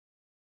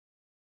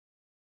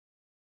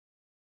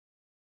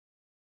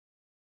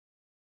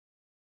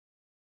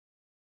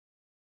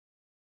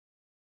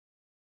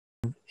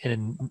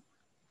in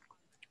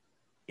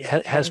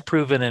has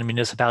proven in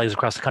municipalities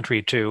across the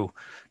country to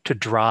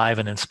drive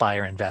and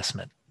inspire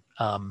investment.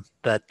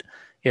 That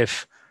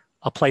if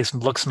a place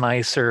looks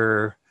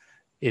nicer,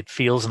 it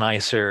feels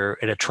nicer,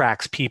 it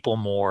attracts people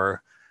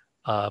more,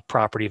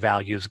 property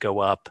values go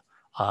up,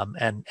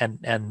 and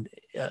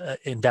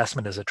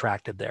investment is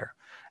attracted there.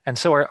 And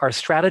so our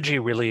strategy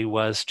really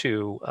was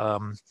to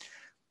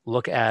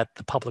look at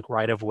the public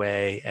right of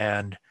way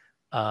and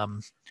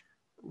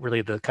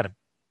really the kind of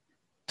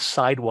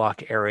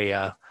sidewalk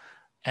area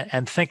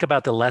and think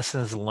about the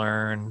lessons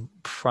learned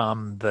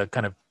from the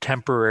kind of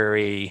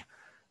temporary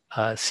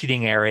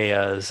seating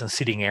areas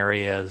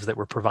that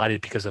were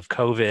provided because of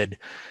COVID,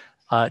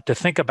 to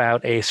think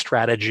about a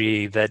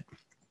strategy that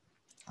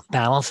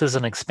balances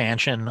an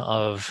expansion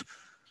of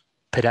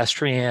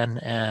pedestrian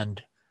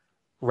and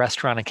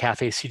restaurant and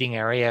cafe seating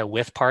area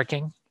with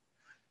parking,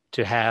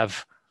 to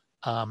have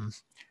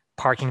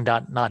parking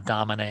not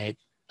dominate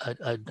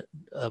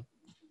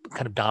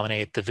kind of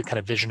dominate the kind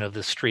of vision of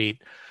the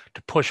street,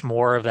 to push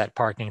more of that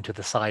parking to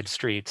the side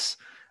streets,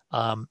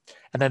 and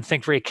then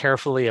think very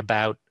carefully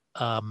about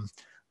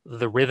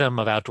the rhythm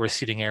of outdoor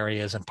seating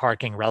areas and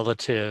parking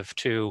relative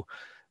to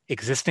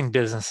existing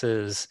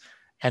businesses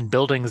and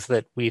buildings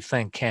that we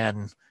think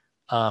can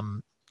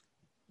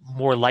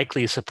more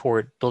likely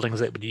support buildings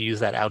that would use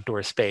that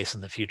outdoor space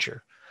in the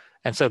future.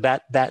 And so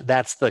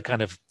that's the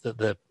kind of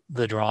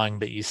the drawing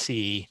that you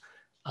see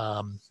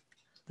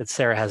that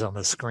Sarah has on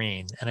the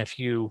screen. And if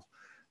you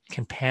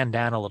can pan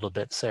down a little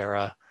bit,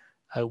 Sarah,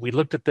 we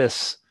looked at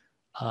this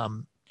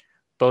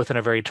both in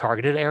a very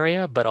targeted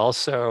area, but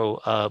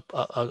also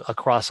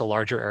across a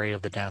larger area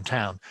of the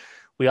downtown.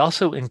 We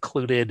also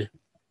included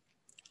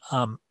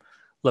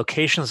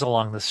locations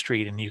along the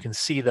street, and you can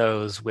see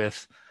those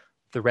with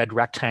the red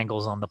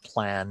rectangles on the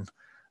plan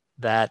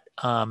that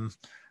are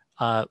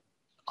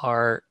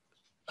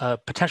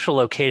potential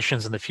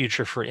locations in the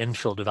future for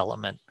infill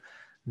development.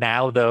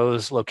 Now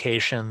those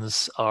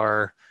locations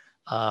are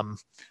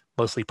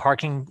mostly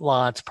parking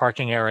lots,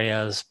 parking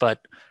areas, but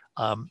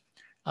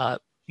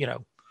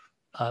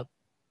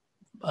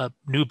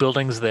new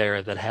buildings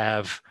there that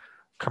have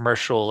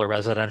commercial or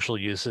residential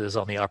uses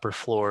on the upper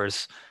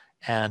floors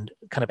and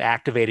kind of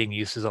activating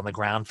uses on the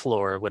ground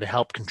floor would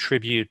help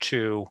contribute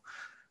to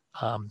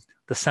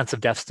the sense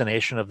of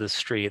destination of the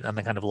street and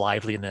the kind of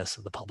liveliness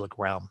of the public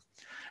realm.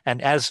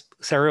 And as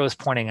Sarah was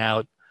pointing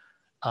out,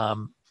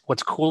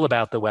 what's cool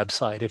about the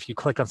website, if you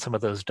click on some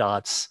of those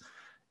dots,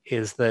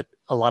 is that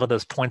a lot of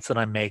those points that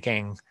I'm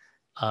making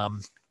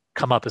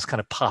come up as kind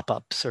of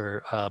pop-ups,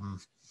 or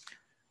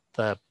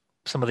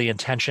some of the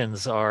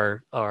intentions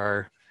are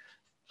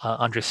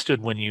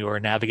understood when you are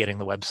navigating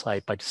the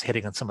website by just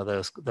hitting on some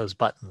of those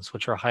buttons,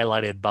 which are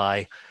highlighted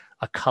by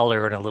a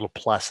color and a little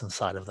plus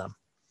inside of them.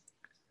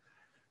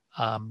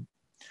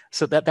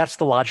 So that's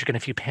the logic. And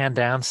if you pan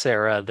down,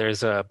 Sarah,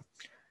 there's a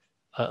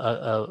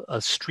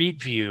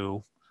street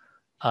view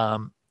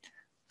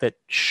that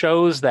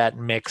shows that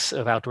mix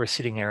of outdoor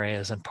seating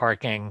areas and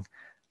parking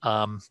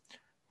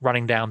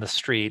running down the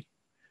street,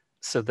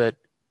 so that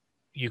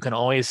you can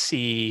always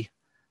see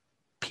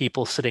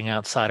people sitting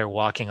outside or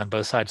walking on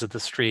both sides of the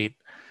street.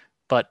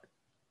 But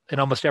in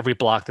almost every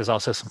block, there's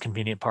also some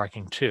convenient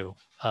parking too,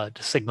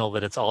 to signal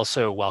that it's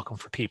also welcome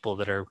for people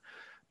that are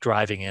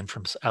driving in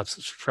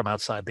from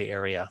outside the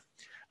area.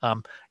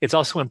 It's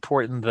also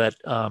important that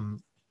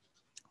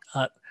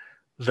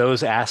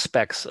those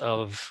aspects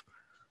of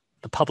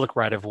the public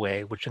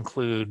right-of-way, which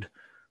include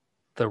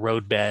the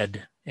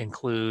roadbed,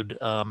 include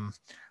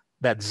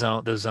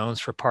the zones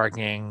for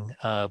parking,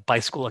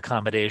 bicycle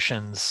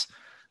accommodations,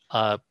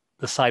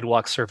 the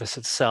sidewalk surface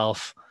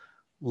itself,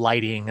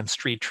 lighting and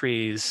street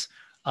trees,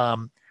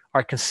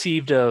 are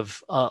conceived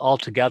of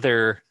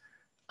altogether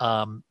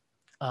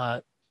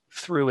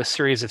through a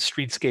series of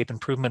streetscape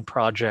improvement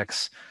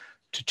projects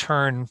to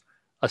turn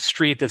a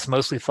street that's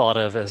mostly thought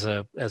of as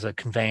a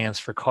conveyance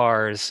for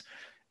cars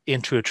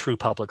into a true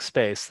public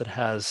space that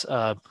has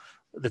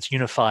that's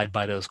unified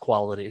by those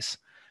qualities.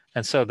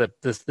 And so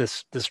that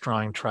this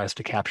drawing tries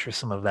to capture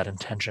some of that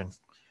intention.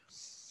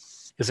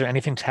 Is there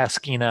anything,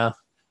 Taskina,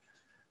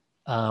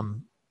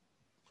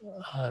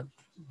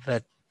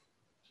 that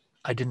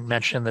I didn't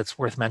mention that's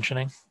worth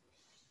mentioning?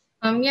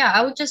 Yeah,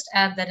 I would just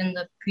add that in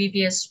the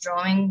previous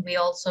drawing, we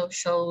also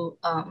show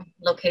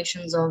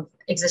locations of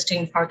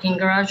existing parking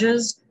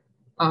garages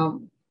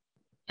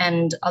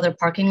and other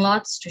parking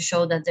lots to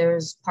show that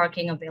there's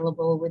parking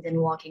available within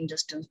walking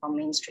distance from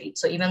Main Street.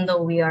 So even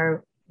though we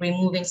are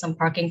removing some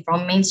parking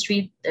from Main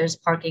Street, there's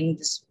parking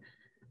just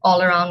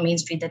all around Main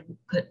Street that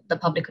the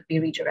public could be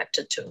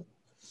redirected to.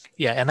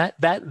 Yeah, and that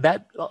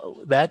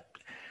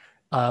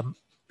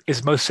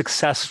is most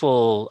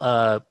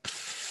successful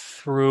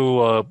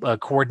through a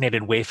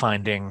coordinated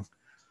wayfinding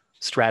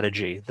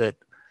strategy that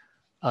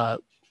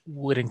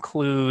would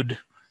include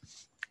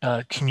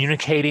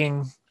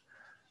communicating,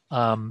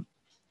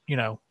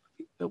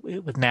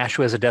 with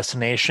Nashua as a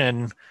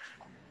destination,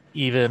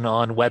 even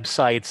on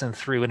websites and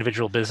through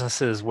individual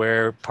businesses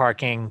where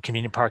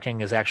convenient parking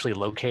is actually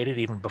located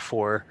even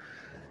before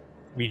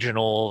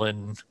regional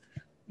and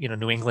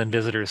New England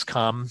visitors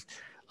come.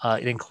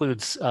 It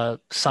includes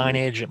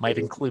signage. It might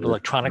include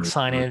electronic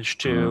signage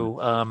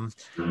to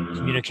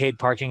communicate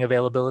parking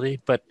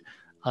availability, but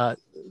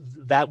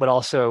that would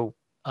also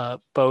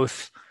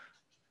both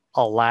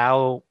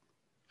allow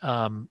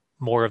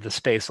more of the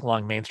space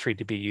along Main Street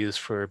to be used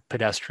for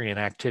pedestrian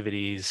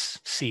activities,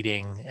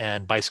 seating,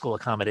 and bicycle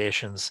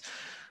accommodations,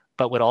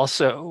 but would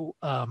also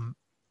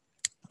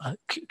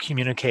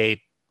communicate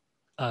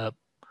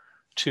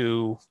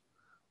to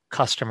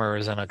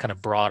customers and a kind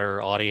of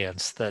broader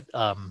audience that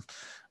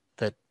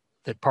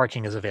that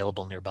parking is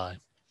available nearby.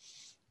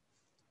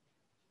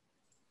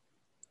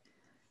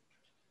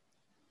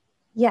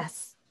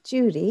 Yes,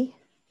 Judy.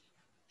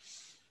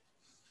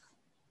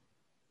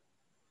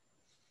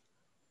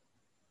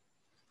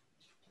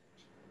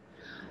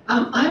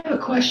 I have a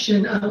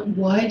question.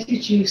 Why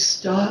did you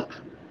stop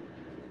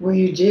where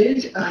you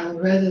did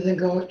rather than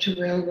go up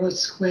to Railroad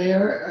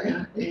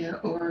Square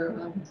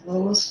or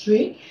Lowell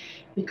Street?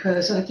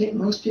 Because I think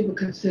most people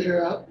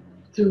consider up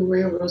through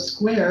Railroad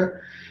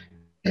Square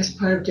as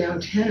part of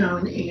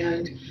downtown,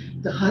 and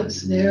the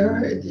huts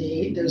there,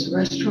 there's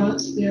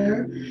restaurants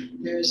there,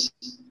 there's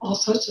all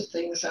sorts of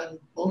things on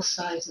both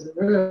sides of the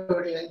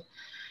road, and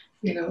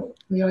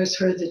we always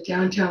heard that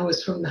downtown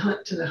was from the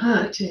hunt to the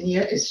hunt, and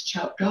yet it's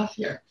chopped off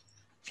here.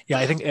 Yeah,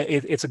 I think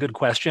it's a good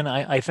question.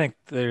 I think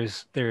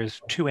there's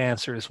two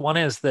answers. One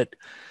is that,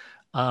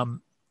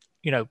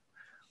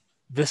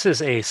 this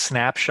is a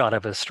snapshot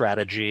of a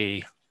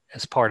strategy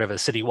as part of a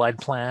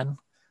citywide plan.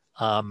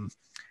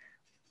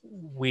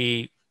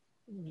 We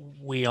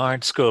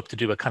aren't scoped to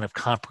do a kind of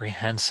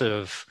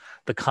comprehensive,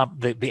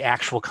 the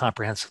actual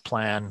comprehensive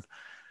plan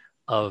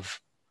of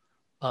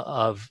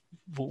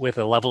with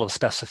a level of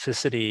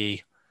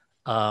specificity.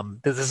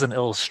 This is an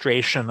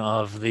illustration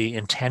of the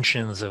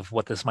intentions of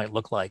what this might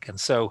look like. And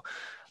so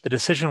the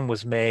decision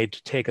was made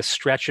to take a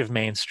stretch of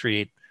Main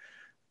Street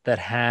that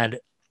had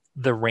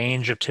the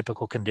range of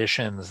typical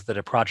conditions that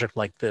a project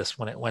like this,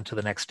 when it went to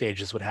the next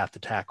stages, would have to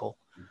tackle.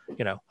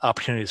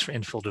 Opportunities for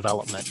infill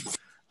development,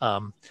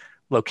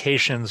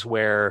 locations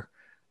where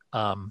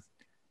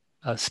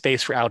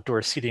space for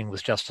outdoor seating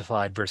was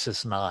justified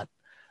versus not,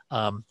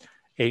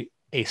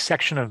 a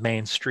section of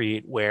Main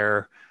Street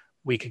where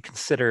we could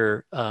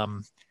consider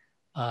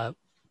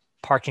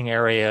parking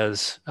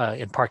areas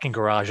in parking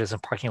garages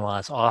and parking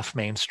lots off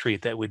Main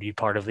Street that would be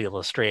part of the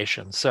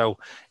illustration. So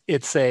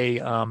it's a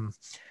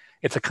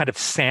kind of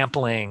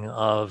sampling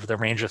of the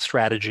range of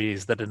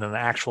strategies that in an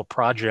actual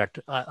project,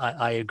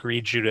 I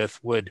agree, Judith,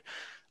 would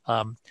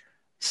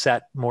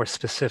set more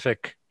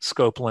specific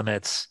scope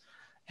limits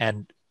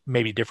and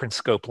maybe different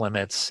scope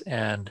limits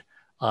and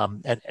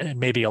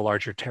maybe a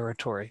larger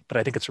territory. But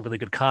I think it's a really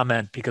good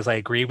comment because I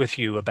agree with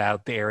you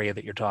about the area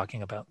that you're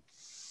talking about.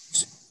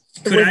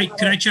 Could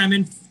I chime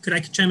in? Could I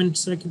chime in a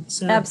second,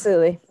 Sarah?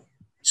 Absolutely.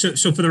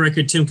 So for the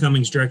record, Tim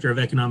Cummings, Director of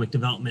Economic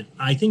Development.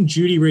 I think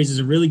Judy raises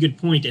a really good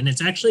point, and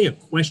it's actually a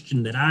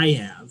question that I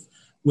have,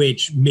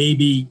 which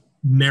maybe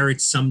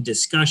merits some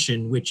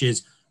discussion, which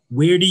is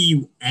where do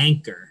you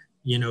anchor,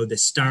 the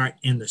start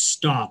and the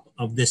stop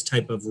of this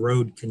type of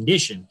road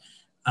condition?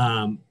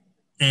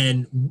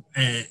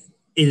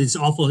 It is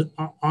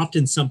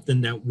often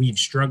something that we've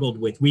struggled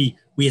with. We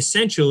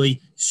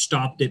essentially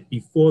stopped it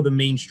before the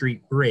Main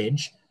Street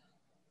Bridge,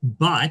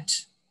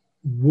 but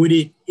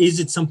is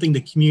it something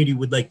the community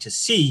would like to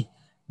see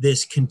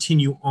this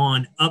continue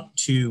on up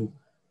to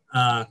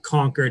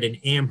Concord and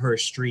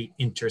Amherst Street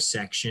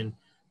intersection,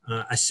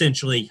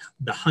 essentially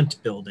the Hunt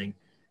building?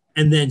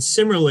 And then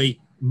similarly,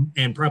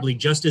 and probably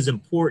just as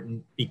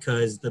important,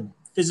 because the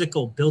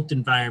physical built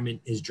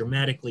environment is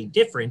dramatically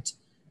different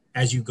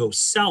as you go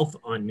south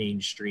on Main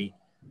Street,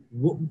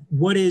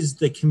 what is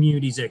the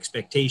community's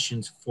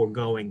expectations for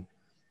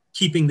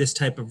keeping this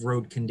type of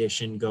road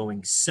condition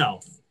going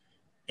south?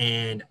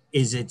 And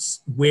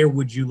where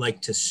would you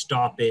like to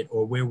stop it,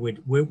 or where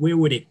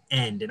would it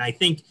end? And I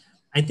think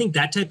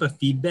that type of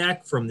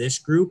feedback from this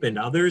group and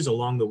others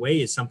along the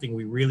way is something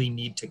we really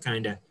need to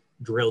kind of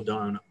drill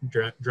down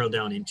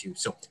into.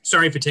 So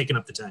sorry for taking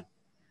up the time.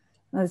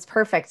 That's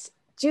perfect.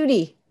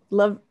 Judy,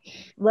 love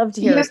to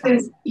hear. Yes,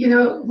 and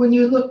when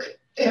you look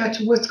at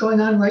what's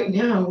going on right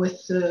now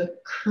with the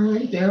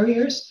current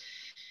barriers,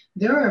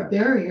 there are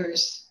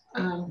barriers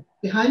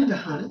behind the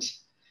Hunt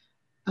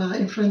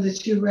in front of the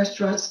two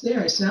restaurants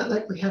there. It's not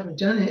like we haven't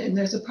done it, and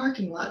there's a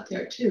parking lot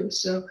there too.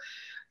 So,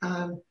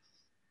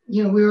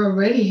 we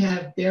already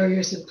have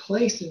barriers in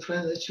place in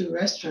front of the two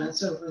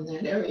restaurants over in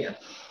that area.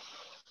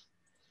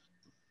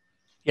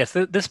 Yes,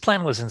 this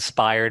plan was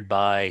inspired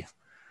by,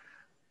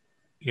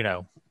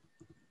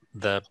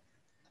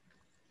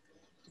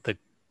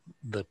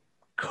 the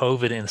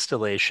COVID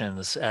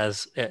installations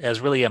as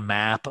really a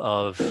map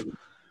of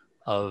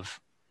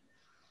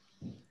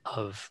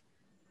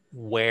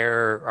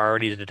where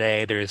already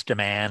today there's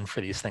demand for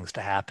these things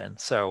to happen.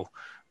 So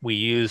we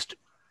used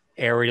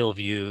aerial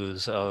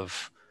views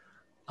of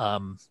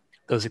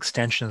those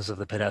extensions of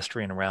the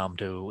pedestrian realm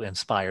to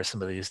inspire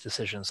some of these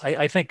decisions.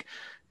 I think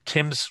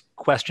Tim's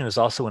question is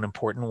also an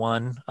important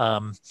one.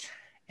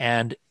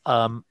 And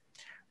one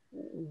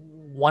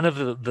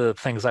of the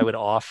things I would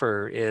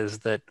offer is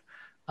that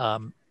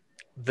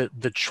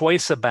the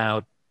choice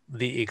about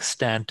the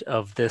extent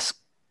of this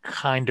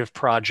kind of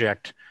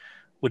project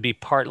would be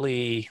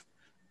partly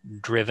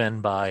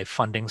driven by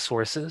funding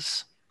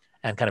sources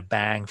and kind of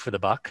bang for the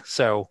buck.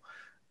 So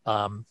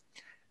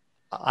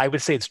I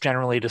would say it's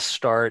generally to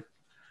start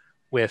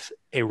with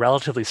a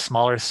relatively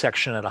smaller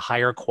section at a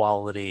higher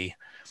quality,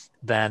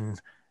 then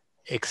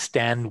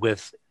extend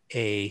with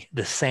the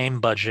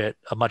same budget,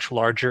 a much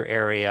larger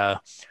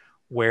area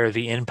where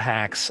the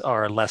impacts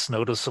are less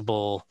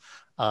noticeable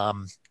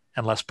and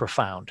less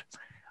profound.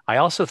 I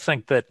also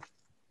think that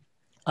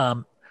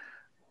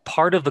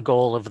part of the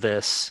goal of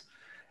this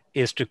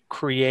is to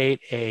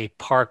create a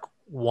park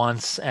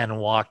once and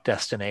walk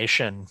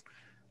destination.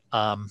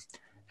 And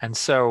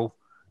so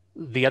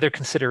the other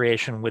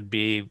consideration would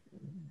be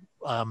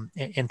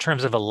in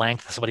terms of a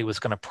length, somebody was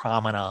going to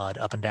promenade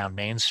up and down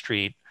Main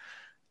Street.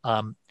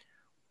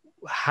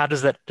 How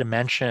does that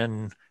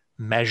dimension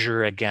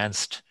measure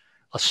against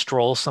a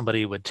stroll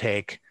somebody would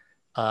take?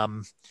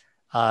 And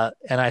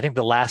I think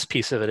the last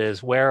piece of it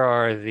is, where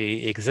are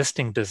the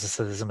existing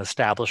businesses and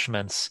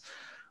establishments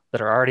that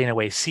are already in a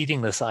way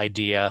seeding this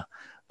idea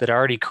that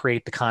already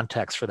create the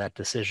context for that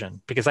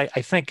decision? Because I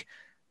think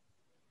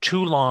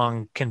too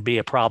long can be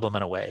a problem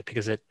in a way,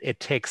 because it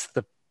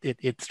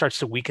starts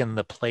to weaken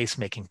the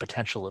placemaking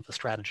potential of a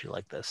strategy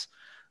like this.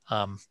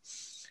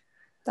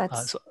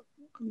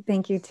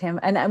 Thank you, Tim.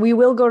 And we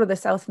will go to the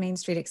South Main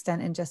Street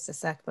extent in just a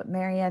sec, but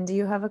Marianne, do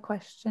you have a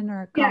question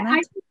or a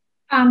comment?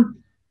 Yeah,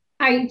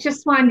 I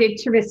just wanted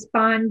to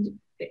respond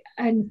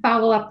and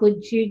follow up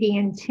with Judy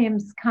and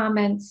Tim's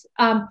comments.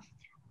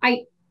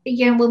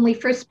 When we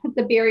first put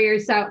the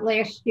barriers out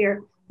last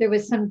year, there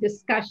was some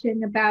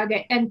discussion about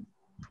it. And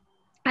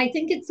I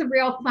think it's a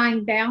real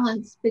fine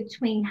balance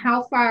between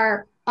how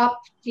far up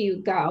do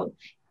you go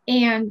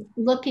and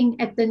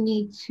looking at the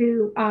need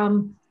to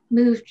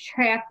move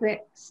traffic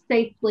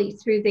safely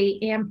through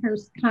the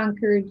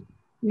Amherst-Concord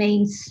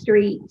Main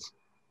Street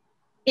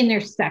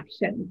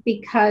intersection,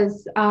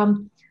 because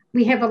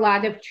we have a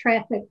lot of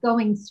traffic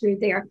going through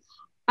there.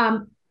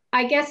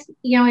 I guess,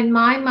 in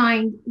my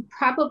mind,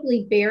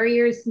 probably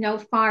barriers no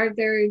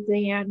farther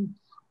than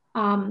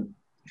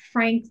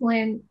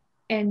Franklin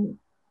and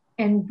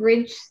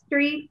Bridge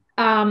Street,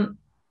 Canal,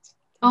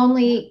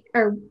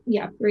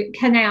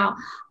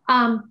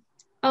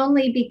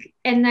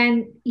 and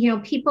then,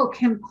 people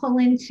can pull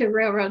into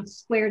Railroad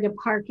Square to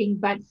parking,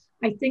 but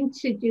I think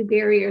to do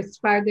barriers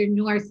farther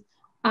north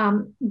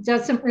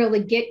doesn't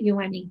really get you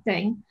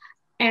anything.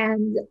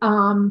 And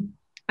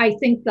I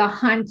think the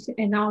Hunt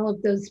and all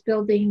of those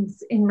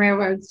buildings in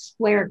Railroad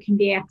Square can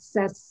be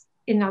accessed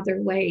in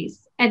other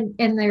ways. And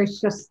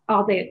there's just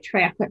all that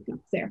traffic up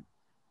there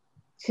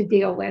to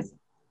deal with.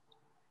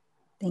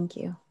 Thank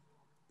you.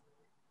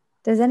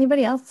 Does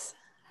anybody else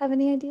have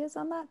any ideas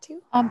on that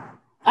too?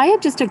 I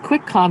have just a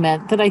quick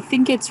comment that I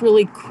think it's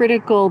really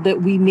critical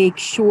that we make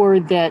sure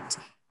that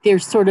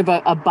there's sort of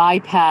a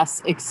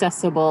bypass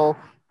accessible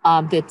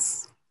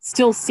that's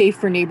still safe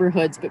for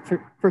neighborhoods, but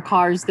for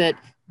cars that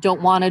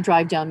don't want to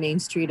drive down Main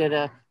Street at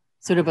a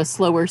sort of a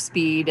slower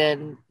speed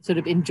and sort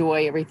of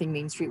enjoy everything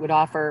Main Street would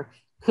offer,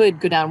 could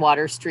go down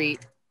Water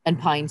Street and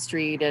Pine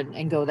Street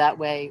and go that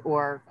way,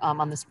 or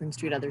on the Spring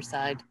Street other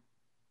side.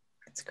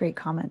 That's a great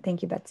comment.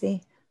 Thank you,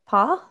 Betsy.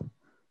 Paul?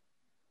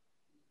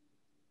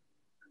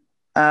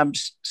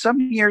 Some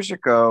years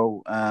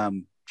ago,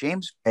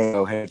 James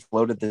Mayo had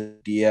floated the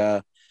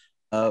idea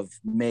of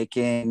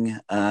making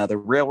the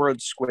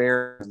Railroad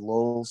Square and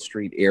Lowell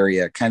Street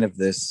area kind of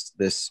this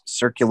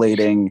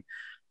circulating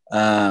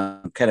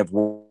kind of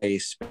way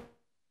space.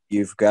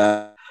 You've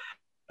got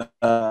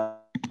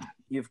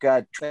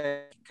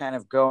traffic kind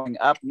of going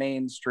up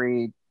Main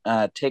Street,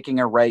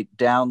 taking a right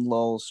down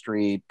Lowell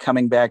Street,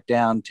 coming back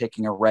down,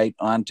 taking a right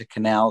onto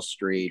Canal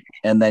Street,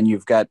 and then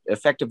you've got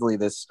effectively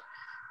this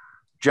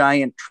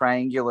giant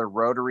triangular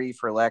rotary,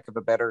 for lack of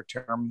a better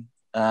term,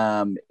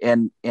 and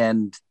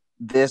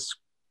this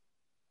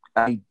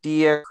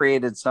idea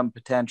created some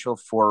potential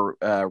for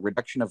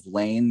reduction of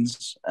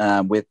lanes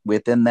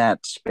within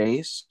that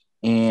space,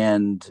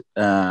 and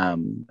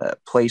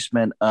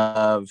placement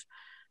of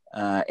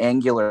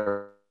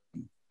angular,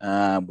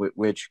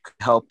 which could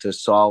help to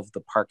solve the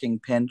parking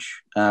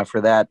pinch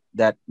for that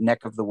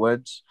neck of the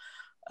woods.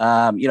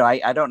 I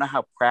don't know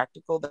how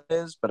practical that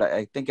is, but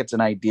I think it's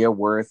an idea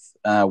worth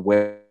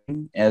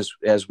weighing as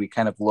we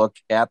kind of look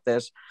at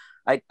this.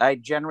 I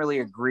generally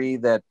agree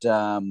that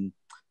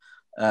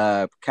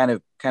kind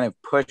of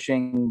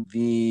pushing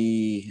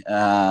the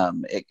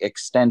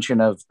extension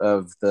of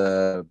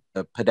the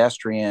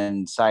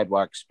pedestrian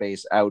sidewalk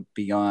space out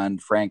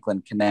beyond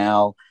Franklin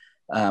Canal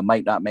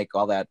might not make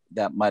all that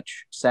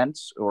much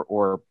sense,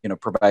 or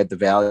provide the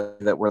value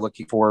that we're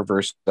looking for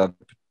versus other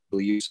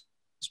uses.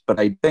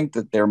 But I think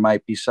that there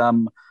might be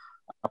some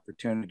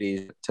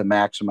opportunities to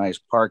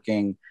maximize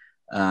parking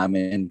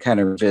and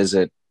kind of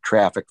revisit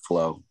traffic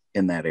flow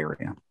in that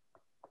area.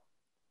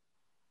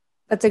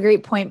 That's a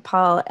great point,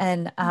 Paul.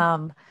 And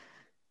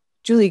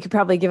Julie could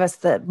probably give us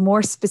the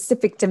more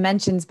specific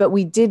dimensions, but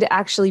we did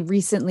actually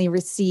recently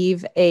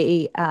receive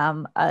a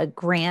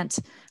grant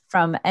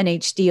from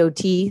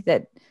NHDOT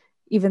that,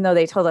 even though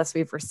they told us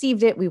we've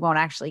received it, we won't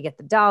actually get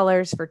the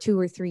dollars for 2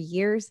 or 3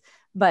 years,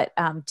 but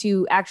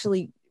to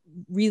actually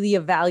really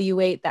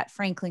evaluate that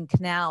Franklin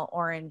Canal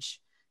Orange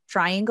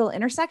Triangle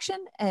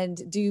intersection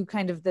and do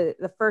kind of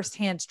the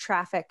firsthand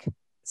traffic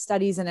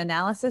studies and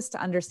analysis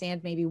to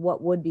understand maybe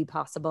what would be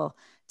possible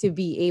to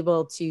be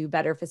able to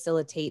better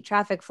facilitate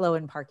traffic flow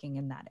and parking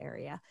in that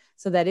area.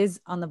 So that is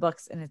on the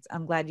books, and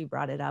I'm glad you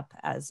brought it up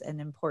as an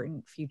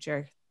important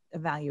future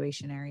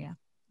evaluation area.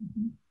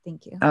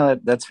 Thank you.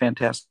 That's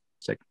fantastic.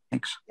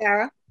 Thanks.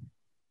 Sarah?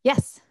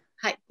 Yes.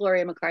 Hi,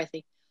 Gloria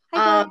McCarthy.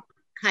 Hi, Gloria.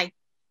 Hi.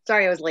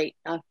 Sorry I was late.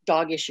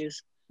 Dog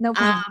issues. No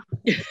problem.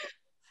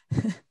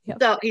 Yep.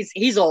 So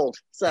he's old.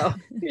 So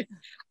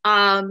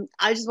I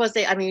just want to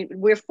say, I mean,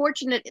 we're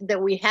fortunate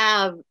that we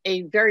have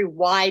a very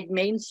wide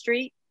main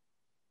street.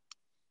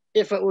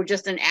 If it were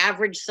just an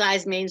average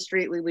size main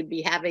street, we would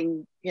be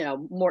having,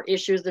 more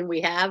issues than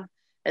we have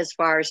as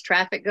far as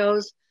traffic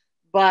goes.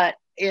 But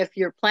if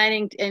you're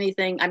planning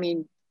anything, I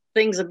mean,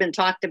 things have been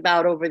talked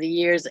about over the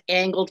years,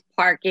 angled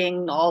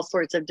parking, all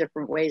sorts of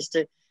different ways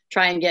to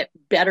try and get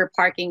better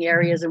parking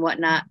areas and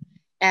whatnot.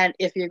 And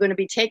if you're going to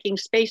be taking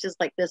spaces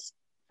like this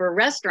for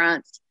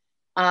restaurants,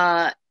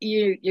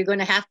 you're going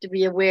to have to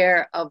be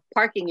aware of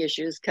parking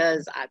issues,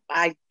 because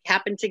I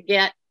happen to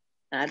get,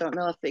 I don't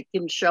know if it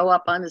can show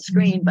up on the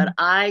screen, but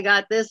I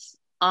got this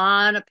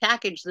on a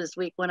package this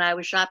week when I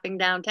was shopping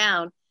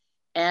downtown.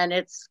 And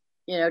it's,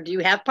 do you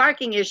have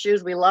parking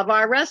issues? We love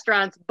our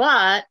restaurants,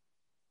 but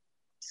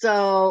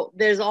so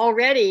there's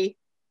already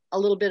a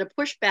little bit of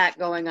pushback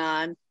going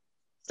on.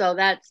 So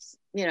that's,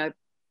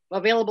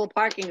 available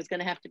parking is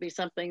going to have to be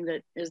something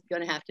that is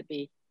going to have to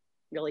be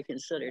really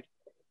considered.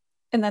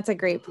 And that's a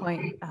great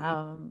point.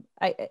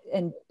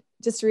 And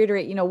just to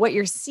reiterate, what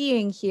you're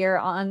seeing here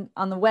on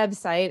the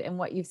website and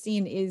what you've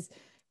seen is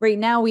right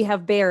now we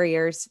have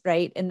barriers,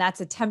 right? And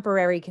that's a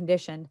temporary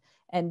condition.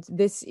 And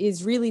this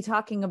is really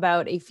talking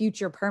about a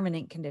future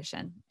permanent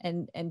condition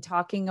and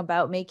talking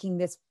about making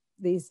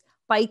these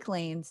bike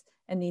lanes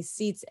and these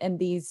seats and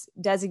these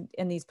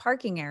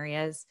parking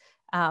areas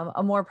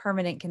a more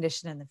permanent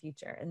condition in the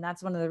future. And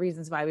that's one of the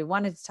reasons why we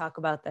wanted to talk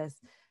about this.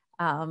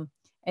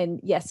 And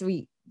yes,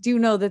 we do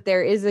know that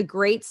there is a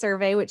great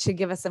survey which should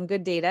give us some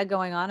good data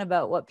going on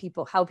about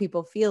how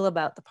people feel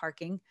about the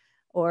parking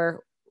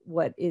or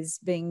what is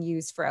being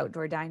used for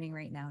outdoor dining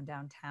right now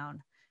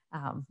downtown.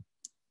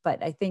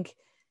 But I think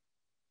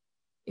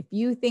if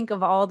you think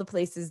of all the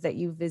places that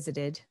you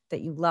visited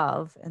that you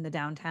love in the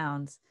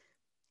downtowns,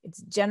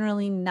 it's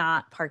generally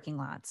not parking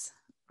lots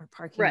or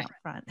parking out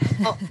front.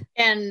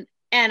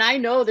 And I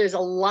know there's a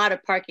lot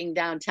of parking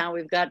downtown.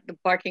 We've got the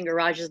parking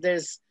garages.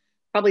 There's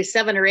probably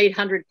 700 or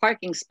 800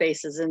 parking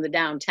spaces in the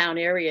downtown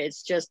area.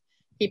 It's just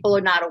people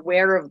are not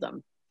aware of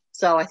them.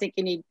 So I think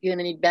you're going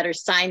to need better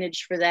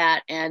signage for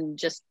that and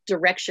just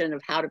direction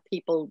of how do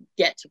people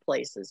get to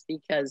places,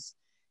 because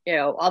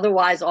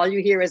otherwise all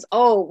you hear is,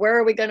 oh, where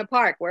are we going to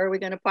park? Where are we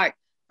going to park?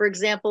 For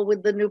example,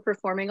 with the new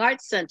Performing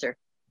Arts Center,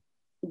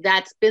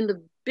 that's been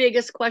the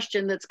biggest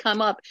question that's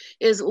come up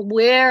is,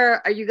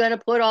 where are you going to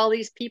put all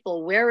these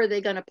people? Where are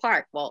they going to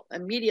park? Well,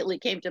 immediately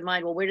came to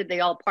mind, well, where did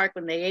they all park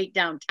when they ate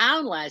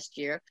downtown last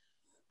year?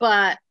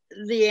 But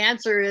the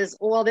answer is,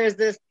 well, there's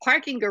this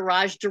parking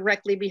garage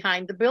directly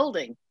behind the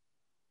building.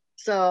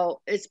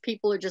 So it's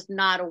people are just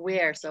not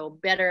aware. So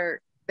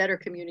better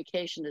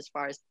communication as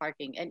far as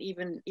parking. And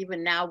even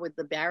now with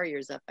the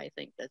barriers up, I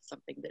think that's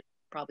something that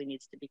probably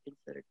needs to be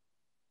considered.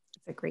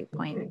 That's a great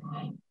point.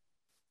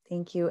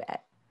 Thank you.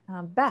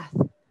 Beth.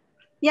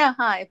 Yeah,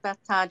 hi, Beth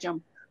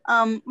Tajam.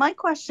 My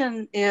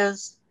question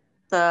is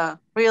the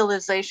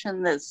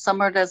realization that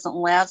summer doesn't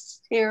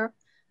last here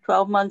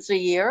 12 months a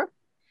year.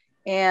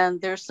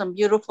 And there's some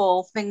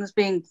beautiful things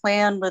being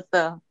planned with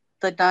the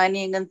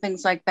dining and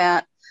things like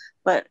that.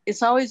 But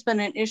it's always been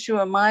an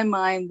issue in my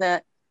mind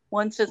that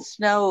once it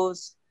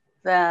snows,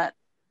 that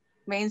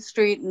Main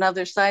Street and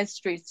other side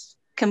streets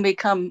can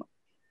become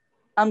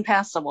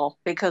unpassable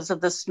because of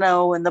the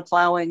snow and the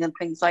plowing and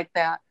things like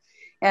that.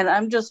 And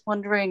I'm just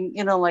wondering,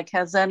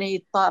 has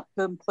any thought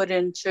been put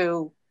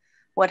into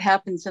what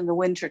happens in the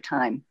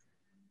wintertime?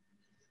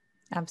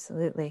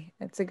 Absolutely.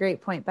 It's a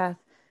great point, Beth.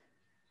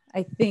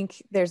 I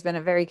think there's been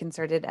a very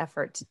concerted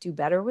effort to do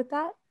better with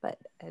that, but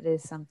it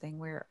is something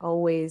we're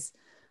always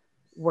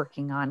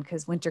working on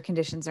because winter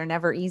conditions are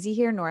never easy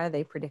here, nor are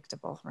they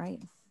predictable,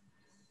 right?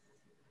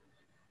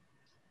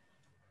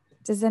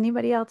 Does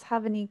anybody else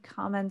have any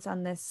comments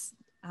on this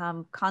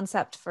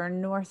concept for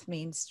North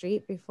Main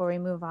Street before we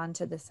move on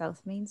to the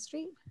South Main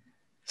Street?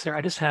 Sarah,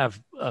 I just have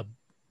a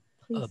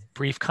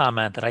brief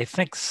comment that I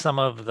think some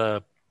of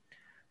the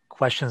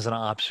questions and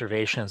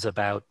observations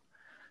about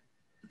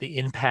the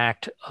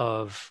impact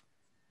of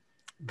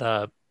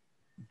the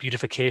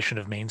beautification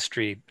of Main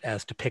Street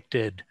as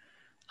depicted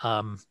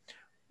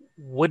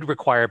would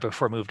require,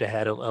 before we moved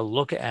ahead, a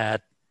look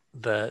at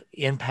the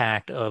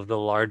impact of the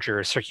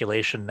larger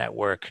circulation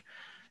network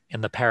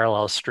in the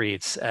parallel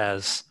streets,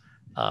 as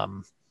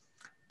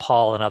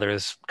Paul and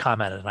others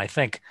commented. And I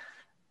think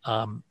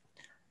an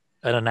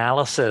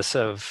analysis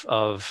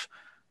of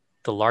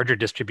the larger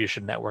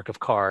distribution network of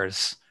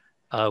cars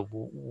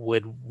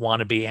would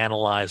want to be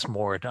analyzed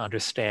more to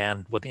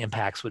understand what the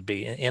impacts would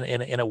be.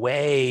 In a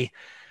way,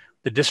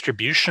 the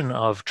distribution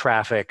of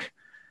traffic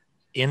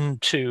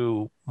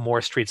into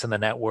more streets in the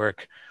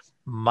network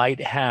might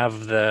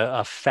have the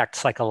effect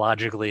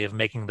psychologically of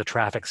making the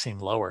traffic seem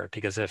lower,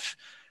 because if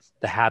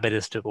the habit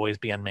is to always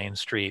be on Main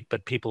Street,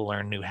 but people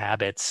learn new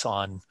habits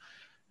on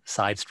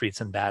side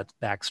streets and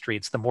back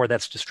streets, the more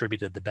that's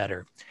distributed, the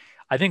better.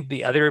 I think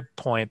the other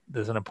point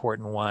is an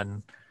important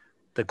one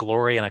that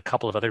Gloria and a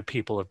couple of other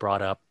people have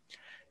brought up,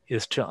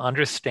 is to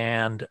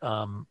understand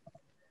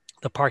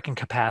the parking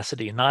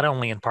capacity, not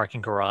only in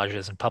parking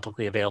garages and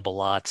publicly available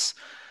lots,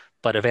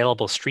 but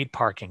available street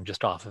parking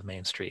just off of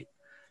Main Street.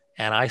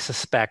 And I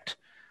suspect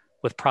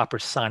with proper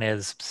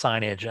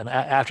signage and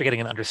after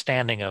getting an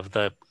understanding of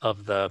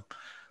the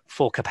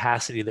full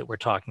capacity that we're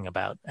talking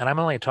about, and I'm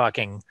only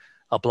talking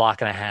a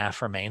block and a half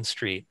from Main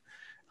Street,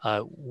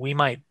 we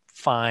might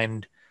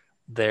find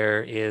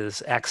there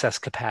is excess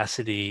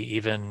capacity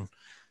even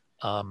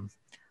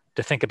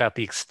to think about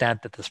the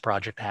extent that this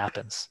project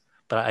happens.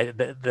 But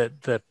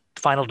the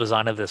final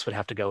design of this would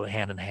have to go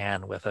hand in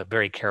hand with a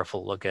very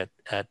careful look at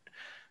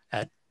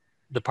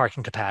the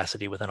parking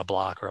capacity within a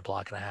block or a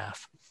block and a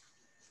half.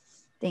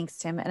 Thanks,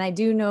 Tim. And I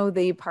do know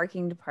the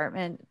parking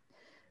department,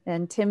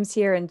 and Tim's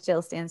here and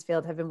Jill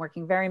Stansfield have been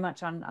working very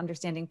much on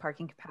understanding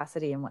parking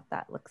capacity and what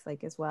that looks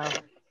like as well.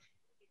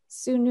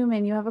 Sue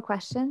Newman, you have a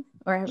question?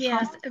 Or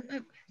yes.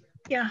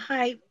 Yeah,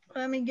 hi.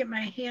 Let me get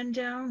my hand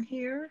down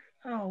here.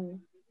 Oh,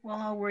 well,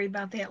 I'll worry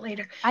about that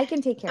later. I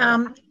can take care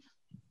of it.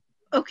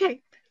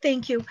 Okay,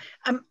 thank you.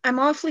 I'm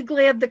awfully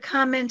glad the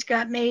comment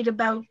got made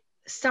about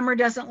summer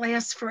doesn't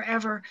last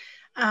forever.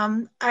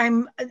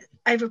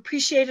 I've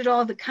appreciated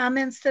all the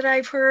comments that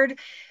I've heard,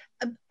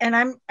 and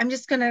I'm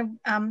just gonna,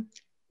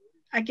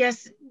 I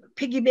guess,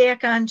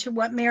 piggyback on to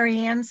what Mary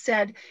Ann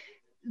said.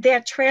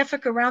 That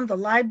traffic around the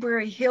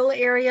Library Hill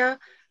area,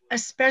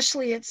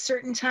 especially at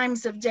certain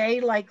times of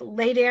day, like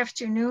late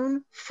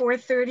afternoon,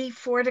 4:30,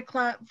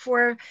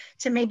 4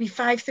 to maybe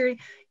 5:30,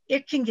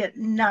 it can get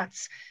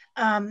nuts.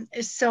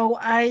 So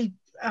I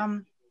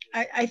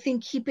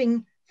think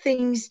keeping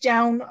things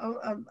down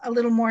a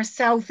little more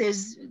south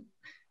is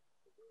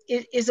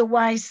a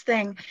wise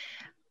thing.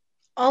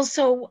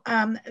 Also,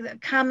 the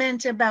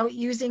comment about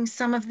using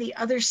some of the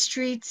other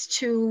streets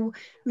to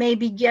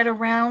maybe get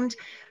around.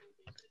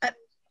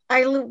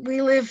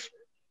 We live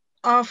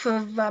off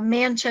of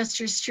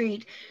Manchester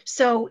Street.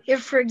 So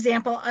if, for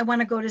example, I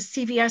want to go to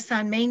CVS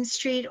on Main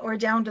Street or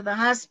down to the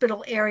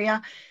hospital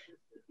area,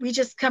 we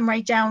just come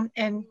right down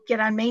and get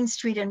on Main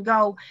Street and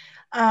go.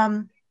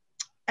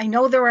 I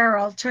know there are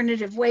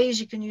alternative ways.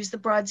 You can use the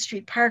Broad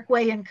Street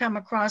Parkway and come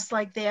across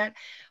like that.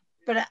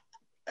 But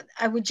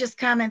I would just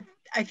comment,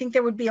 I think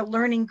there would be a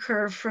learning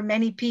curve for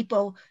many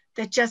people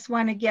that just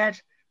want to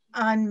get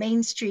on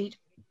Main Street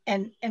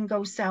and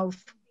go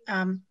south.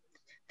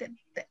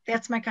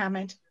 That's my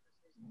comment.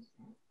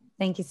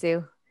 Thank you,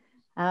 Sue.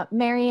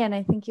 Mary Ann,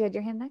 I think you had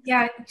your hand next.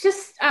 Yeah,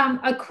 just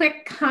a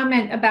quick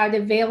comment about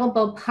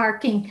available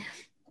parking.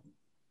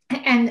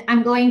 And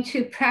I'm going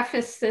to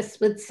preface this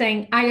with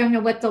saying, I don't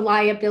know what the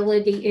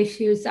liability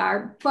issues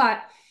are,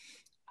 but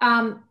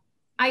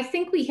I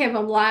think we have a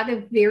lot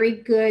of very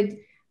good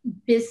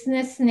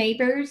business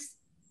neighbors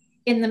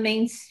in the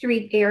Main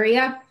Street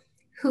area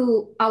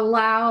who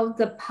allow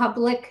the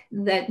public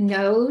that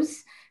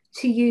knows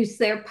to use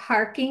their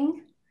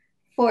parking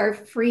for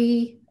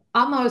free,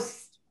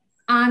 almost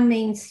on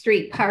Main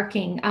Street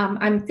parking.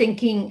 I'm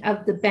thinking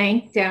of the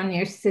bank down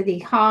near City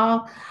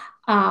Hall.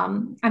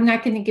 I'm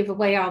not going to give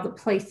away all the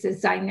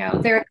places I know.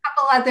 There are a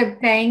couple other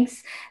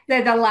banks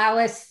that allow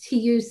us to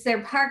use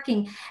their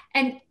parking.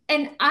 And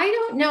I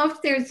don't know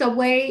if there's a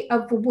way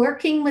of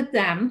working with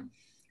them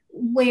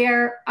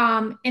where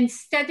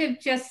instead of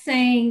just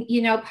saying,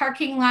 you know,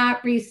 parking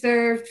lot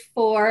reserved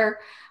for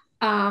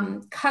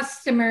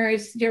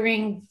customers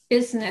during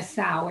business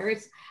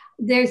hours,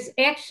 there's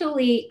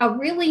actually a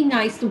really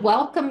nice,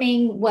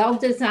 welcoming,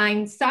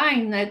 well-designed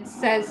sign that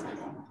says,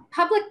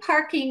 public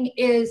parking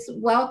is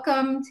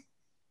welcomed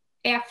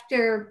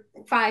after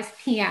 5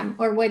 p.m.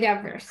 or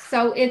whatever.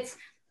 So it's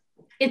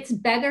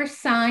better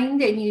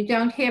signed and you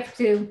don't have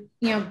to,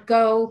 you know,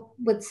 go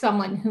with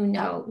someone who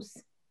knows.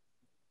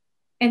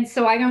 And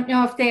so I don't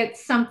know if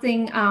that's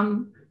something,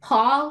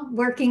 Paul,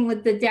 working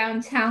with the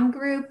downtown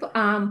group,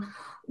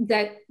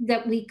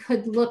 that we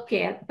could look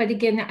at. But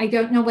again, I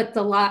don't know what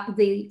the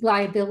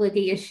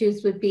liability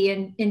issues would be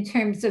in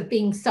terms of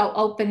being so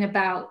open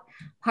about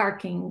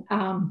parking.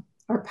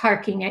 Or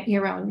parking at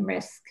your own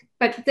risk.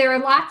 But there are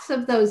lots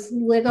of those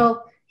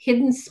little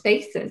hidden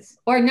spaces,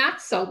 or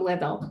not so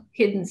little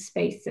hidden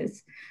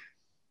spaces.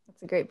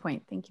 That's a great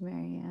point. Thank you,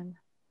 Mary Ann.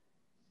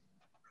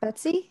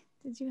 Betsy,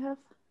 did you have?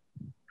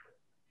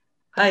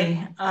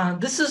 Hi,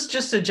 this is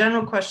just a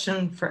general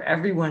question for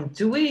everyone.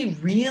 Do we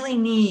really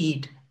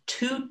need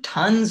 2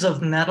 tons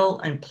of metal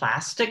and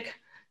plastic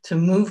to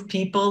move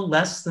people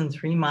less than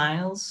 3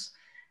 miles.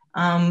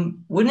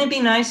 Wouldn't it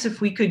be nice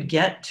if we could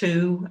get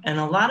to, and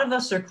a lot of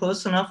us are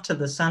close enough to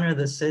the center of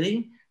the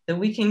city, that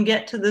we can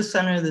get to the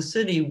center of the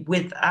city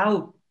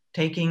without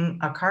taking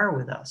a car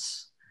with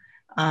us.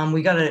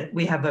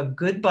 We have a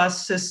good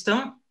bus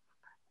system,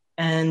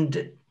 and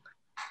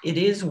it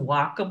is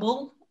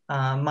walkable.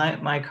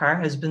 My car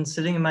has been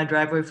sitting in my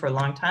driveway for a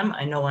long time.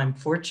 I know I'm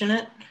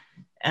fortunate,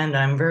 and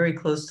I'm very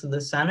close to the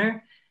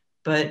center,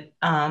 but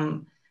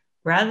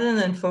rather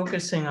than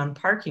focusing on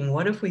parking,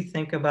 what if we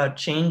think about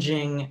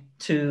changing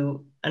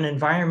to an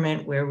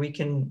environment where we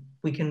can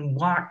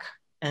walk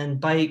and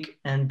bike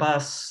and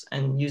bus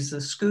and use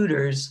the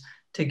scooters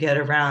to get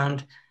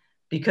around,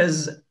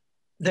 because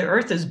the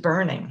earth is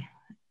burning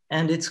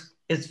and it's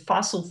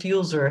fossil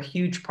fuels are a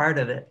huge part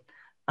of it.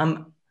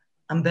 I'm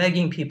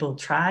begging people,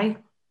 try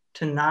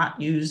to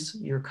not use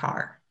your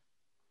car.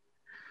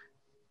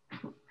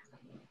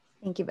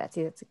 Thank you,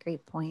 Betsy. That's a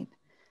great point.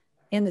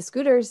 And the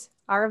scooters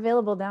are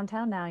available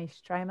downtown now. You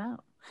should try them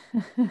out.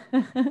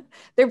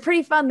 They're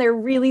pretty fun. They're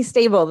really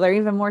stable. They're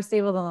even more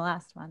stable than the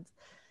last ones.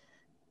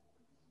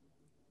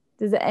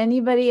 Does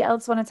anybody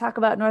else want to talk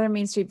about Northern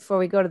Main Street before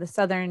we go to the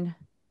Southern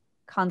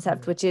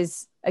concept, which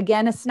is,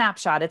 again, a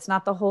snapshot. It's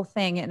not the whole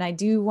thing. And I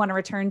do want to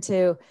return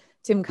to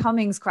Tim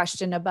Cummings'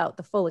 question about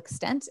the full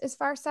extent as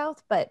far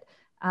south, but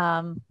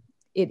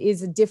it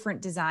is a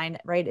different design,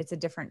 right? It's a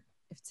different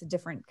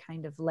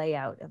kind of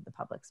layout of the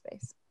public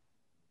space.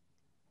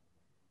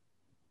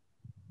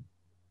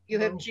 You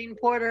have Jean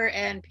Porter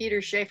and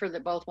Peter Schaefer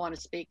that both want to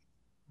speak.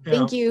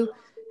 Thank you.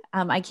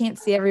 I can't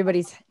see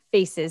everybody's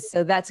faces,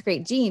 so that's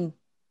great. Jean.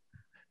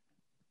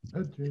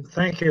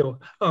 Thank you.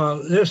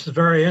 This is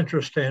very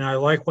interesting. I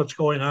like what's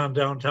going on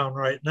downtown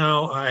right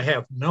now. I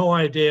have no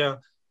idea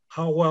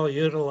how well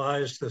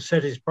utilized the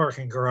city's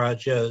parking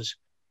garage is.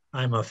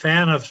 I'm a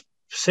fan of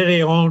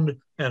city-owned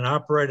and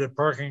operated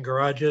parking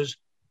garages,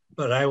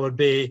 but I would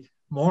be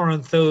more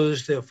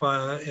enthused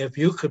if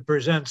you could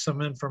present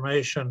some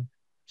information,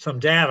 some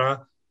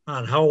data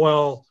on how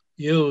well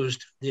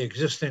used the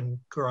existing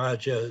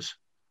garage is.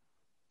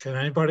 Can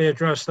anybody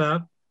address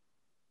that?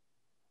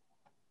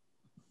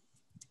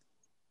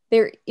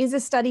 There is a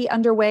study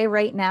underway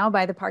right now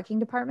by the parking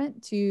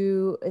department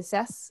to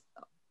assess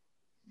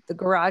the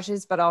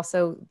garages, but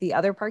also the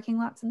other parking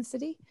lots in the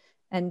city.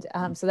 And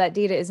so that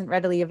data isn't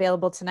readily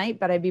available tonight,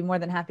 but I'd be more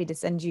than happy to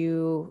send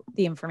you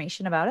the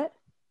information about it.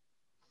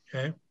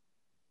 Okay.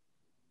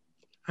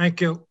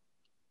 Thank you.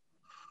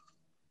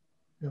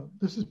 Yeah,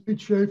 this is Pete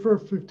Schaefer,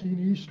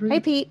 15 E Street. Hey,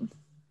 Pete.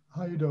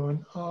 How you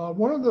doing?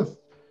 One of the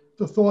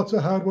thoughts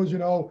I had was,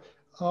 right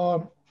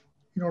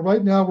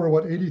now we're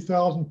what,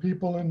 80,000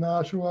 people in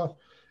Nashua,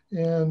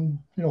 and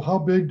how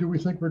big do we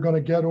think we're going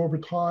to get over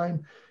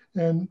time,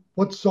 and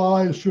what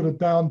size should a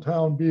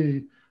downtown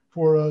be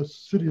for a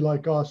city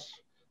like us,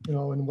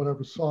 in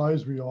whatever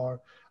size we are.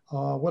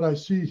 What I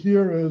see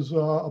here is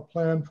a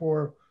plan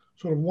for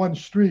sort of one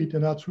street,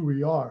 and that's who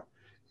we are.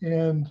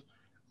 And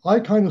I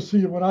kind of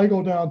see it when I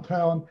go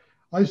downtown.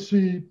 I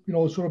see,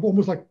 sort of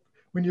almost like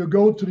when you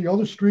go to the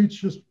other streets,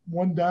 just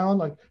one down,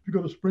 like if you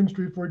go to Spring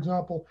Street, for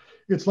example,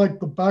 it's like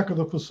the back of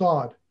the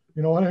facade.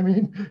 You know what I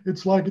mean?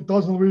 It's like, it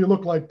doesn't really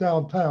look like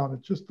downtown.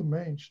 It's just the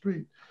main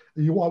street.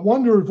 I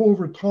wonder if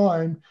over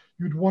time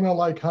you'd want to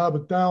like have a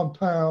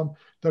downtown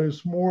that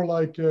is more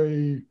like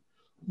a,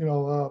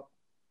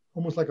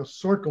 almost like a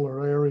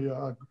circular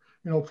area.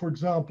 For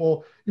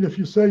example, if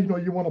you say,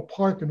 you want to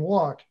park and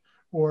walk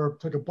or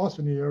take a bus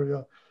in the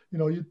area,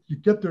 you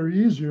get there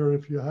easier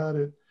if you had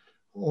it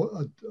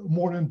a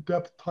more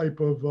in-depth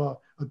type of a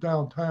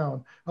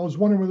downtown. I was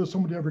wondering whether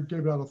somebody ever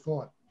gave that a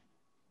thought.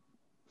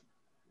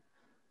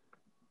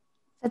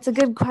 That's a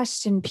good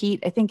question,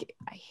 Pete. I think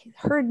I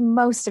heard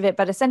most of it,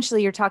 but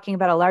essentially you're talking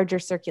about a larger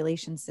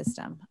circulation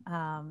system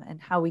and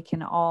how we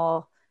can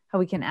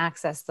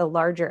access the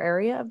larger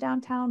area of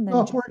downtown.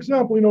 For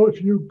example,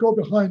 if you go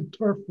behind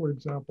Turf, for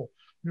example,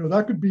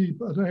 that could be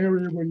an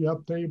area where you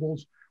have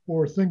tables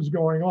or things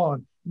going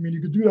on. I mean, you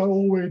could do that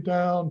all the way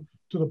down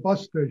to the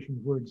bus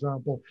station, for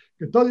example.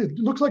 It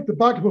looks like the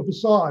back of a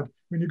facade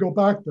when you go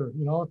back there.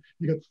 You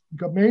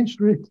got Main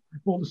Street.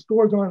 Well, the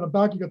stores are in the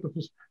back. You got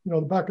the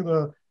back of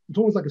the. It's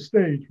almost like a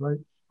stage, right?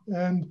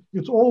 And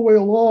it's all the way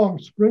along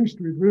Spring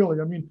Street, really.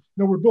 I mean,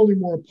 we're building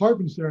more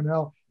apartments there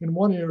now. In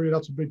one area,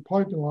 that's a big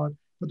parking lot,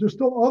 but there's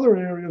still other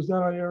areas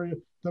that are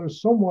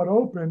somewhat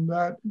open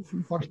that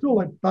are still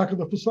like back of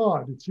the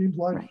facade. It seems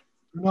like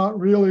they're not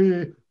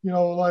really,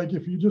 like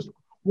if you just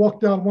walk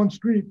down one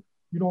street,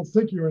 you don't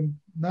think you're in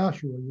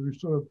Nashua. You're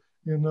sort of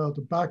in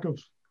the back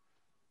of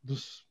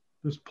this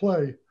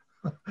play.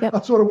 Yep.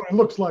 That's sort of what it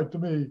looks like to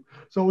me.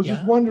 So I was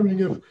just wondering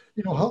if,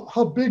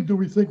 how big do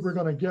we think we're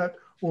going to get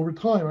over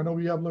time? I know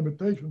we have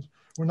limitations.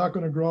 We're not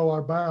going to grow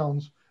our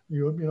bounds,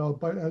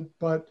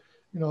 but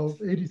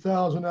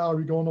 80,000 now, are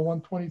we going to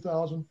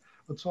 120,000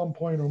 at some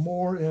point or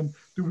more? And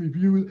do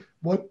we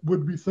what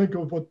would we think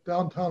of what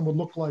downtown would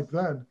look like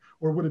then?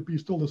 Or would it be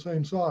still the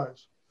same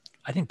size?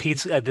 I think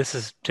Pete's, this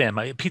is Tim.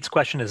 Pete's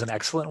question is an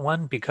excellent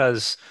one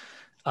because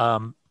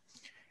I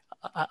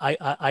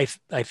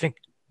think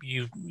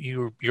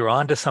you're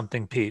onto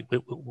something, Pete,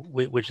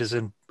 which is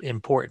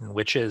important,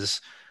 which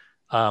is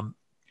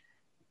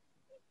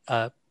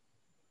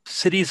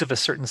cities of a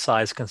certain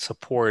size can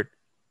support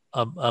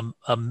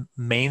a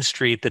main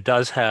street that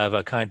does have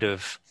a kind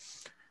of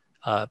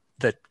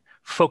that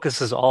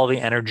focuses all the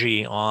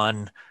energy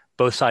on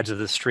both sides of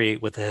the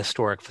street with the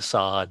historic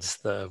facades,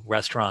 the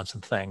restaurants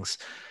and things.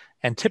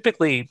 And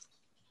typically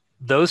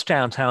those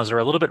downtowns are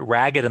a little bit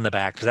ragged in the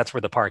back because that's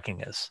where the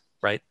parking is,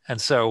 right?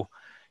 And so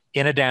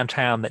in a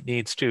downtown that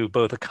needs to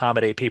both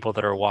accommodate people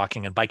that are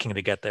walking and biking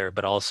to get there,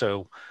 but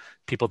also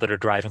people that are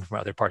driving from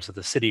other parts of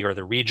the city or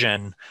the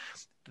region,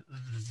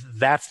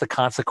 that's the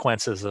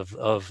consequences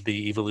of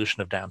the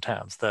evolution of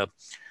downtowns.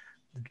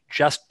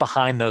 Just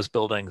behind those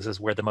buildings is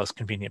where the most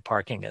convenient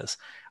parking is.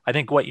 I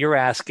think what you're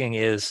asking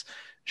is,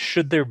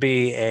 should there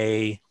be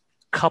a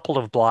couple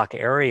of block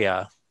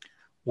area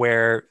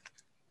where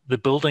the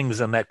buildings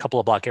in that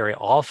couple of block area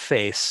all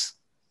face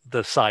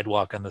the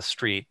sidewalk and the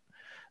street,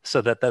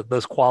 so that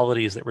those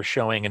qualities that we're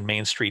showing in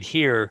Main Street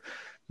here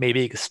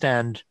maybe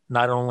extend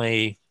not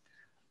only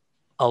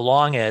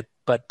along it,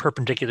 but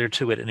perpendicular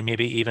to it, and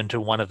maybe even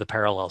to one of the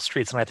parallel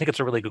streets. And I think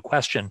it's a really good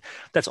question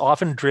that's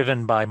often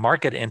driven by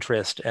market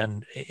interest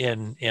and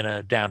in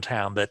a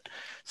downtown, that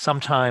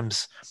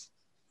sometimes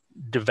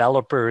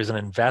developers and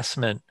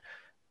investment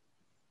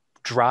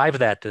drive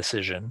that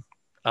decision.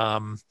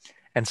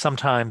 And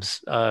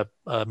sometimes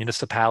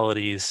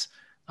municipalities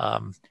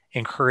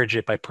encourage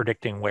it by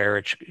predicting where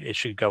it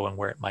should go and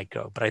where it might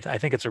go. But I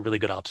think it's a really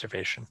good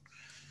observation.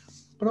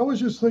 But I was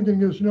just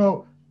thinking is,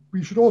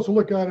 we should also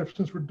look at it,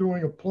 since we're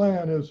doing a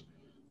plan, is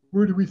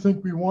where do we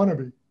think we want to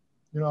be?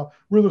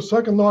 We're the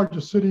second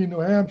largest city in New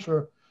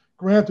Hampshire.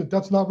 Granted,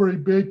 that's not very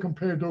big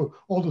compared to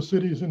all the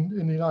cities in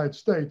the United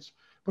States.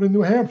 But in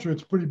New Hampshire,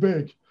 it's pretty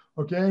big.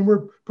 Okay. And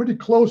we're pretty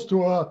close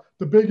to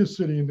the biggest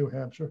city in New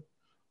Hampshire.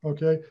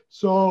 Okay.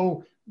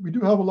 So we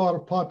do have a lot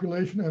of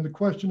population. And the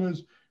question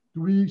is,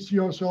 do we see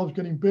ourselves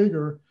getting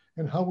bigger,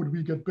 and how would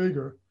we get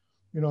bigger?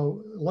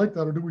 Like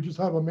that, or do we just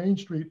have a main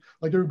street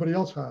like everybody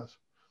else has?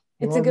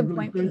 It's a good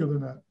point. Bigger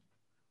than that.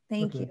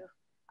 Thank you.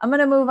 I'm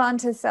going to move on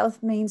to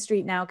South Main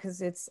Street now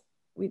because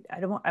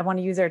I want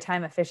to use our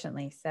time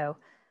efficiently. So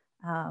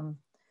I'm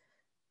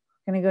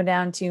going to go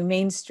down to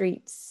Main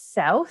Street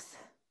South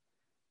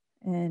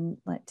and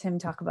let Tim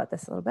talk about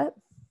this a little bit.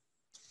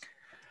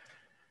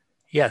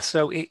 Yeah.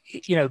 So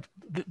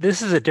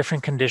this is a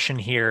different condition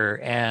here,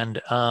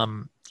 and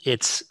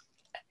it's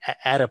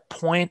at a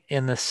point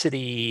in the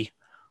city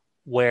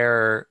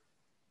where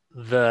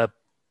the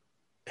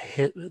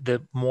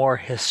more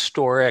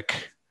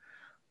historic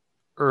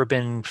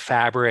urban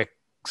fabric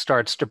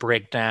starts to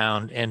break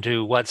down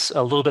into what's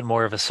a little bit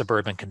more of a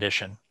suburban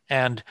condition.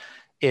 And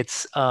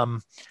it's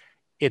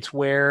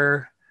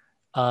where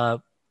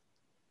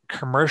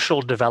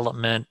commercial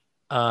development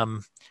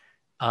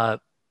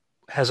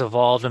has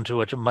evolved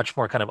into a much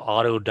more kind of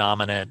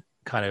auto-dominant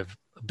kind of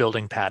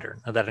building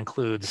pattern. And that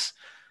includes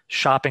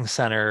shopping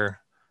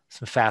center,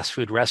 some fast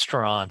food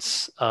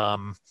restaurants,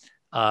 and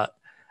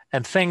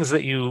things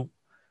that you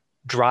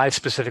drive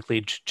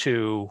specifically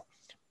to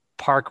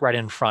park right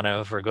in front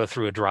of or go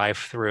through a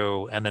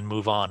drive-through and then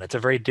move on. It's a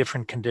very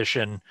different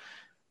condition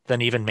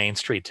than even Main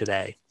Street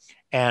today.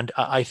 And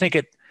I think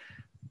it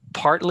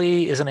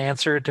partly is an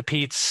answer to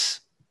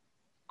Pete's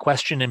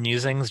question and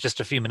musings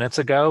just a few minutes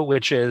ago,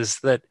 which is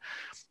that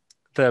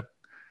the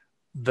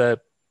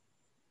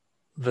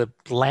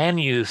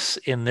land use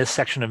in this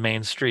section of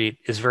Main Street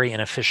is very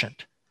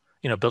inefficient.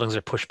 Buildings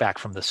are pushed back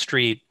from the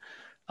street.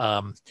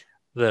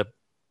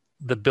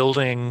 The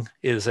building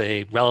is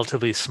a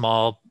relatively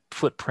small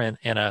footprint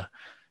in a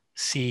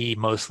sea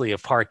mostly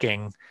of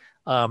parking.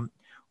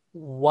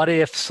 What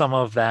if some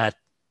of that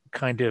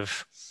kind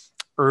of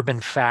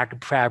urban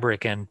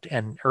fabric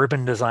and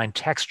urban design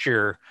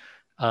texture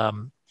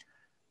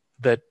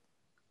that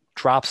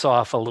drops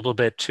off a little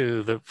bit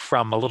to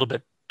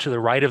the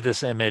right of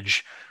this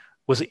image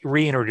was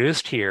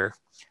reintroduced here,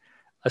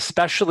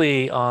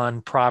 especially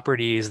on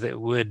properties that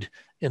would,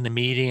 in the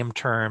medium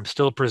term,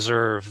 still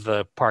preserve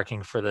the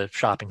parking for the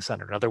shopping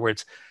center. In other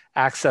words,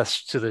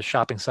 access to the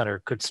shopping center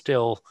could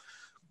still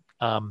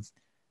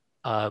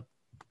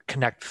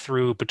connect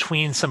through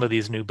between some of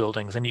these new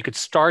buildings. And you could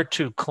start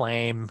to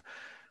claim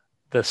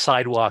the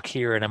sidewalk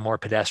here in a more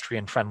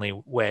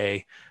pedestrian-friendly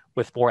way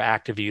with more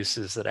active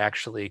uses that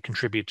actually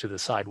contribute to the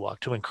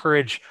sidewalk to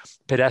encourage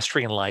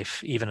pedestrian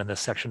life, even in this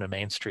section of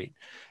Main Street.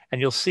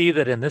 And you'll see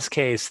that in this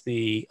case,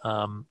 the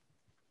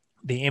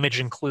image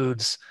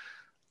includes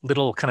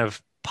little kind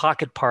of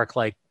pocket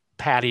park-like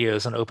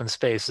patios and open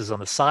spaces on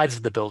the sides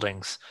of the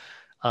buildings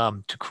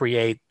to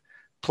create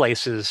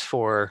places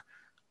for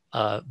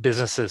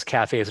businesses,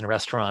 cafes, and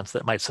restaurants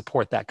that might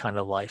support that kind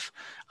of life.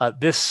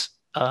 This,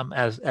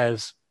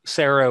 as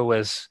Sarah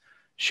was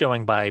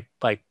showing by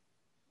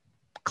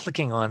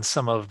clicking on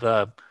some of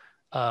the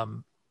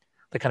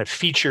kind of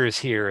features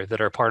here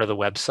that are part of the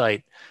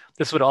website,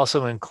 this would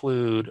also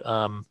include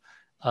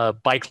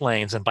bike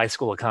lanes and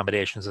bicycle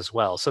accommodations as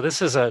well. So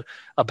this is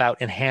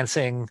about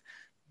enhancing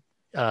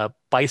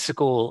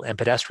bicycle and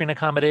pedestrian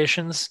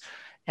accommodations,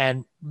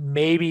 and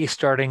maybe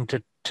starting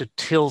to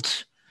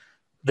tilt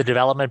the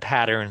development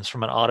patterns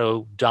from an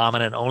auto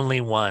dominant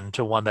only one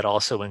to one that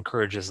also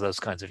encourages those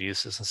kinds of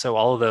uses. And so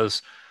all of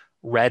those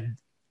red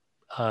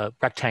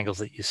rectangles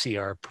that you see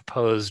are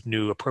proposed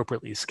new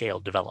appropriately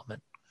scaled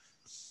development.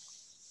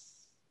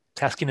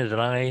 Taskina, did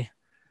I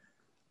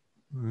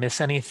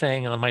miss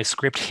anything on my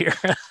script here?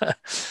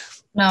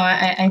 No,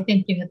 I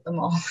think you hit them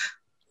all.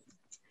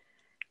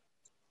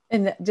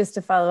 And just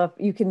to follow up,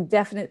 you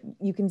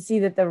can see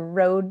that the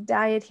road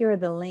diet here,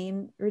 the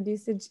lane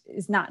reducage,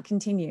 is not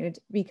continued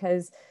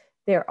because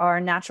there are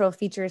natural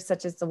features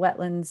such as the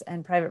wetlands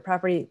and private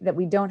property that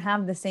we don't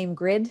have the same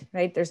grid,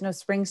 right? There's no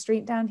Spring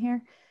Street down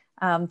here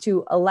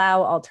to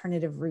allow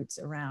alternative routes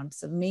around.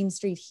 So Main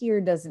Street here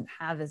doesn't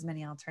have as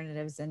many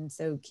alternatives. And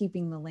so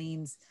keeping the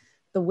lanes,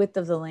 the width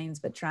of the lanes,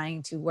 but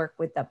trying to work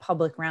with the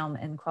public realm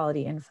and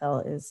quality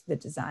infill is the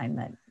design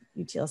that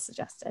UTL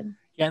suggested.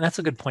 Yeah, and that's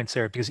a good point,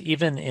 Sarah, because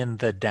even in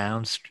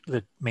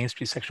the Main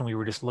Street section we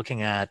were just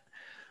looking at,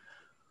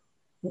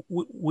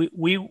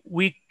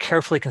 we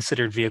carefully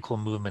considered vehicle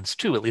movements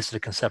too, at least at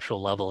a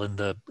conceptual level. In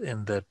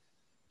the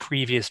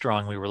previous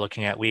drawing we were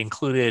looking at, we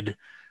included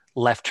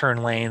left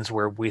turn lanes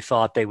where we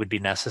thought they would be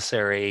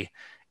necessary.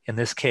 In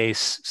this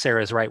case,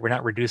 Sarah's right, we're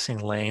not reducing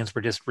lanes,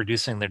 we're just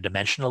reducing their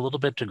dimension a little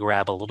bit to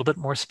grab a little bit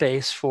more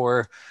space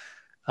for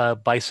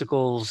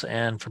bicycles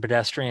and for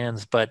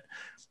pedestrians. But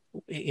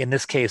in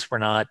this case, we're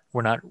not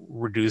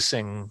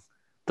reducing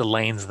the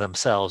lanes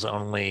themselves,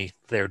 only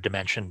their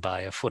dimension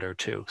by a foot or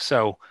two.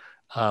 So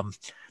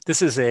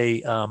this is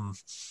a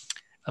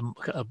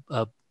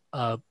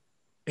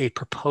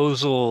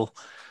proposal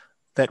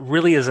that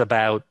really is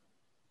about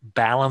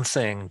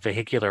balancing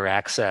vehicular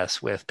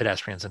access with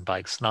pedestrians and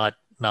bikes, not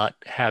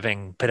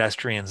having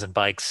pedestrians and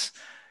bikes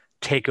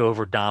take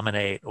over,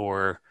 dominate,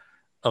 or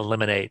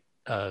eliminate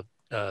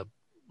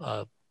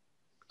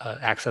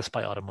access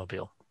by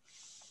automobile.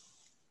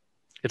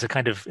 It's a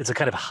kind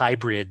of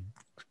hybrid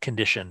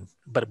condition,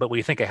 but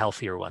we think a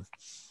healthier one.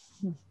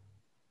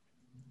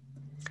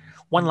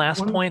 One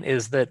last point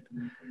is that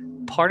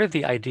part of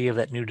the idea of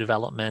that new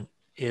development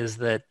is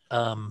that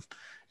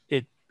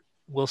it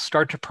will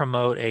start to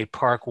promote a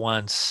park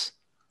once,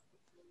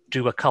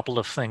 do a couple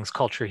of things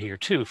culture here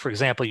too. For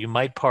example, you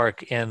might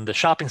park in the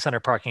shopping center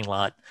parking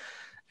lot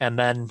and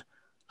then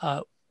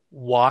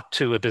walk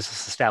to a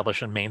business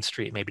establishment on Main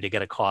Street, maybe to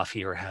get a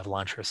coffee or have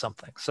lunch or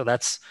something. So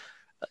that's,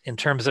 in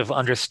terms of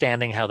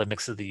understanding how the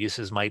mix of the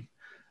uses might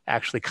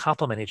actually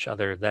complement each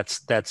other,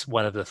 that's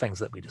one of the things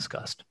that we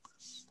discussed.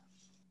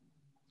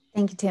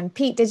 Thank you, Tim.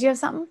 Pete, did you have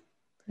something?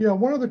 Yeah,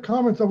 one of the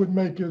comments I would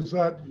make is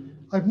that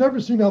I've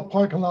never seen that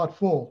parking lot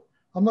full.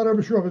 I'm not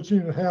ever sure I've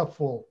seen it half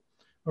full,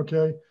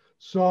 okay?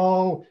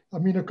 So, I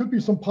mean, there could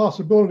be some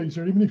possibilities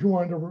here, even if you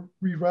wanted to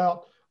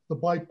reroute the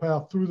bike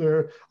path through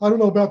there. I don't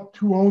know about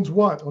who owns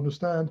what,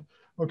 understand?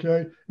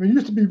 Okay, I mean, it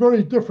used to be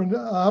very different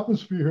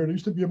atmosphere here. There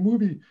used to be a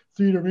movie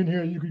theater in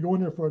here. You could go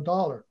in there for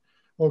 $1.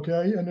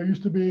 Okay, and there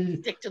used to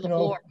be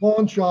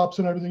pawn shops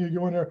and everything. You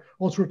go in there,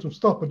 all sorts of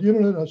stuff. But the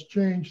internet has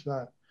changed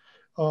that.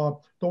 The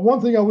one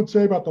thing I would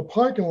say about the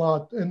parking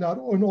lot and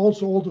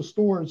also all the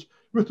stores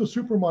with the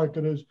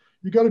supermarket is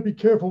you got to be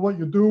careful what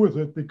you do with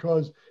it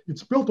because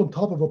it's built on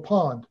top of a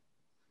pond.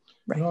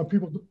 Right. You know,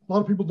 a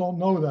lot of people don't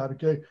know that.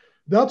 Okay.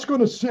 That's going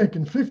to sink.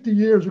 In 50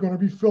 years, they're going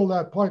to refill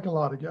that parking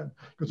lot again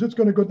because it's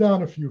going to go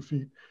down a few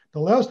feet. The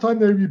last time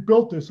they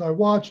rebuilt this, I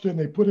watched it and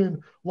they put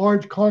in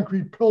large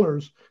concrete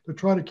pillars to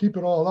try to keep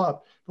it all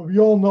up. But we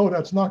all know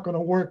that's not going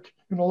to work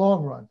in the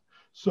long run.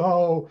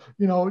 So,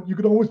 you know, you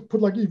could always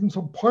put like even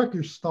some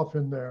parkish stuff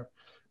in there.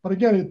 But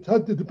again, it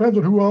depends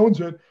on who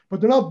owns it.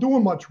 But they're not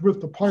doing much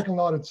with the parking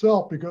lot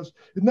itself because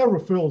it never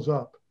fills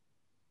up.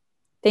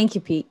 Thank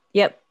you, Pete.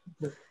 Yep.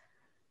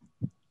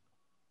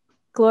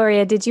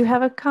 Gloria, did you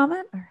have a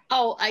comment?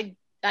 Oh,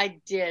 I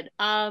did.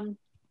 I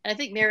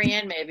think Mary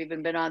Ann may have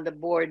even been on the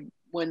board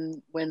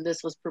when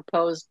this was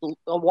proposed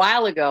a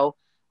while ago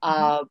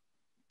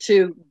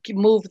to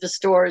move the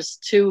stores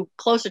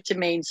closer to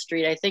Main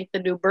Street. I think the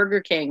new Burger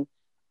King,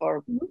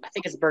 or I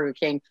think it's Burger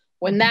King,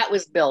 when that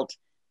was built,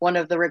 one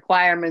of the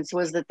requirements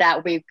was that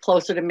would be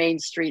closer to Main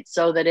Street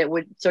so that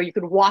you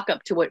could walk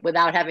up to it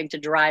without having to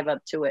drive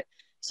up to it.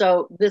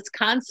 So this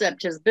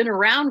concept has been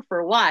around for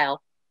a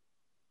while.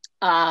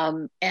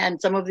 And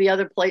some of the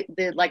other like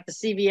the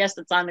CVS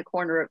that's on the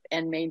corner of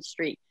Main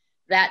Street,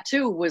 that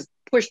too was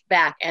pushed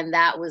back, and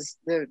that was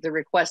the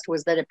request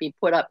was that it be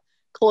put up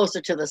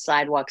closer to the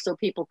sidewalk so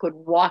people could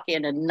walk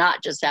in and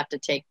not just have to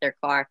take their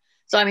car.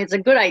 So I mean, it's a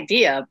good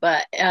idea,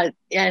 but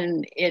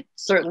and it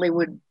certainly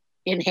would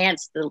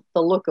enhance the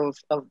look of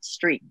the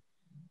street.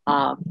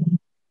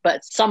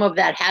 But some of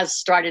that had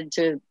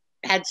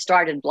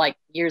started like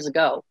years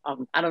ago.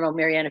 I don't know,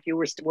 Marianne, if you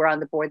were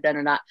on the board then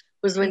or not.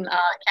 Was when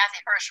Kathy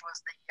Hirsch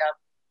was the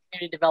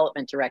community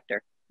development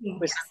director. Yes.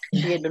 Was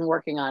something she had been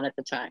working on at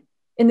the time.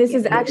 And this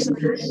is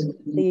actually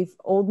the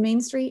old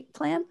Main Street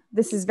plan.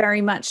 This is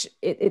very much,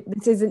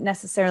 this isn't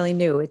necessarily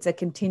new. It's a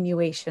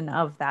continuation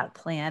of that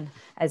plan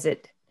as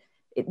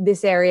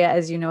this area,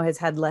 as you know, has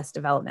had less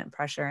development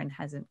pressure and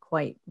hasn't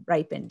quite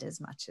ripened as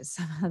much as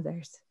some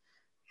others.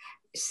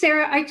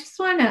 Sarah, I just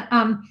want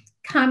to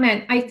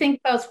comment. I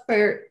think both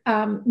for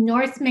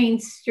North Main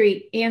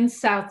Street and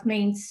South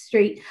Main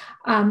Street,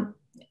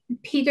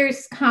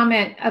 Peter's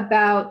comment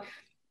about,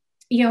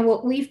 you know,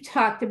 what we've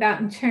talked about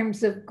in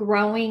terms of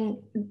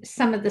growing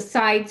some of the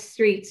side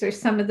streets or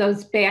some of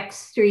those back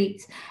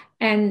streets,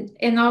 and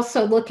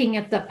also looking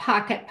at the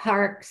pocket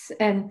parks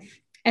and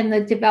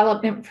the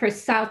development for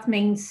South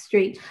Main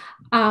Street.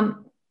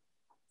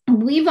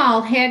 We've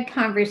all had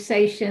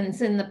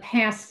conversations in the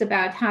past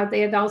about how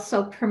that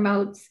also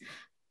promotes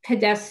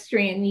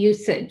pedestrian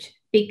usage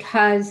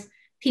because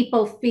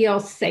people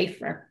feel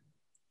safer.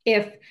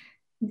 If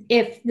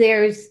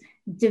there's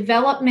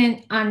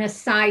development on a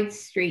side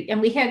street,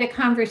 and we had a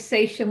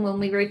conversation when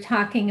we were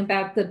talking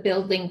about the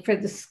building for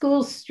the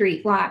school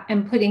street lot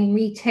and putting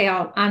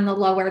retail on the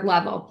lower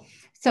level.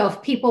 So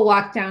if people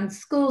walk down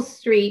School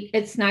Street,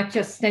 it's not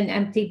just an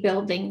empty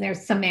building,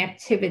 there's some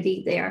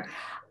activity there.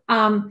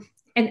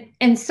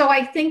 And so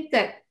I think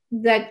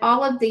that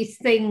all of these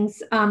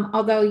things,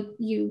 although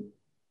you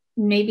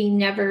maybe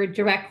never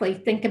directly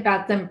think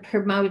about them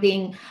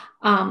promoting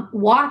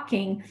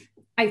walking,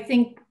 I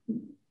think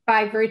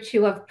by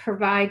virtue of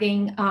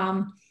providing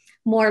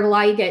more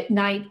light at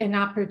night and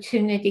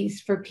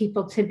opportunities for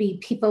people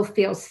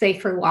feel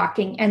safer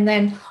walking, and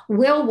then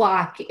will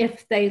walk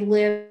if they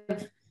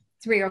live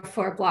 3 or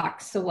 4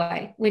 blocks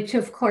away, which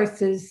of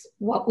course is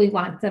what we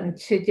want them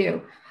to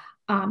do.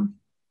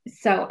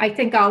 So I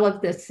think all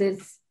of this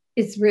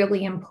is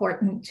really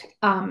important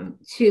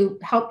to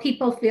help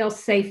people feel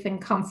safe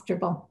and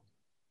comfortable.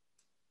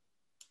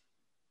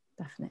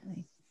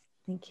 Definitely.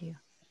 Thank you.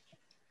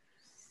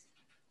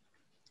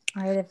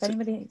 All right, if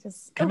anybody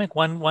just... Can I make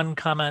one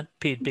comment,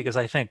 Pete, because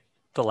I think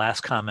the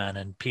last comment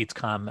and Pete's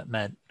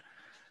comment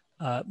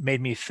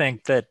made me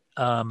think that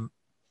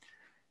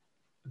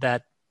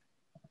that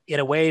in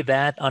a way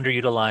that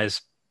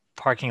underutilized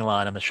parking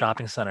lot in the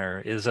shopping center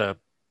is a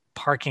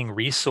parking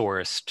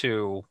resource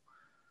to,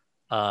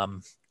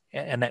 and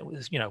that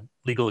was, you know,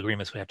 legal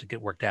agreements we have to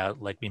get worked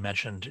out, like we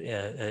mentioned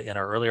in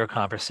our earlier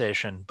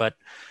conversation, but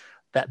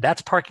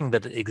that's parking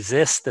that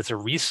exists, that's a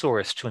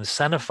resource to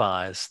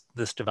incentivize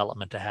this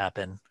development to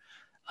happen.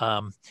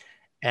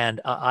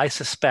 And I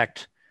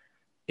suspect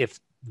if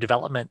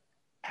development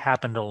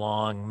happened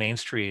along Main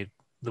Street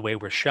the way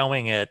we're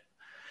showing it,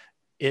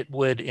 it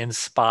would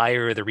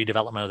inspire the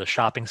redevelopment of the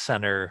shopping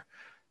center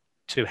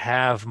to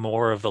have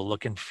more of the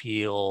look and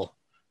feel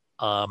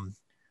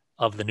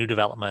of the new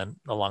development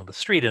along the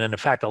street. And in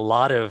fact, a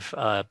lot of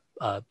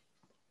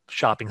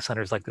shopping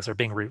centers like this are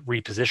being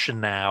repositioned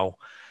now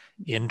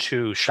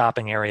into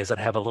shopping areas that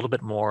have a little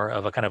bit more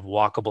of a kind of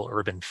walkable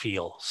urban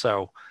feel.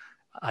 So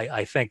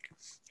I think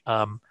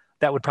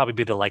that would probably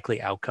be the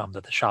likely outcome,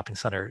 that the shopping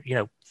center, you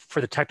know, for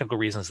the technical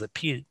reasons that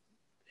Pete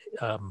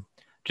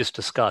just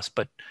discussed,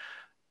 but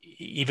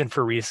even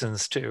for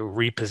reasons to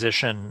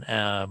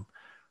reposition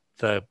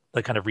the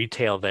kind of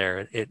retail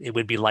there, it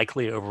would be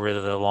likely over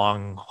the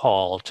long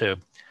haul to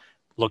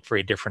look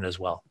very different as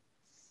well.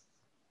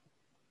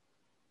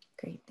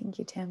 Great, thank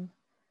you, Tim.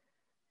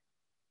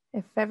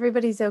 If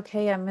everybody's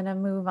okay, I'm going to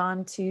move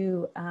on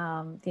to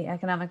the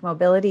economic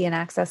mobility and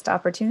access to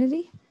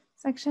opportunity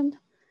section.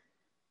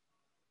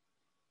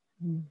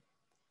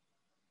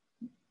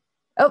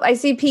 Oh, I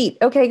see Pete.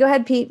 Okay, go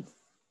ahead, Pete.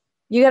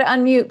 You got to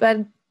unmute,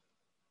 bud.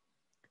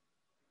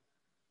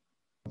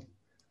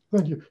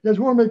 Thank you. I just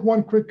want to make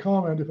one quick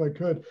comment, if I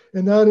could,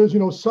 and that is, you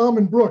know,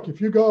 Salmon Brook, if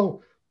you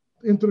go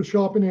into the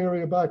shopping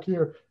area back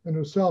here and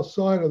the south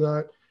side of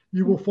that,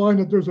 you will find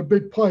that there's a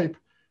big pipe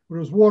where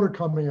there's water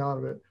coming out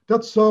of it.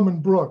 That's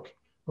Salmon Brook,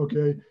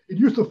 okay? It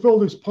used to fill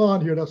this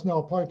pond here, that's now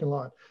a parking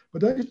lot.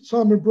 But that's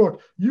Salmon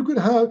Brook. You could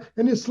have,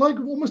 and it's like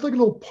almost like a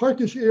little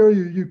parkish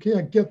area you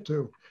can't get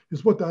to,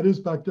 is what that is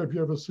back there if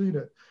you've ever seen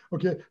it,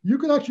 okay? You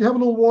could actually have a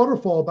little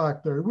waterfall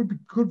back there. It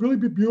could really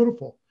be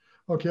beautiful,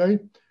 okay?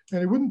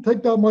 And it wouldn't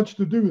take that much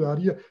to do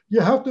that. You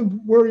have to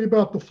worry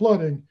about the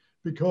flooding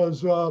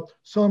because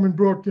Salmon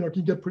Brook, you know,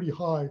 can get pretty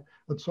high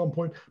at some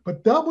point.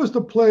 But that was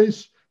the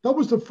place, that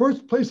was the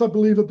first place I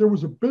believe that there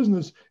was a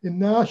business in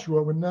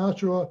Nashua when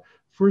Nashua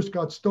first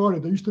got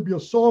started. There used to be a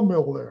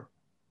sawmill there.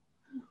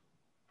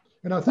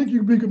 And I think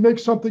we could make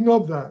something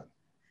of that.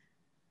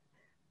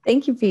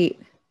 Thank you, Pete.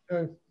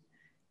 Okay.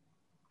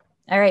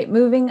 All right,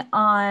 moving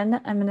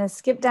on. I'm going to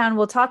skip down.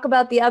 We'll talk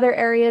about the other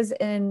areas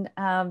in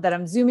that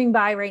I'm zooming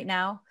by right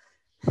now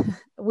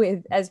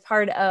with as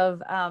part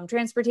of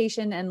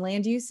transportation and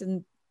land use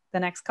in the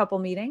next couple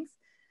meetings.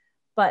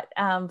 But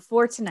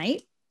for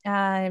tonight,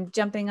 I'm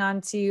jumping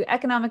on to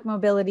economic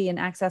mobility and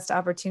access to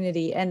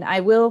opportunity. And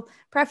I will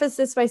preface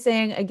this by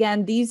saying,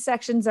 again, these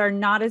sections are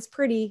not as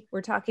pretty.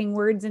 We're talking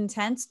words and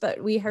tense,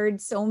 but we heard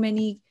so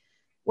many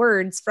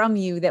words from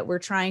you that we're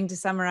trying to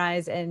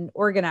summarize and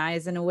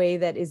organize in a way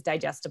that is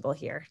digestible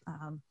here.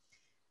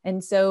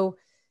 And so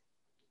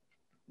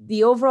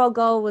The overall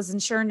goal was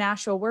ensure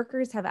Nashua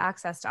workers have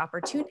access to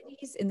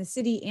opportunities in the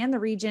city and the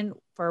region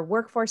for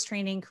workforce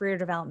training, career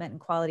development, and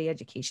quality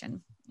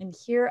education. And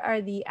here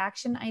are the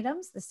action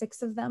items, the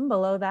 6 of them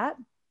below that.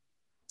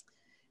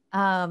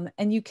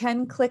 And you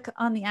can click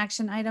on the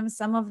action items.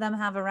 Some of them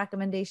have a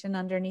recommendation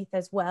underneath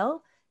as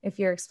well, if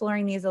you're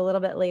exploring these a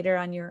little bit later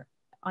on your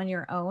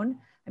own.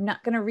 I'm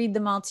not going to read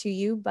them all to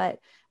you, but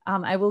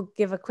I will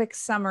give a quick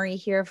summary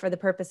here for the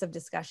purpose of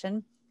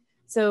discussion.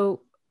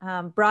 So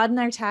broaden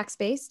our tax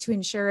base to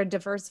ensure a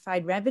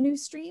diversified revenue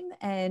stream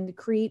and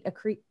create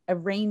a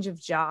range of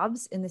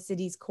jobs in the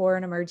city's core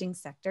and emerging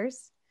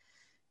sectors.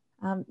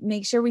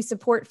 Make sure we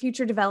support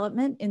future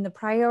development in the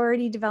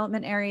priority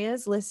development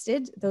areas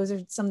listed. Those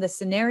are some of the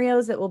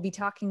scenarios that we'll be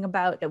talking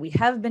about, that we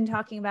have been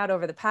talking about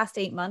over the past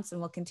 8 months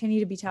and will continue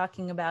to be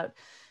talking about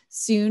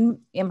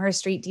soon. Amherst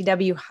Street,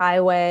 DW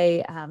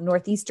Highway,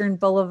 Northeastern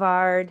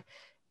Boulevard,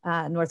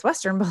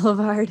 Northwestern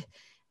Boulevard,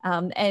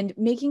 and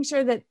making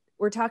sure that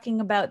we're talking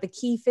about the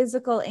key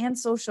physical and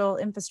social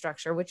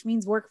infrastructure, which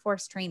means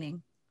workforce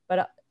training,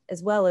 but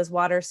as well as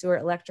water, sewer,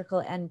 electrical,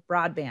 and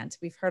broadband.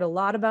 We've heard a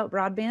lot about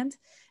broadband,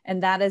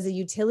 and that as a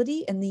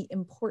utility and the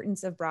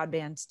importance of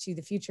broadband to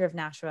the future of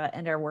Nashua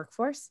and our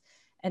workforce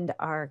and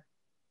our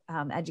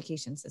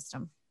education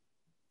system.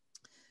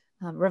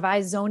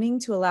 Revise zoning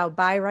to allow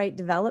by right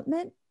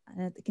development,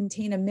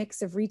 contain a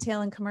mix of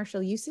retail and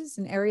commercial uses,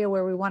 an area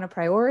where we want to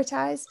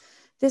prioritize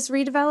this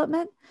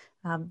redevelopment.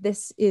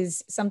 This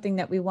is something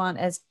that we want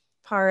as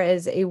far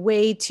as a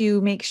way to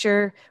make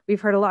sure.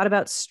 We've heard a lot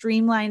about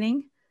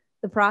streamlining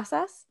the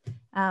process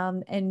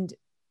and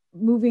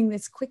moving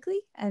this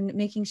quickly and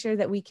making sure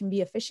that we can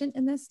be efficient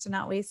in this to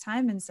not waste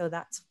time. And so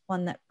that's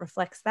one that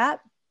reflects that.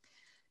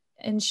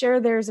 Ensure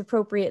there's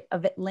appropriate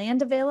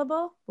land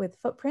available with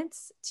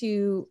footprints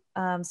to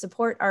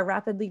support our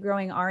rapidly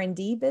growing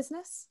R&D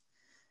business.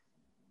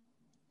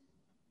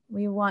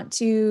 We want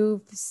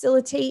to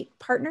facilitate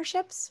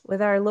partnerships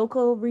with our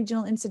local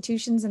regional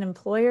institutions and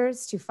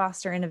employers to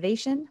foster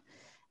innovation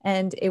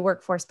and a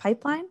workforce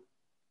pipeline.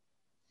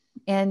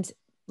 And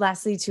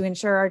lastly, to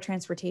ensure our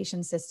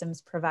transportation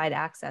systems provide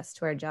access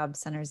to our job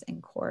centers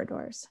and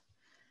corridors.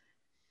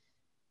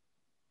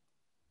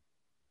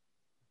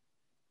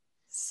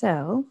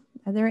 So,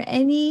 are there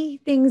any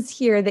things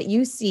here that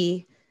you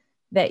see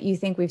that you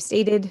think we've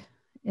stated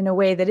in a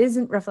way that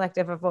isn't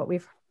reflective of what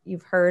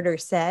you've heard or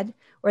said,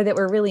 or that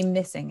we're really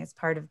missing as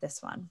part of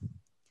this one?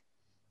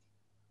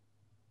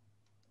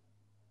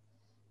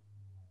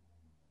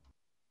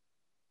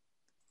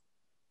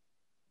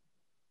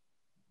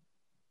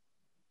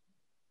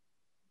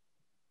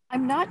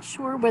 I'm not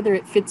sure whether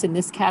it fits in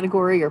this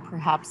category or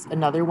perhaps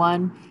another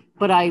one,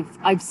 but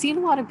I've seen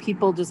a lot of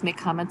people just make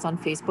comments on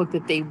Facebook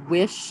that they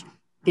wish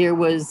there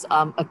was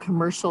a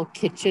commercial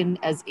kitchen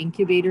as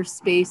incubator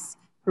space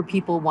for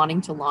people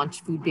wanting to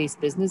launch food-based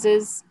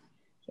businesses.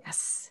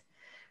 Yes.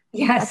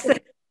 Yes.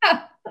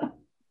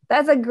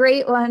 That's a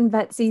great one,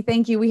 Betsy.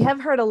 Thank you. We have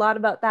heard a lot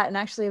about that, and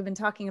actually have been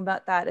talking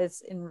about that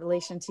as in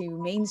relation to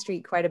Main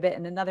Street quite a bit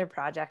in another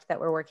project that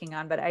we're working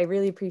on, but I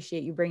really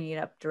appreciate you bringing it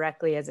up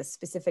directly as a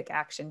specific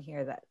action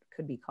here that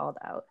could be called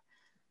out.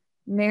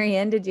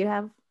 Marianne, did you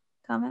have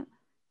a comment?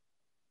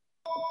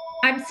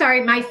 I'm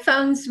sorry, my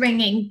phone's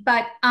ringing,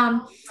 but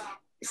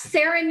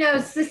Sarah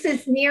knows this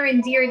is near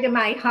and dear to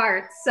my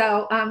heart,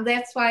 so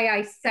that's why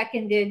I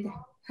seconded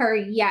her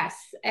yes.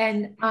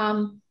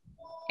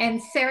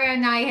 And Sarah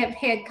and I have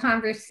had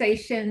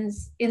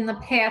conversations in the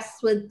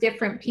past with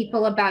different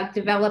people about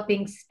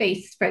developing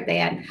space for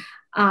that.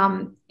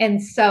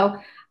 And so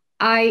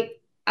I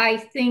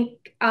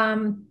think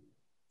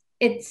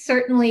it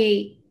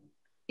certainly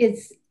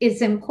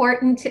is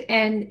important,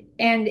 and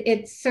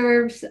it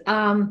serves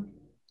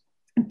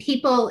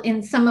people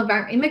in some of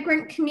our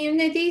immigrant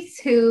communities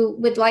who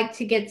would like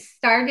to get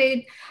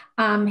started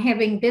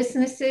having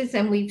businesses,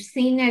 and we've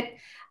seen it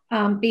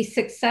be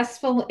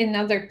successful in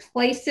other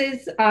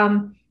places.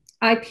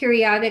 I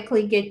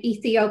periodically get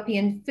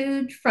Ethiopian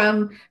food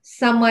from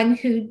someone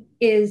who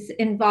is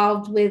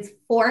involved with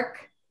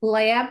Fork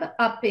Lab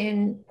up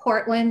in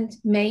Portland,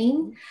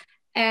 Maine.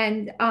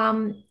 And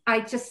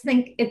I just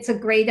think it's a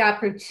great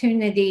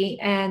opportunity,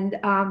 and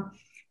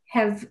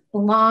have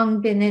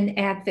long been an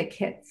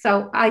advocate.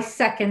 So I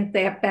second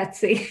that,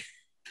 Betsy.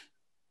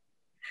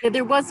 Yeah,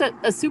 there was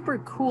a super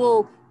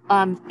cool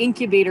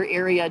incubator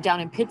area down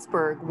in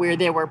Pittsburgh where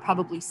there were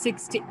probably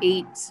 6 to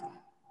 8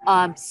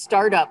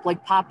 startup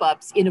like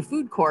pop-ups in a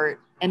food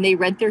court, and they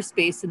rent their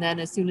space, and then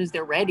as soon as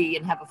they're ready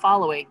and have a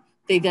following,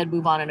 they then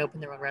move on and open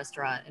their own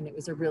restaurant. And it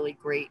was a really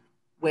great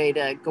way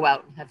to go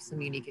out and have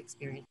some unique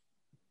experience.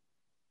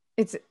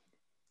 It's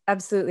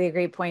absolutely a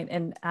great point.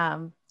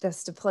 And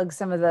just to plug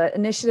some of the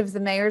initiatives the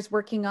mayor's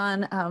working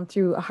on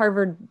through a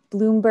Harvard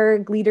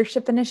Bloomberg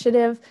Leadership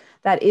Initiative,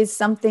 that is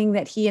something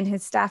that he and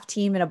his staff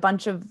team and a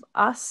bunch of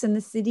us in the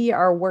city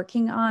are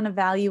working on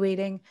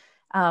evaluating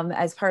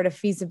as part of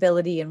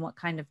feasibility and what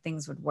kind of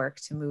things would work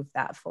to move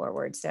that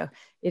forward. So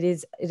it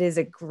is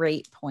a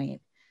great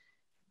point.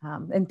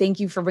 And thank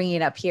you for bringing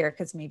it up here,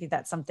 because maybe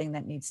that's something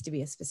that needs to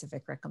be a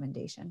specific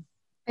recommendation.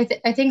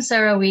 I think,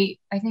 Sarah, we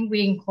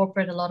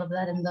incorporate a lot of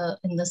that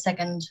in the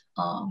second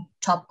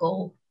top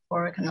goal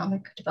for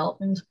economic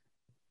development.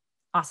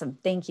 Awesome,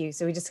 thank you.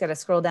 So we just got to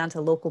scroll down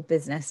to local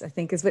business, I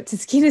think is what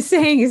Tiskina is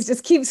saying, is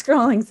just keep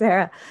scrolling,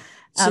 Sarah.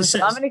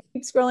 So I'm going to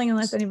keep scrolling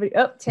unless anybody,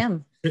 oh,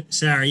 Tim.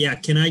 Sarah, yeah,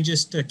 can I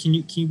just, can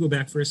you go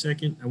back for a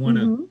second? I want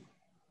to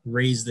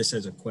raise this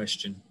as a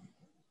question.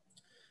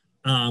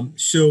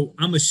 So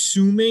I'm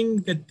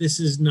assuming that this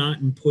is not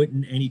put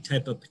in any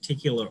type of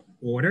particular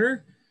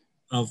order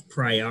of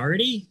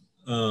priority.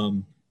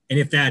 And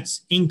if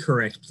that's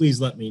incorrect, please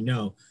let me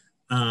know.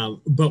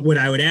 But what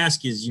I would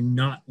ask is you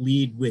not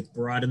lead with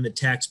broaden the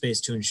tax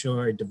base to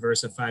ensure a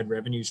diversified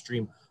revenue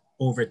stream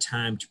over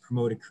time to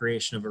promote a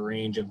creation of a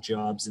range of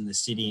jobs in the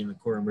city and the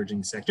core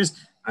emerging sectors.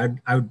 I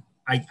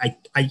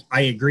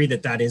agree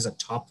that that is a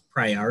top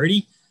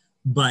priority,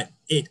 but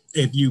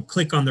if you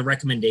click on the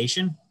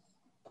recommendation,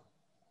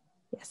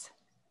 yes,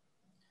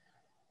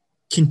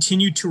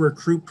 continue to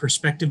recruit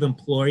prospective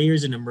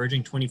employers in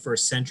emerging 21st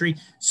century.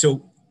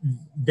 So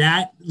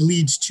that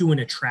leads to an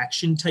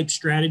attraction type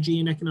strategy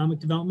in economic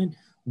development.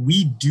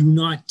 We do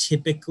not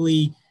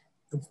typically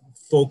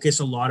focus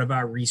a lot of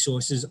our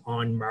resources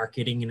on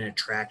marketing and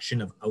attraction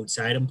of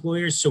outside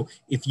employers. So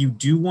if you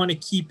do want to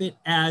keep it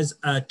as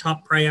a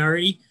top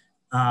priority,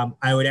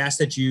 I would ask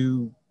that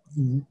you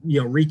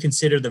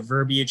reconsider the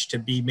verbiage to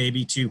be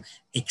maybe to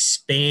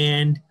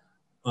expand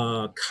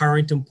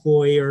current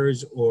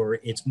employers, or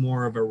it's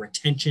more of a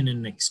retention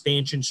and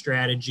expansion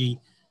strategy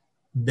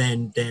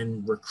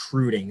than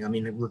recruiting. I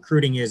mean,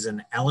 recruiting is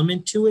an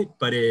element to it,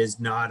 but it is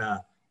not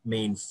a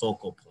main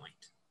focal point.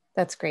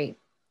 That's great.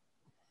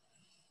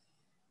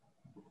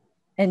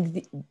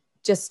 And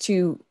just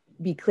to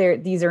be clear,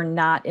 these are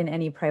not in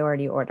any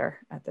priority order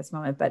at this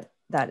moment, but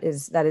that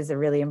is a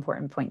really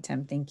important point,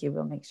 Tim. Thank you.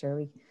 We'll make sure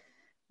we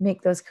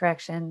make those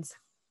corrections.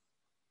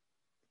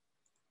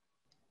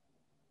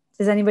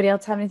 Does anybody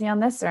else have anything on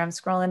this, or I'm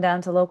scrolling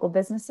down to local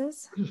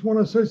businesses? I just want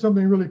to say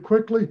something really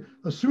quickly.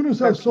 As soon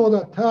as I saw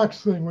that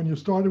tax thing, when you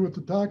started with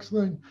the tax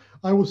thing,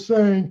 I was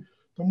saying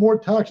the more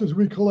taxes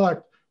we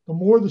collect, the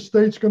more the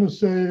state's going to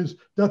say is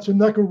that's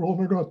inequitable and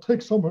they're going to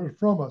take some of it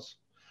from us,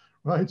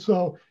 right?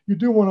 So you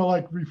do want to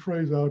like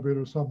rephrase that a bit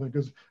or something,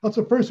 because that's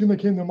the first thing that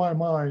came to my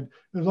mind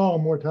is all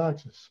more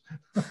taxes.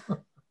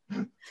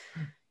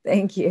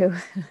 Thank you.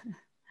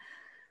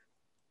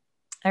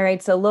 All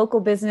right, so local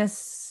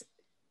business.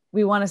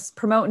 We want to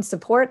promote and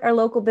support our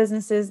local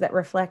businesses that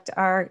reflect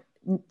our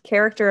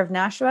character of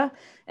Nashua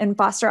and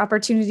foster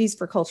opportunities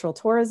for cultural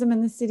tourism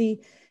in the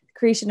city,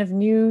 creation of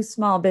new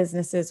small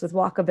businesses with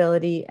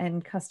walkability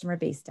and customer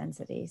base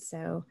density.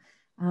 So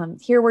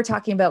here we're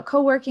talking about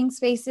co-working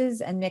spaces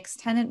and mixed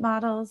tenant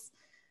models.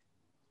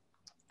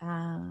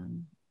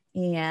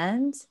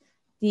 And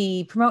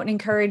the promote and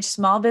encourage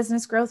small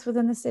business growth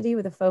within the city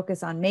with a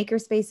focus on maker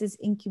spaces,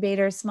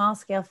 incubators, small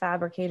scale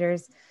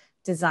fabricators,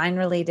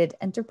 design-related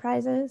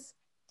enterprises,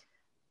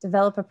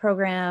 develop a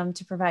program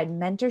to provide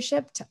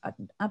mentorship to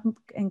up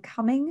and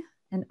coming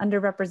and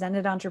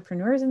underrepresented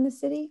entrepreneurs in the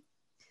city,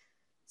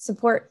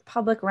 support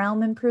public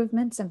realm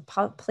improvements and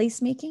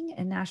placemaking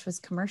in Nashua's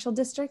commercial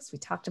districts. We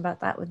talked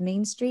about that with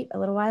Main Street a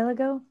little while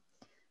ago.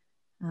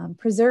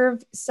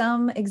 Preserve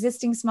some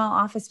existing small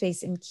office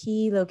space in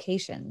key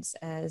locations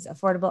as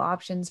affordable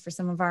options for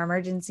some of our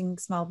emerging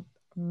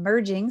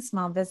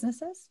small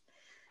businesses.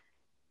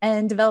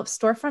 And develop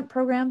storefront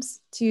programs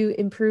to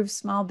improve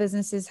small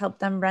businesses, help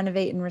them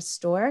renovate and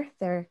restore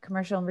their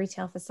commercial and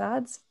retail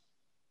facades.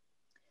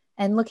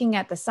 And looking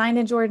at the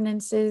signage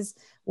ordinances,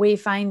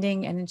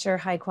 wayfinding, and ensure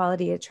high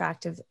quality,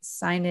 attractive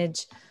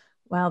signage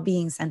while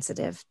being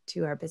sensitive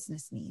to our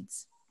business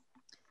needs.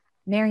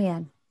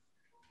 Marianne.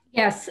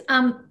 Yes,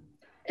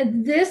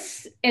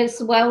 this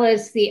as well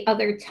as the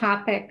other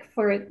topic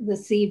for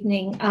this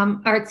evening,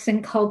 arts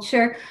and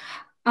culture,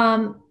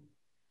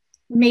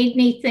 made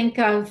me think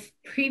of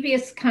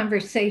previous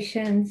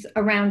conversations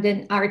around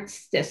an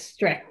arts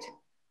district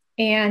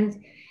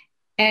and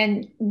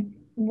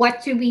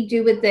what do we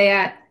do with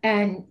that,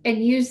 and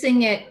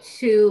using it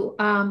to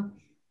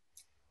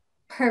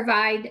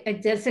provide a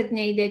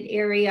designated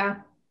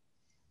area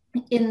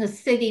in the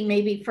city,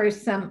 maybe for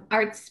some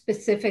art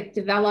specific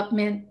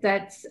development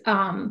that's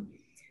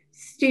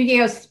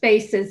studio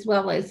space as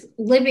well as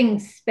living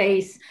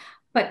space,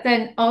 but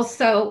then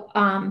also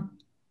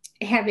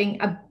having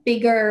a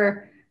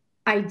bigger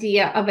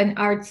idea of an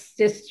arts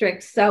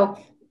district.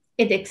 So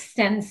it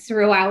extends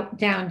throughout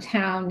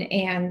downtown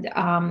and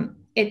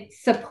it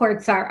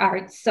supports our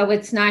arts. So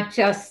it's not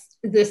just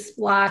this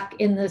block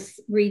in this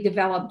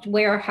redeveloped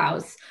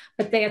warehouse,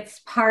 but that's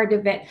part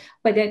of it,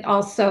 but it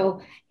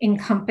also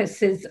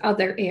encompasses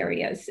other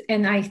areas.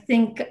 And I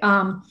think,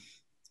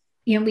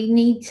 we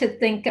need to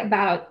think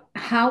about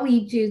how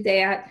we do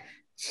that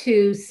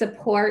to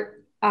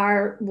support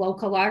our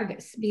local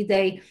artists, be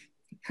they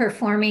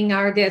performing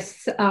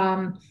artists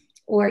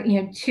or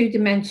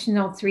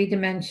two-dimensional,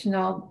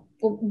 three-dimensional,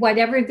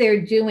 whatever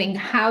they're doing.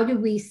 How do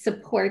we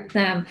support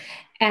them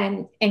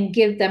and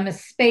give them a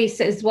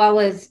space, as well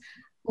as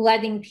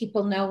letting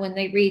people know when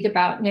they read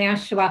about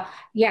Nashua,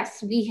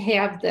 yes, we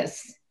have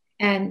this,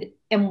 and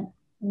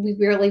we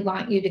really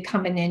want you to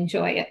come and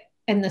enjoy it.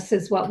 And this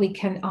is what we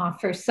can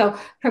offer. So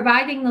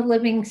providing the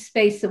living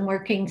space and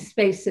working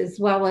space, as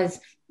well as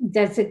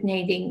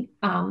designating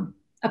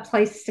a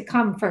place to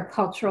come for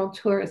cultural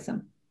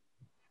tourism.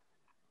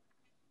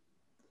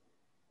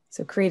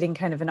 So creating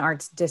kind of an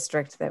arts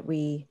district that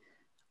we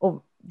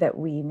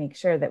make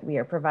sure that we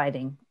are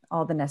providing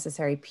all the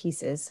necessary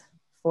pieces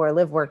for a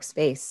live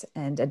workspace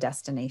and a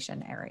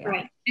destination area.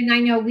 Right. And I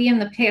know we in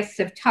the past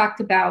have talked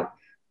about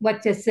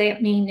what does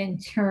that mean in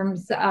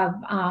terms of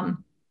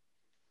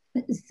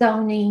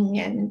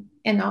zoning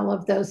and all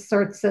of those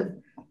sorts of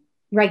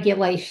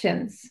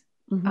regulations.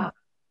 Mm-hmm.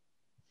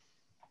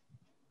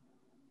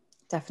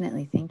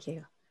 Definitely. Thank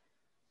you.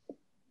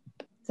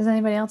 Does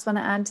anybody else want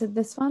to add to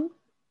this one?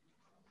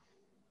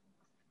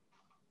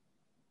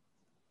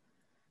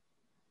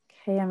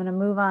 Okay, I'm going to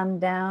move on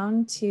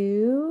down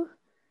to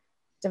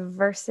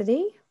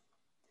diversity.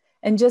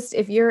 And just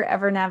if you're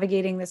ever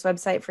navigating this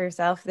website for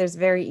yourself, there's a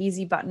very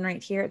easy button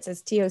right here. It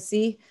says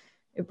TOC.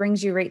 It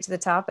brings you right to the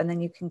top, and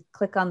then you can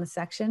click on the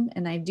section.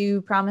 And I do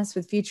promise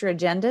with future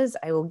agendas,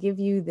 I will give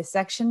you the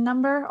section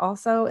number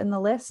also in the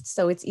list,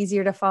 so it's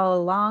easier to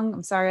follow along.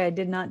 I'm sorry I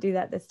did not do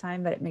that this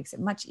time, but it makes it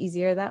much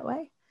easier that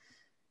way.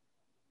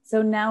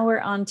 So now we're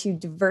on to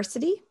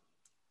diversity.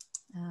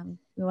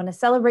 We want to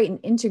celebrate and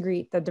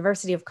integrate the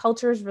diversity of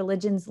cultures,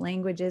 religions,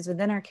 languages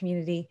within our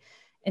community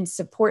and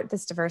support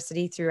this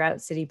diversity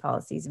throughout city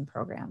policies and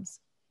programs.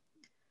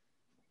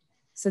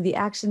 So the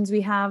actions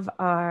we have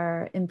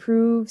are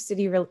improve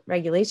city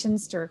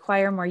regulations to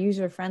require more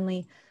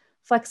user-friendly,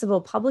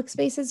 flexible public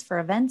spaces for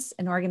events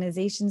and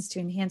organizations to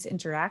enhance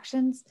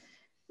interactions.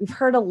 We've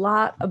heard a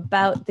lot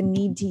about the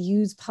need to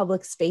use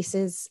public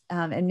spaces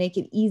and make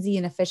it easy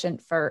and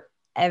efficient for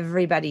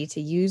everybody to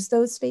use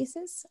those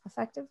spaces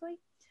effectively.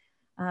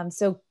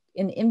 So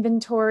an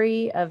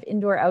inventory of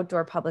indoor,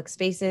 outdoor public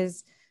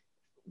spaces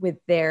with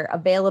their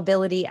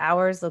availability,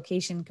 hours,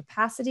 location,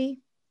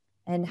 capacity,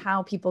 and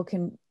how people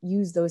can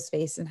use those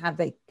spaces and how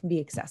they can be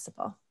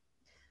accessible.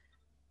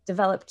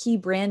 Develop key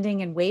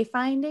branding and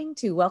wayfinding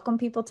to welcome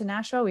people to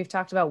Nashua. We've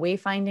talked about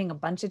wayfinding a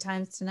bunch of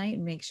times tonight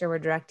and make sure we're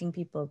directing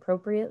people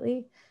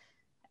appropriately.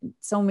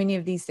 So many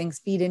of these things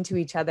feed into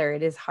each other.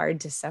 It is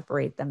hard to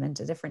separate them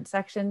into different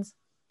sections.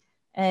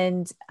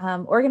 And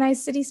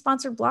organize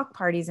city-sponsored block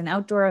parties and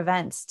outdoor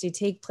events to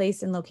take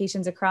place in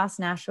locations across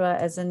Nashua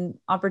as an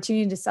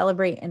opportunity to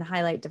celebrate and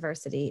highlight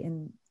diversity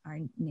in our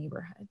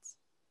neighborhoods.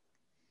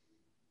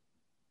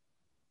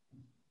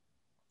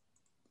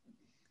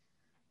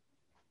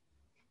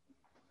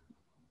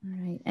 All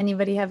right,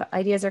 anybody have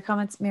ideas or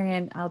comments?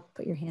 Marianne, I'll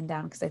put your hand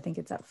down because I think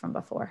it's up from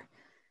before.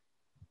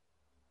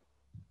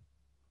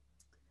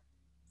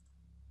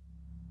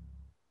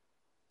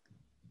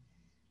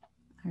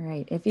 All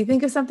right, if you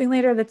think of something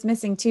later that's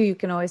missing too, you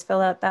can always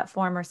fill out that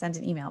form or send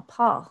an email.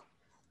 Paul.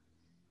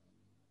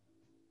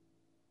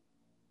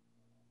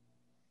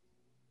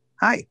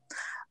 Hi.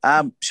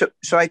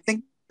 So I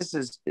think this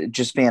is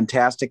just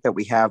fantastic that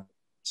we have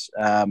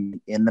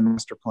in the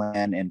master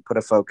plan and put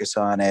a focus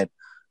on it,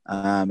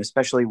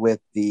 especially with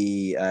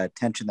the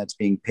attention that's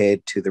being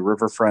paid to the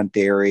riverfront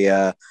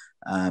area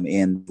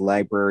and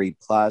library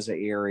plaza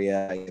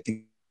area. I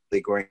think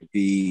they're going to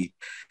be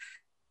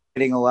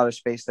getting a lot of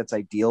space that's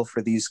ideal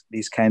for these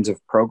kinds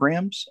of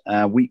programs.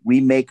 We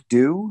make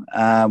do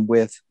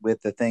with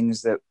the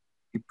things that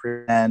we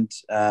present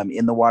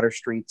in the Water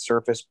Street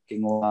surface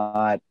parking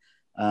lot,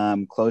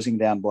 closing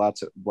down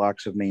blocks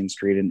of Main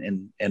Street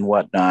and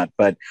whatnot.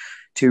 But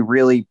to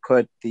really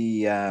put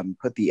the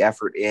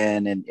effort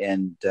in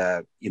and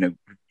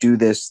do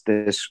this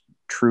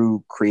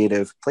true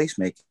creative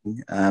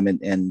placemaking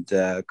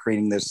and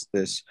creating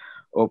this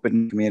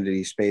open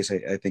community space,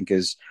 I think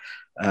is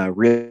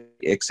really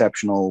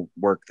exceptional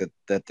work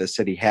that the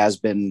city has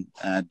been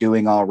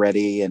doing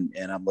already, and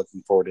I'm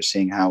looking forward to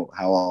seeing how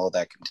all of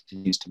that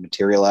continues to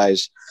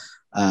materialize.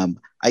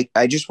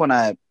 I just want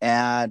to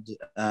add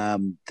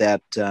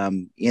that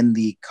in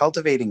the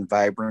Cultivating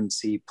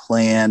Vibrancy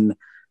plan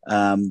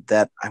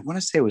that I want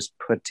to say was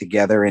put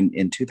together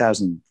in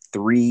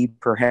 2003,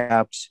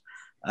 perhaps,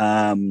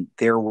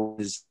 there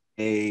was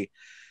a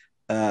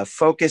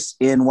focus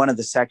in one of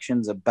the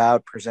sections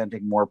about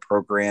presenting more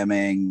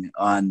programming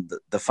on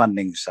the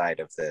funding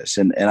side of this.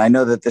 And I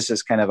know that this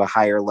is kind of a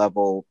higher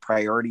level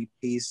priority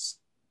piece,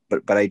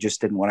 but I just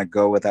didn't want to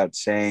go without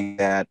saying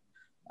that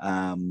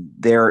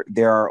there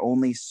are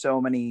only so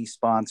many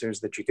sponsors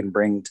that you can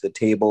bring to the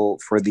table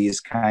for these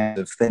kinds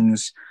of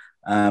things,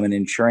 and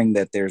ensuring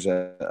that there's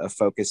a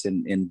focus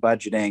in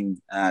budgeting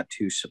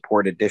to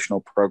support additional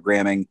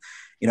programming.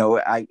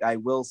 I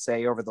will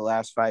say over the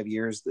last 5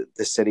 years that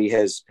the city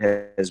has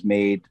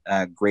made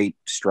great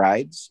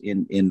strides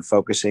in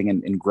focusing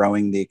and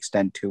growing the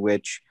extent to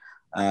which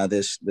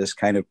this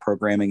kind of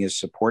programming is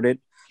supported.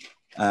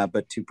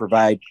 But to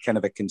provide kind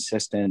of a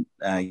consistent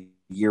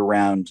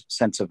year-round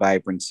sense of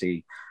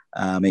vibrancy,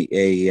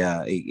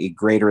 a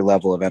greater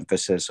level of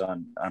emphasis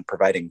on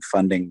providing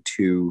funding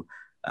to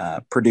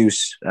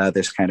produce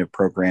this kind of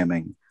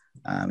programming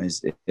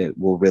it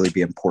will really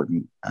be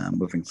important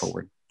moving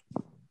forward.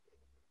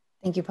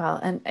 Thank you, Paul.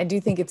 And I do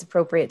think it's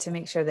appropriate to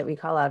make sure that we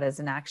call out as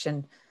an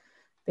action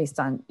based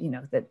on,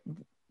 that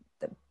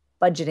the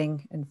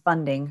budgeting and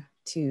funding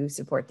to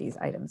support these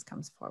items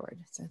comes forward.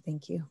 So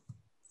thank you.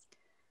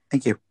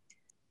 Thank you.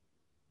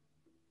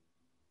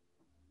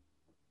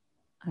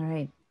 All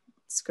right,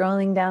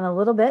 scrolling down a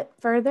little bit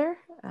further,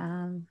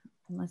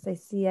 unless I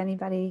see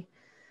anybody,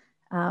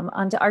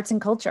 onto arts and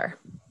culture.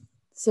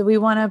 So we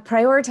want to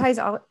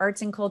prioritize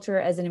arts and culture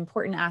as an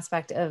important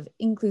aspect of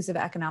inclusive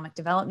economic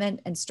development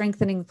and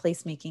strengthening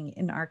placemaking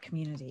in our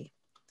community.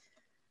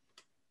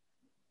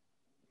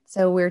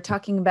 So we're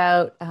talking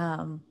about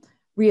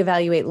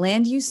reevaluate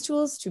land use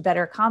tools to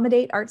better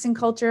accommodate arts and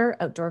culture,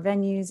 outdoor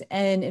venues,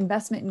 and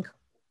investment in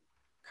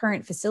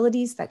current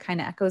facilities. That kind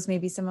of echoes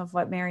maybe some of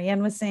what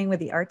Marianne was saying with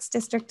the Arts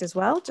District as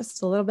well,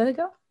 just a little bit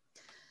ago.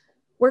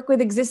 Work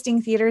with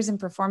existing theaters and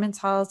performance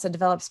halls to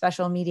develop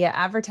special media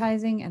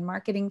advertising and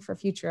marketing for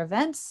future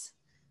events.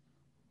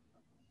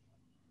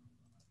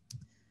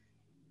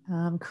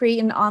 Create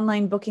an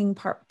online booking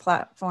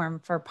platform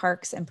for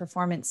parks and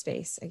performance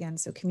space. Again,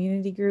 so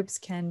community groups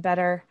can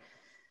better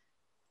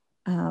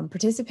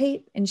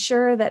participate.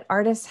 Ensure that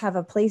artists have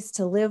a place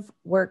to live,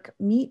 work,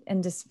 meet,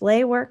 and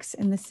display works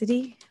in the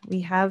city. We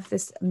have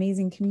this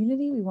amazing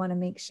community. We want to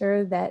make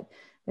sure that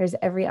there's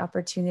every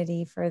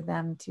opportunity for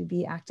them to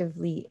be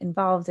actively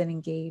involved and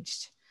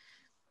engaged.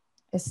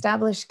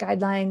 Establish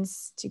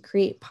guidelines to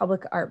create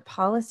public art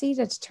policy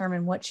to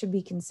determine what should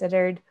be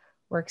considered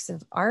works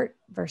of art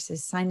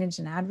versus signage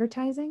and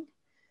advertising.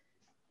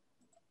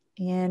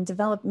 And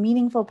develop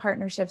meaningful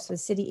partnerships with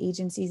city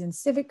agencies and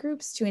civic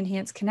groups to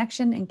enhance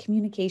connection and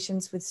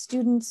communications with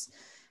students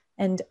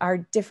and our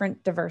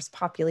different diverse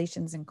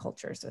populations and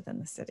cultures within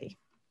the city.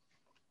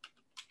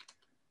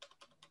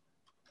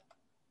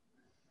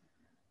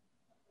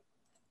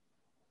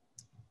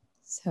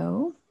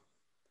 So,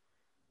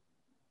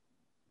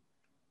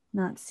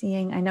 not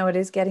seeing, I know it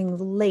is getting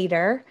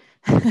later.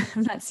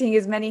 I'm not seeing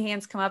as many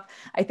hands come up.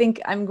 I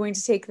think I'm going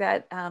to take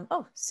that.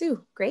 Oh,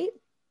 Sue, great.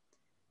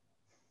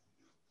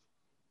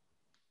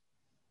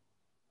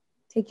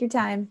 Take your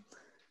time.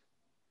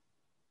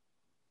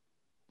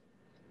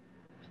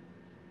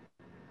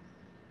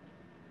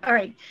 All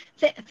right,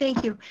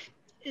 thank you.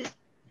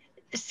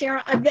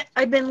 Sarah,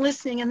 I've been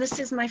listening, and this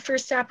is my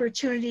first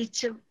opportunity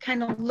to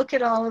kind of look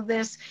at all of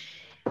this.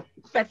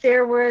 But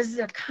there was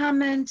a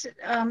comment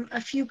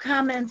a few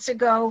comments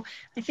ago,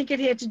 I think it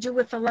had to do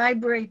with the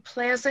Library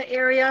Plaza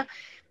area.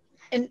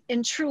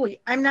 And truly,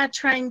 I'm not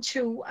trying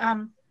to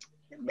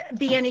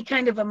be any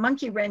kind of a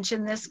monkey wrench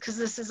in this, because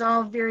this is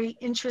all very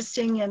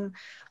interesting and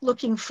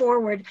looking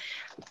forward.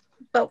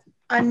 But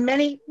on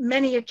many,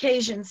 many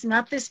occasions,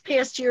 not this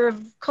past year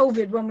of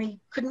COVID when we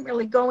couldn't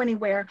really go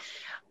anywhere,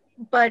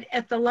 but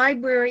at the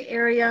library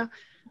area,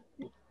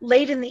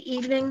 late in the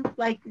evening,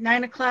 like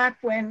 9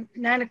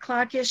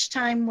 o'clock-ish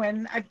time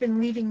when I've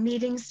been leaving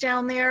meetings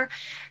down there,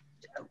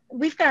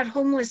 we've got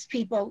homeless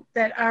people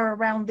that are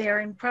around there,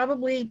 and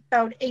probably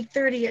about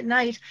 8:30 at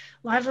night,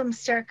 a lot of them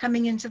start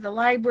coming into the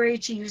library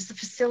to use the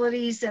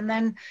facilities and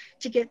then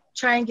to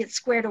try and get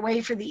squared away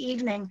for the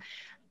evening.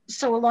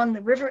 So along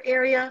the river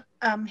area,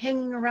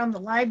 hanging around the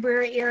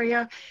library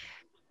area,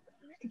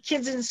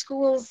 kids in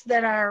schools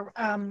that are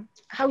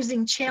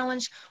housing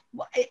challenged.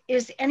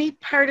 Is any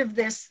part of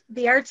this,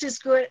 the arts is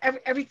good,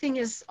 everything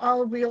is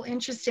all real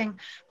interesting,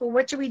 but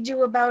what do we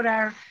do about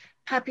our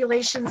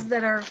populations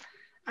that are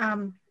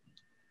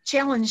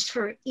challenged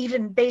for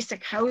even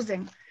basic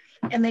housing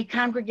and they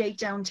congregate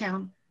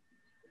downtown?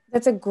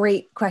 That's a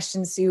great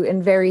question, Sue,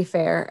 and very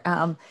fair.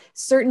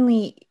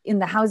 Certainly in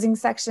the housing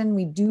section,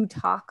 we do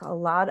talk a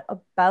lot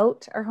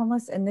about our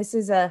homeless, and this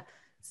is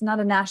it's not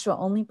a Nashua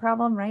only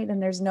problem, right?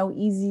 And there's no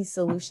easy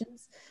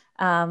solutions.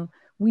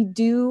 We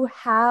do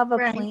have a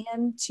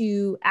plan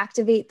to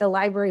activate the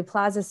Library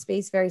Plaza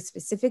space very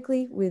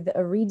specifically with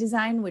a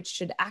redesign, which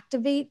should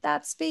activate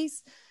that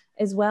space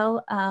as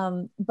well.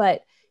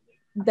 But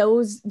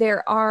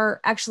there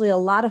are actually a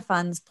lot of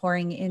funds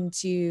pouring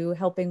into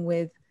helping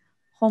with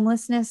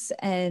homelessness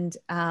and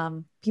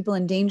people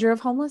in danger of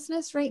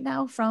homelessness right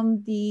now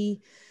from the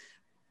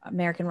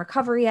American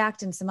Recovery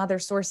Act and some other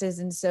sources.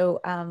 And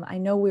so I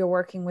know we're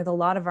working with a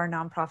lot of our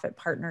nonprofit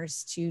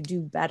partners to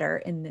do better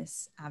in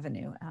this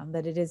avenue,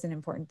 but it is an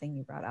important thing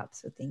you brought up.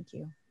 So thank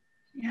you.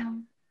 Yeah.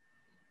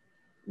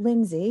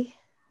 Lindsay.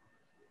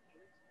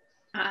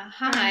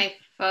 Hi,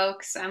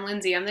 folks. I'm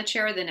Lindsay. I'm the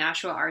chair of the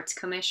Nashua Arts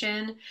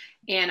Commission.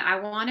 And I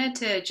wanted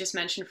to just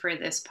mention for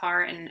this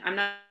part, and I'm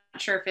not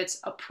sure if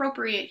it's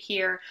appropriate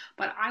here,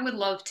 but I would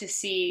love to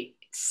see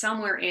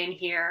somewhere in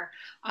here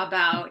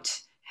about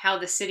how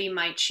the city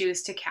might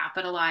choose to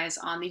capitalize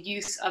on the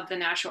use of the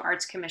Nashua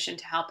Arts Commission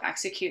to help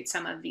execute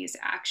some of these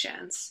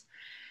actions.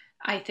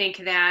 I think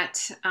that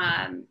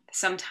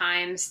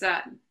sometimes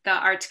the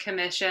Arts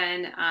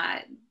Commission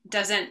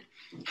doesn't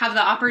have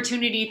the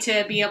opportunity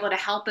to be able to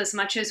help as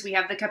much as we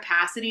have the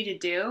capacity to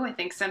do. I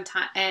think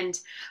sometimes, and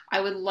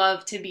I would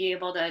love to be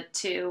able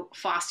to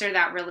foster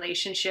that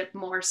relationship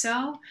more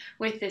so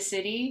with the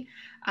city,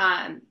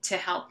 to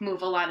help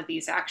move a lot of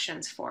these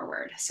actions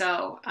forward.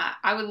 So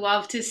I would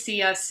love to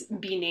see us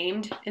be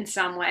named in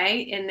some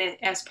way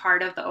as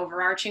part of the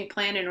overarching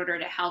plan in order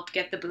to help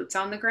get the boots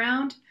on the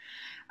ground,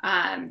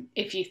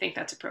 if you think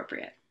that's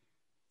appropriate.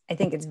 I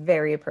think it's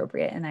very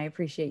appropriate, and I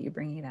appreciate you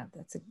bringing it up.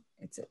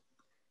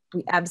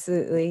 We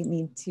absolutely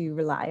need to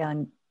rely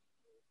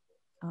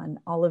on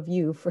all of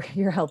you for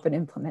your help in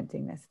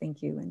implementing this.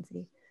 Thank you,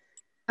 Lindsay.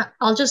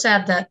 I'll just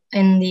add that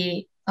in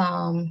the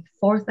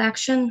fourth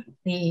action,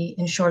 the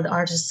ensure the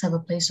artists have a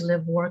place to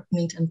live, work,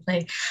 meet, and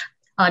play,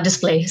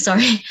 display,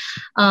 sorry.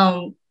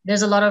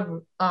 There's a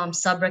lot of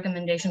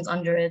sub-recommendations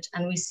under it,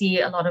 and we see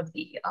a lot of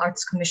the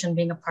Arts Commission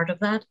being a part of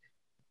that.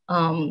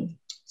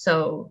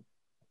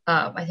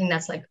 I think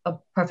that's like a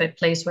perfect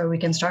place where we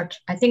can start.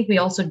 I think we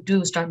also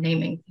do start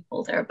naming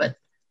people there, but.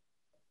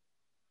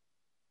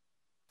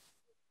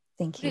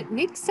 Thank you. It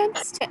makes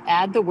sense to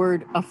add the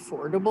word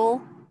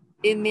affordable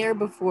in there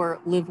before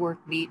live,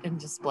 work, meet, and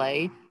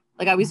display.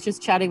 Like I was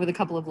just chatting with a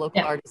couple of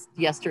local artists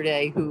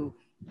yesterday who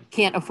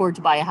can't afford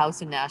to buy a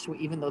house in Nashua,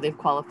 even though they've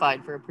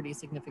qualified for a pretty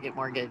significant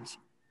mortgage.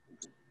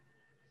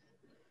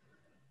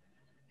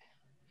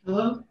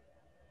 Hello?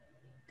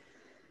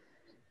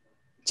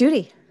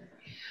 Judy.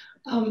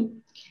 I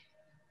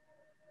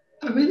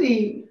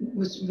really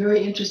was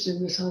very interested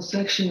in this whole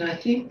section. I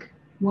think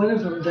one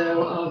of them,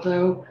 though,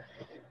 although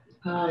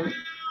I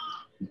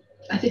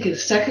think the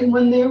second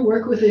one there,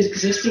 work with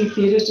existing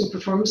theaters and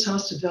performance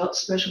halls to develop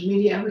special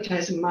media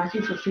advertising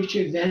marketing for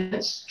future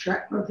events,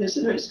 attract more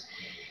visitors.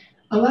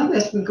 A lot of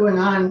that's been going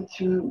on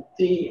through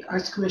the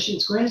Arts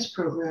Commission's grants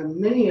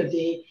program. Many of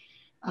the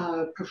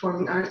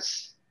performing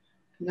arts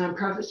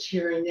nonprofits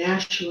here in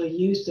Nashua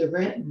use the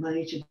grant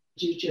money to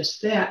do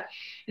just that.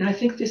 And I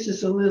think this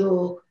is a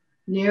little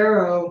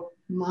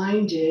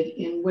narrow-minded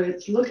in what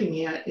it's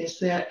looking at, is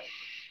that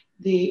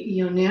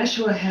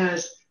Nashua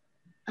has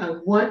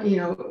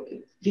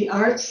the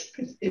arts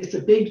is a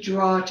big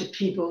draw to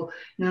people,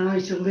 not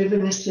only to live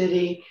in a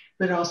city,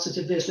 but also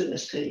to visit a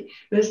city.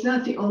 But it's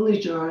not the only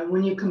draw. And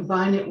when you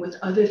combine it with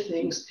other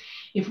things,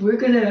 if we're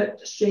going to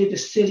say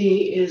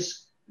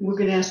we're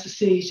going to ask the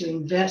city to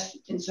invest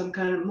in some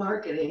kind of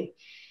marketing,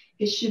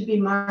 it should be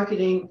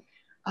marketing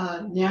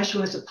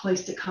Nashua as a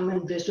place to come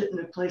and visit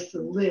and a place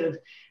to live,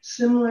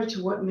 similar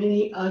to what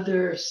many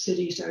other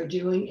cities are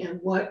doing and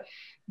what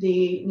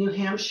the New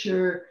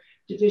Hampshire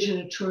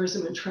Division of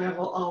Tourism and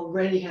Travel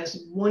already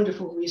has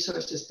wonderful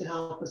resources to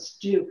help us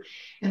do.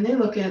 And they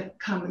look at a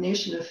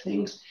combination of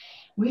things.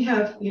 We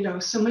have,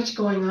 so much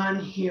going on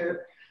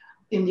here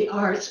in the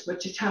arts, but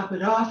to top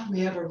it off, we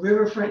have a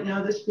riverfront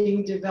now that's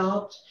being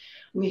developed.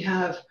 We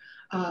have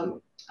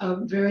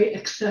a very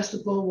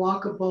accessible,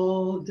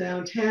 walkable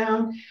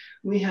downtown.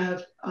 We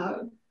have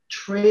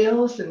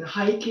trails and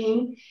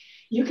hiking.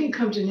 You can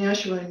come to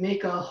Nashua and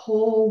make a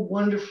whole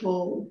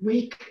wonderful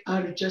week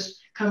out of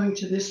just coming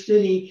to this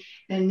city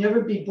and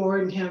never be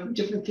bored and have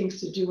different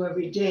things to do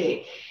every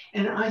day.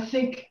 And I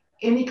think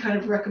any kind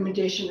of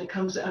recommendation that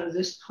comes out of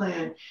this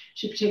plan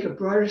should take a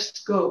broader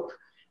scope.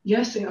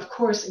 Yes, and of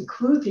course,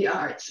 include the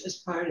arts as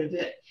part of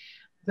it,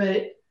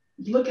 but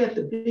look at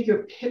the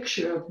bigger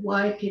picture of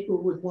why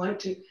people would want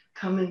to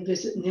come and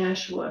visit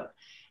Nashua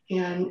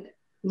and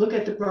look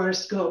at the broader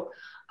scope.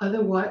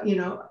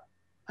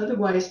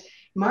 Otherwise,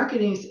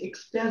 marketing is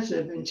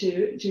expensive, and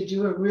to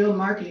do a real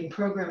marketing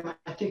program,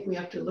 I think we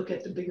have to look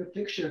at the bigger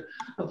picture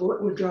of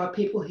what would draw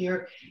people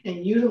here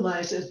and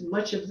utilize as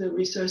much of the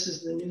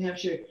resources of the New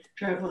Hampshire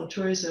Travel and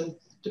Tourism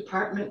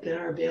Department that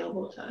are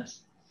available to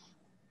us.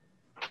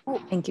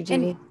 Oh, thank you,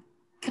 Judy.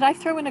 Could I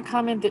throw in a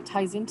comment that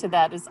ties into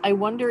that? Is I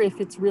wonder if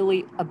it's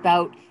really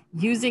about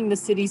using the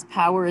city's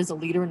power as a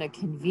leader and a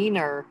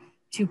convener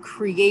to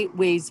create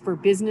ways for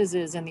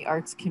businesses and the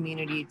arts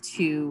community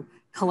to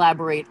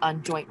collaborate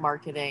on joint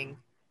marketing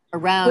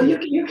around.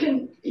 Well, you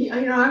can,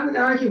 I would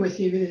argue with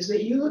you is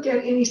that you look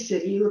at any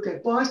city, you look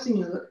at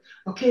Boston,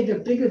 okay, they're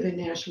bigger than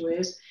Nashua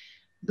is,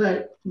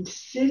 but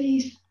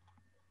cities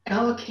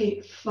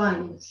allocate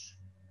funds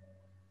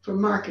for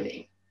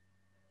marketing.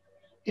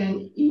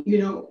 And,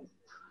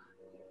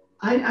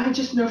 I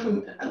just know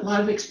from a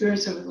lot of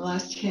experience over the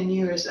last 10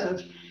 years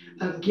of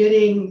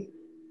getting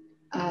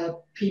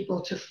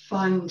people to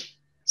fund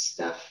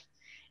stuff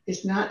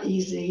is not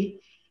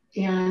easy.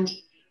 And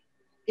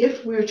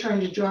if we're trying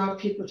to draw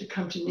people to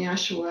come to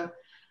Nashua,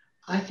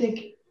 I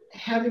think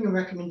having a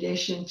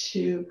recommendation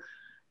to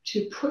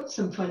put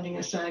some funding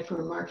aside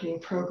for a marketing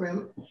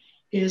program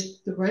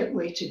is the right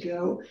way to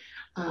go.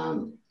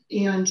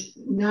 And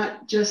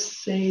not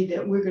just say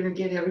that we're going to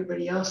get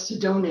everybody else to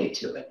donate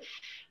to it.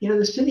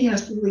 The city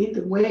has to lead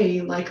the way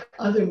like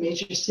other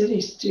major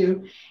cities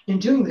do in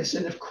doing this.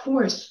 And of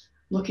course,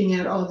 looking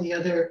at all the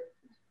other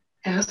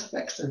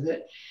aspects of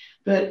it.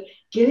 But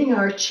getting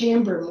our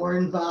chamber more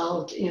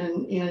involved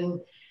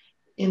in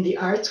the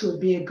arts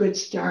would be a good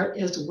start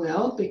as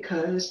well,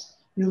 because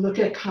You look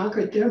at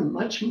Concord, they're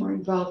much more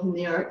involved in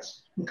the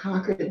arts in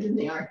Concord than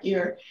they are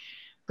here.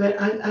 But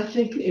I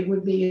think it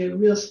would be a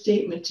real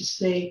statement to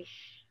say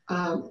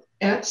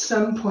at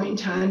some point in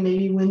time,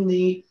 maybe when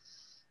the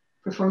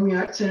Performing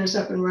Arts Center is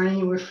up and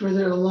running and we're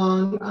further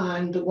along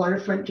on the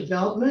waterfront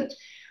development,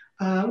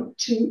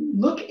 to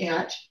look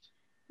at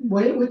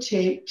what it would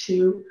take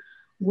to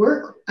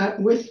work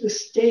with the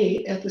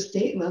state at the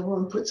state level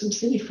and put some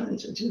city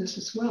funds into this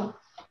as well.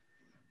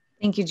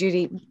 Thank you,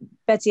 Judy.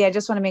 Betsy, I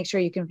just want to make sure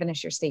you can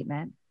finish your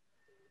statement.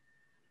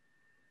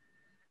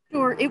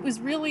 Sure, it was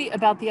really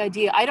about the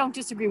idea. I don't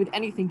disagree with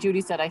anything Judy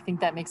said. I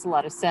think that makes a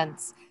lot of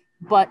sense.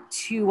 But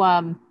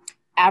to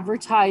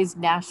advertise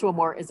Nashua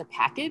more as a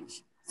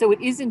package. So it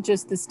isn't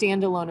just the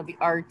standalone of the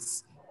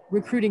arts,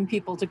 recruiting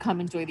people to come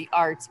enjoy the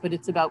arts, but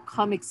it's about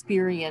come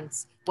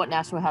experience what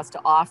Nashua has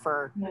to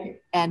offer, right,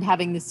 and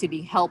having the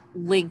city help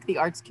link the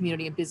arts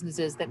community and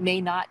businesses that may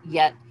not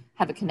yet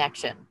have a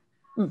connection.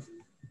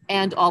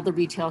 And all the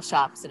retail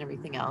shops and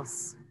everything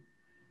else.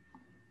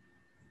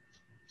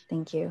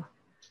 Thank you.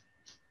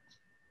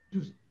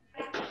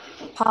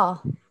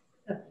 Paul.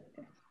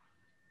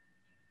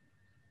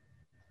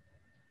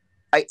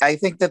 I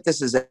think that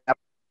this is a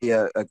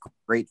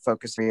great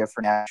focus area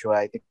for Nashua.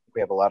 I think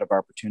we have a lot of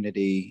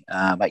opportunity.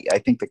 I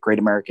think the Great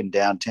American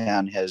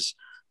Downtown has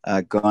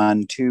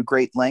gone to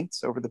great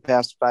lengths over the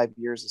past 5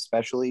 years,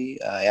 especially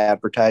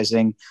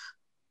advertising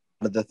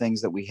of the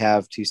things that we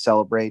have to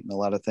celebrate and a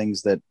lot of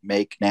things that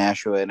make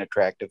Nashua an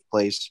attractive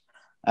place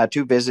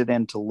to visit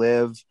and to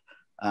live.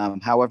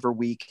 However,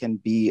 we can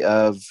be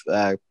of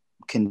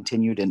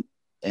continued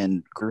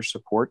and greater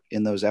support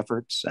in those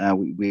efforts.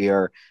 We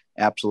are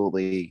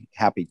absolutely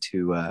happy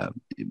to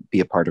be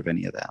a part of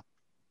any of that.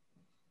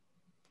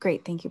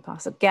 Great, thank you, Paul.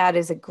 So GAD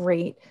is a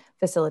great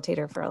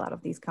facilitator for a lot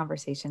of these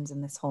conversations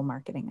and this whole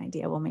marketing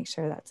idea. We'll make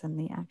sure that's in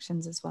the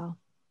actions as well.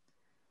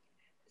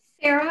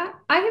 Sarah,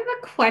 I have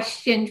a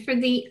question for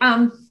the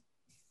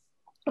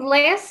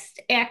last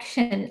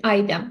action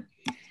item.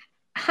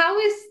 How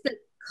is the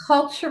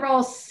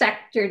cultural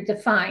sector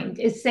defined?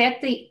 Is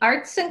that the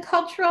arts and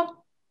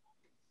cultural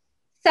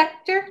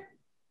sector?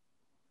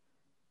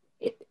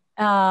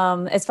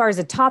 As far as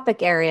a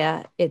topic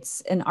area, it's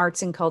an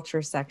arts and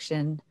culture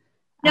section.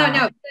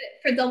 No,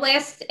 for the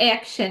last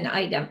action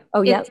item.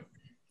 Oh, yeah.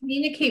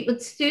 Communicate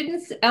with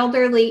students,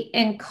 elderly,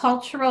 and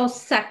cultural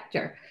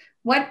sector.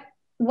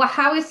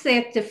 How is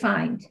that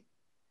defined?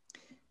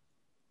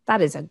 That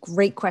is a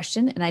great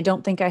question. And I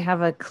don't think I have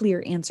a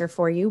clear answer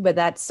for you, but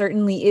that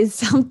certainly is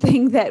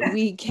something that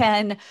we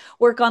can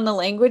work on the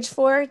language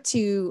for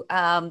to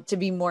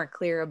be more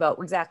clear about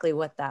exactly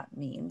what that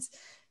means.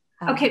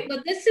 Okay,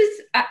 well, this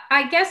is,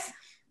 I guess,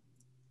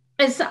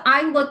 as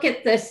I look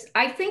at this,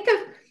 I think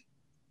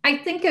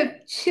of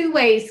two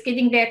ways,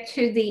 getting back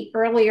to the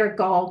earlier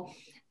goal.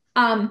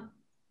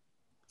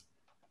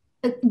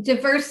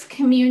 Diverse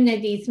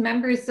communities,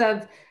 members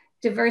of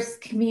diverse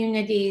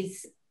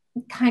communities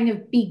kind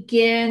of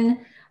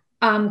begin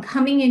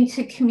coming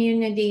into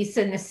communities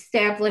and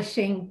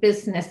establishing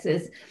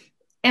businesses.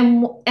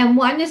 And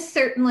one is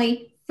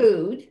certainly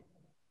food,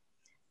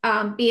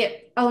 be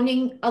it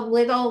owning a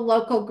little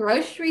local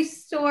grocery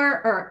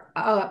store or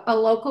a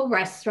local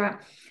restaurant.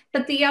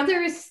 But the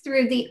other is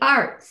through the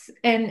arts.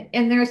 And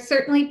there are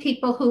certainly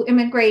people who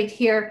immigrate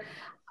here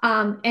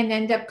and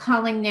end up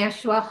calling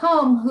Nashua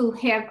home who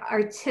have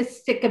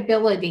artistic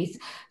abilities.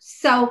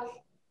 So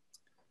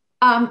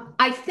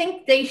I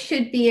think they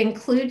should be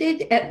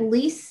included, at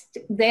least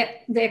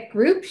that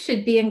group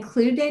should be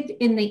included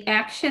in the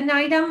action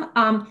item.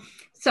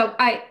 So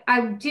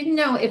I didn't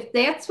know if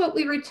that's what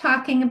we were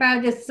talking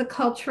about as the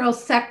cultural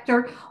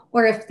sector,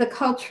 or if the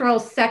cultural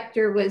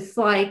sector was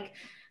like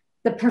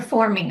the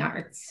performing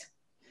arts.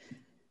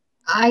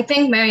 I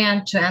think,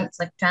 Marianne, to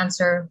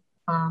answer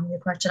your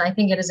question, I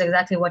think it is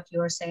exactly what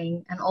you are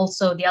saying. And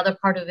also the other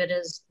part of it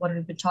is what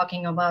we've been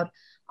talking about,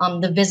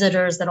 the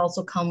visitors that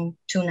also come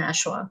to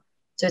Nashua.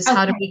 So it's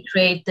how do we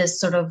create this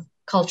sort of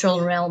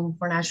cultural realm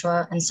for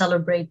Nashua and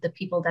celebrate the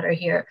people that are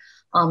here.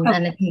 And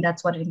I think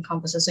that's what it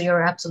encompasses. So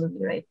you're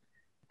absolutely right.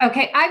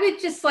 Okay, I would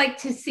just like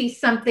to see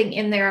something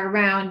in there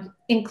around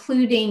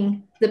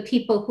including the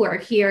people who are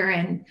here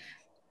and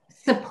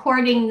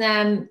supporting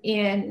them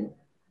in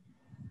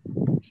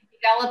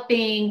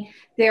developing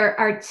their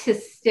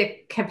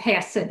artistic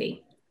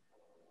capacity.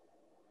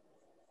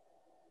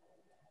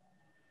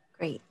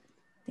 Great,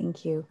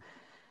 thank you.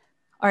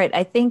 All right,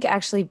 I think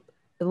actually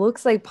it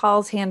looks like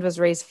Paul's hand was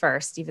raised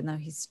first, even though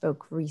he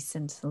spoke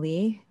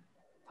recently.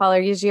 Paul, are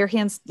your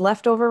hands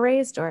left over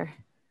raised or?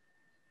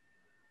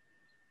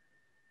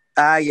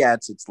 Yeah,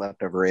 it's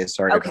left over raised.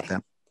 Sorry about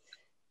that.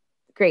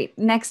 Great.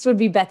 Next would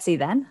be Betsy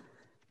then.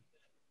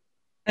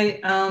 Hey,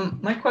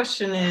 my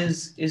question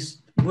is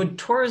would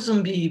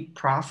tourism be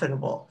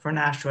profitable for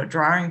Nashua,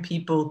 drawing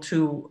people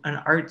to an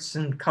arts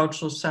and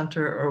cultural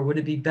center, or would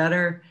it be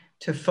better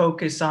to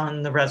focus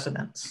on the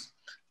residents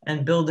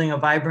and building a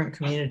vibrant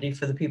community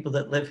for the people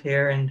that live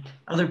here, and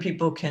other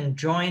people can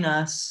join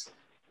us,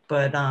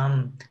 but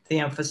the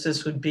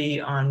emphasis would be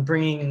on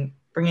bringing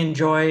bringing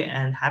joy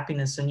and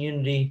happiness and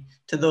unity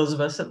to those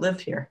of us that live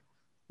here.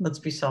 Let's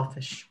be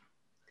selfish.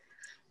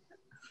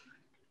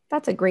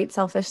 That's a great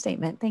selfish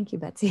statement. Thank you,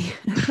 Betsy.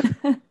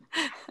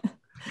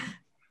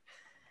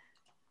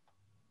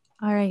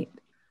 All right,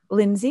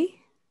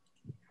 Lindsay.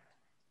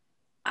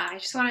 I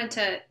just wanted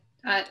to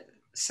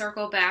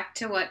circle back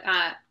to what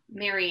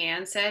Mary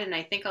Ann said, and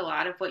I think a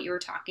lot of what you were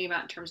talking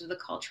about in terms of the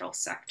cultural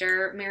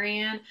sector, Mary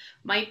Ann,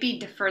 might be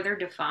further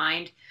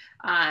defined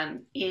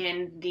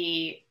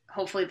in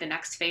hopefully the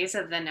next phase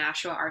of the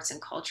Nashua Arts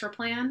and Culture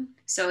Plan.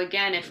 So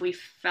again, if we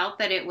felt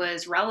that it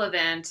was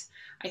relevant,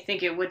 I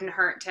think it wouldn't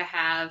hurt to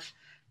have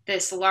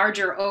this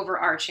larger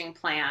overarching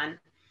plan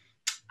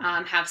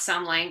have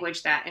some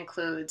language that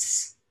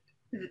includes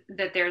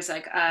that there's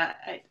like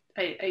a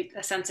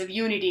sense of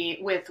unity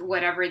with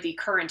whatever the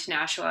current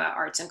Nashua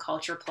Arts and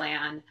Culture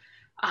Plan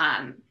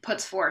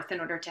puts forth in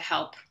order to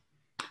help,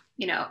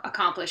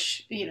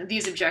 accomplish,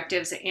 these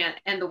objectives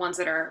and the ones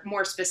that are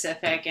more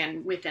specific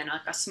and within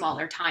like a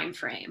smaller time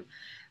frame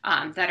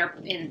that are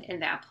in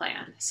that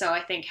plan. So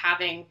I think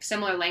having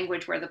similar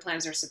language where the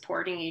plans are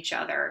supporting each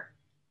other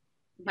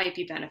might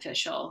be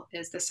beneficial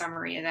is the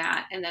summary of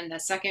that. And then the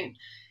second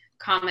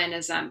comment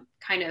is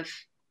kind of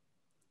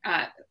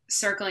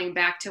circling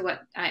back to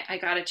what I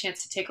got a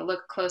chance to take a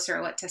look closer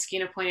at what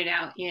Teskina pointed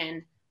out in,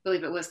 I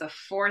believe it was the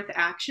fourth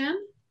action,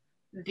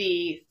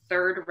 the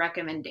third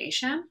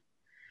recommendation.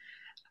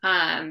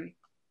 And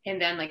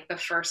then like the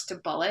first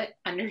bullet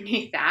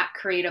underneath that,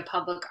 create a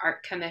public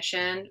art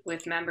commission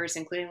with members,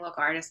 including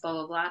local artists, blah,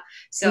 blah, blah.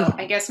 So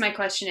I guess my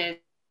question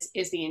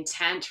is the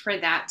intent for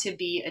that to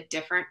be a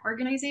different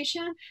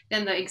organization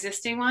than the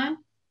existing one?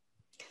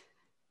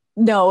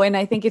 No, and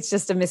I think it's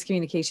just a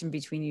miscommunication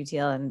between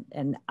UTL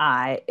and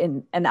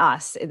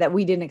us, that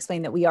we didn't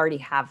explain that we already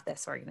have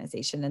this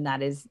organization and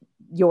that is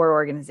your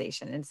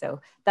organization. And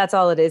so that's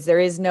all it is. There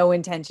is no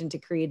intention to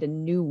create a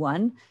new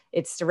one.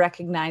 It's to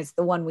recognize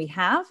the one we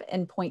have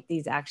and point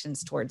these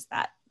actions towards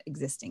that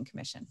existing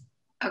commission.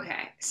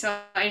 Okay, so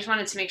I just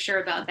wanted to make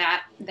sure about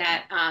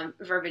that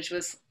verbiage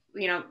was,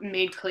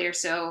 made clear.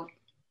 So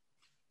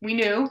we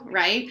knew,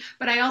 right?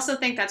 But I also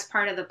think that's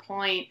part of the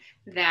point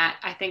that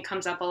I think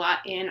comes up a lot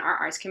in our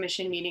Arts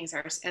Commission meetings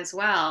as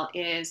well,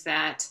 is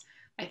that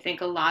I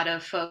think a lot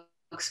of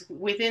folks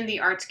within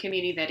the arts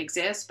community that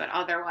exists, but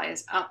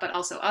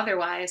also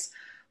otherwise,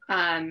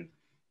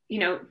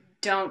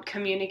 don't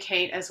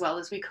communicate as well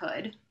as we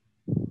could.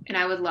 And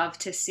I would love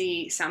to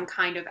see some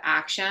kind of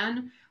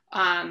action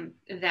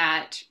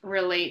that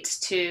relates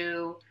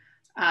to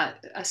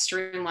a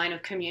streamline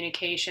of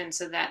communication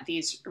so that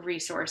these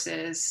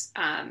resources,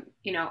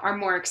 are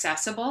more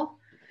accessible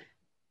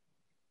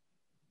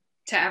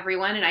to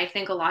everyone. And I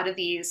think a lot of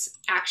these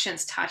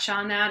actions touch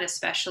on that,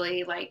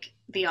 especially like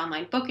the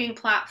online booking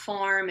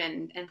platform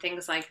and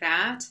things like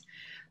that.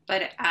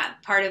 But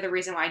part of the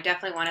reason why I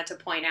definitely wanted to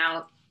point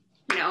out,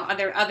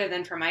 other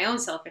than for my own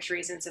selfish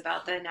reasons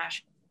about the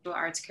National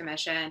Arts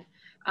Commission,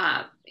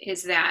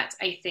 is that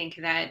I think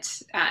that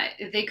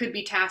they could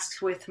be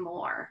tasked with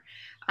more.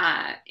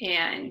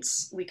 And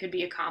we could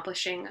be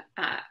accomplishing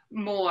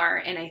more.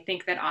 And I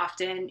think that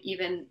often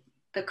even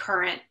the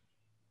current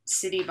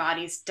city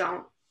bodies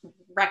don't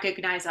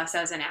recognize us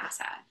as an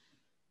asset.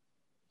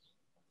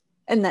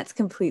 And that's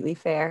completely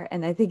fair.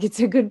 And I think it's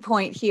a good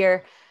point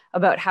here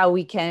about how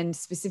we can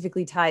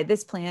specifically tie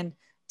this plan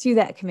to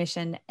that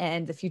commission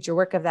and the future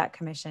work of that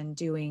commission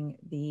doing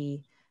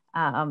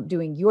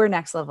your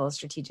next level of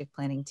strategic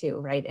planning too,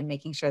 right? And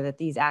making sure that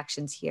these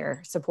actions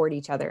here support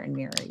each other and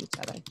mirror each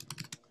other.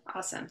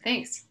 Awesome,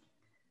 thanks.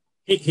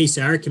 Hey,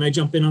 Sarah, can I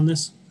jump in on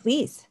this?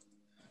 Please.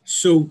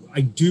 So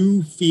I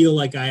do feel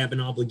like I have an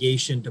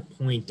obligation to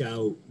point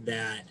out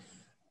that,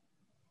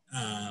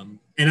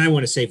 and I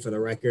want to say for the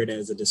record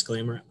as a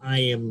disclaimer, I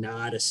am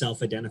not a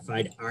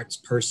self-identified arts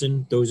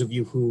person. Those of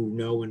you who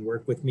know and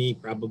work with me,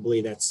 probably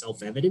that's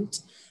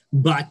self-evident,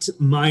 but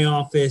my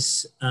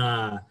office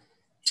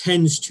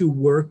tends to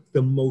work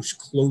the most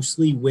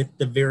closely with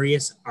the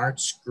various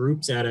arts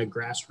groups at a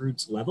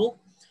grassroots level.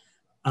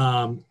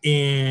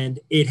 And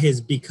it has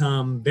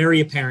become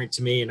very apparent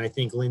to me, and I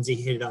think Lindsay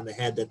hit it on the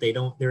head, that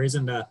there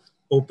isn't an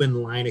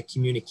open line of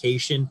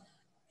communication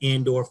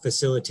and or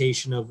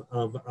facilitation of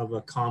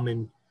a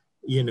common,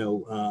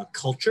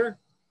 culture.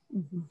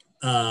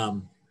 Mm-hmm.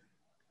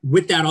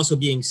 With that also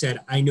being said,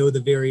 I know the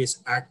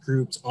various art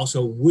groups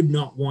also would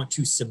not want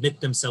to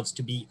submit themselves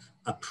to be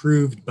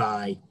approved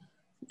by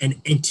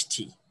an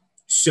entity.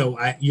 So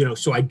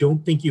I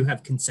don't think you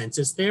have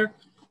consensus there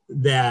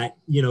that,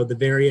 the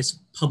various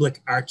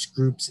public arts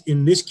groups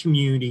in this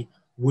community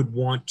would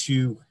want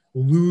to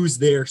lose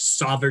their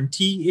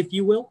sovereignty, if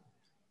you will,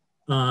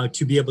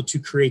 to be able to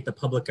create the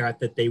public art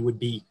that they would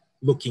be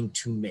looking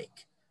to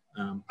make.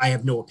 I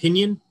have no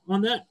opinion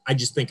on that. I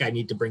just think I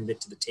need to bring that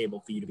to the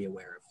table for you to be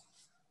aware of.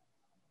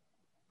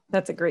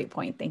 That's a great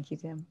point. Thank you,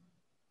 Tim.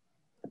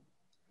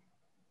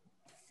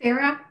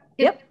 Sarah?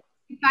 Yep.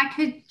 If I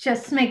could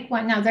just make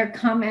one other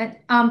comment.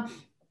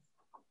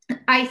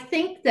 I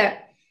think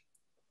that,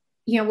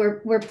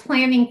 we're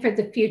planning for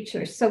the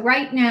future. So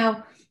right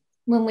now,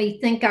 when we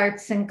think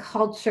arts and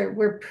culture,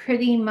 we're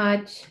pretty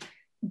much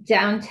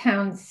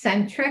downtown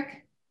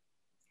centric,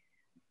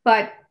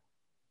 but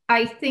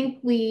I think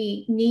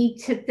we need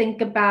to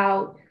think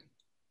about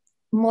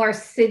more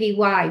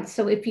citywide.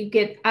 So if you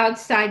get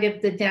outside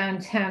of the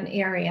downtown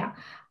area,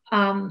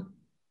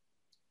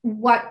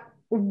 what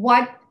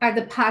are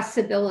the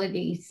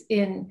possibilities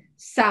in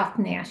South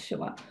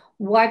Nashua?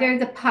 What are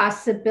the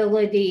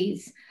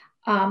possibilities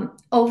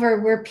over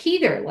where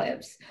Peter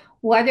lives?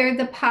 What are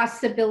the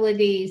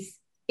possibilities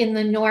in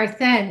the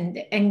North End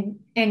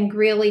and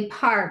Greeley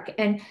Park?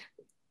 And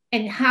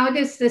how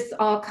does this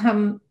all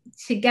come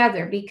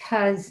together?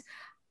 Because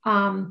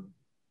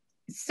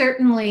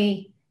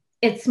certainly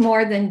it's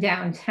more than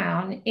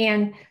downtown,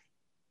 and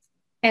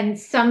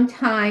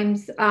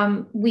sometimes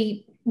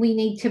we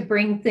need to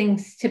bring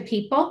things to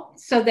people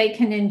so they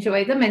can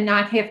enjoy them and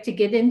not have to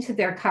get into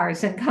their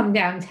cars and come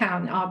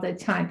downtown all the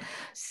time.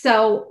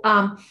 So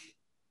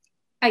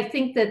I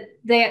think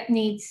that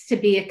needs to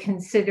be a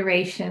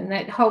consideration,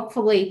 that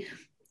hopefully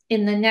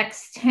in the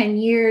next 10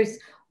 years,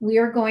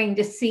 we're going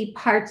to see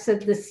parts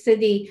of the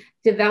city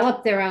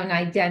develop their own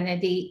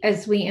identity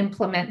as we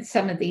implement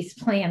some of these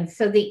plans.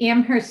 So the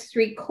Amherst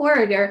Street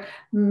corridor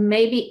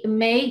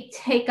may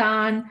take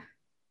on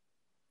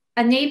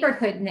a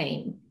neighborhood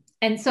name.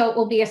 And so it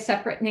will be a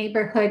separate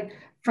neighborhood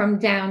from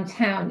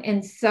downtown.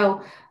 And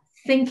so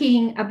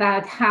thinking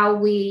about how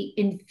we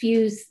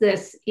infuse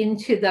this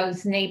into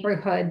those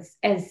neighborhoods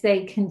as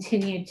they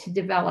continue to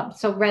develop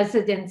so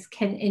residents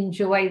can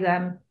enjoy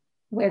them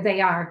where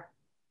they are.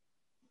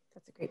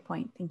 That's a great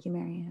point. Thank you,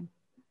 Marianne.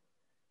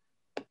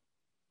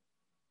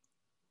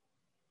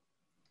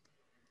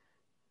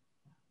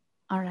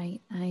 All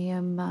right, I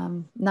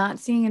am not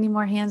seeing any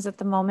more hands at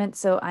the moment,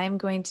 so I'm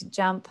going to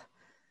jump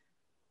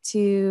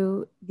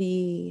to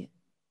the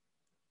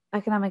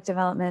economic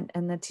development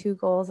and the 2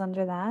 goals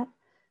under that.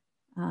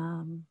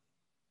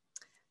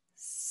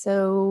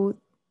 So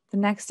the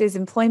next is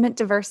employment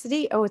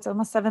diversity. Oh, it's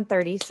almost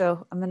 7:30,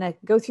 so I'm gonna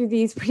go through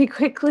these pretty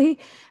quickly.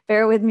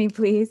 Bear with me,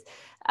 please.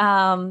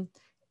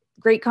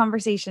 Great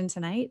conversation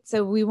tonight.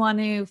 So we want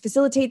to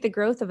facilitate the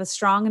growth of a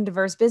strong and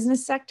diverse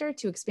business sector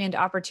to expand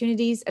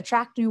opportunities,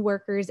 attract new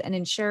workers, and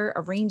ensure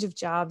a range of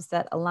jobs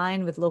that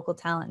align with local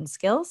talent and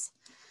skills.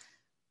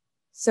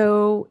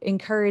 So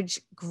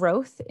encourage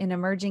growth in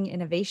emerging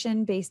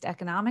innovation-based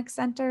economic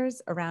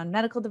centers around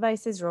medical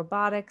devices,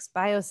 robotics,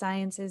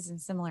 biosciences,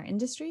 and similar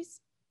industries.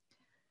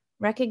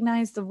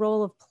 Recognize the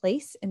role of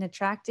place in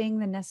attracting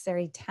the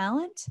necessary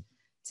talent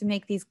to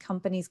make these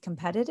companies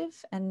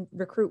competitive and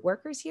recruit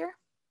workers here.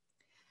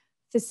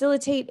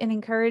 Facilitate and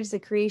encourage the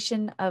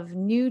creation of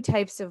new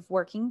types of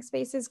working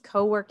spaces,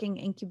 co-working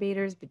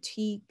incubators,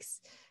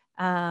 boutiques,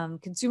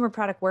 consumer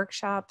product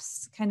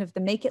workshops, kind of the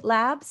Make It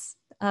Labs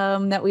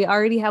that we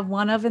already have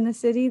one of in the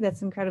city.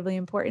 That's incredibly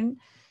important.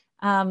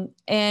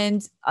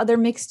 And other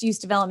mixed use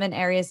development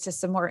areas to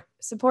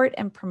support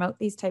and promote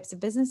these types of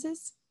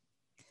businesses.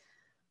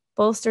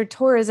 Bolster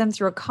tourism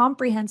through a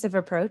comprehensive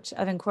approach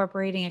of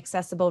incorporating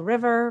accessible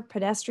river,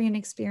 pedestrian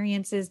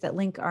experiences that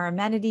link our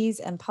amenities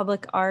and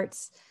public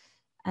arts,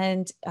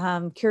 and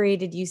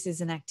curated uses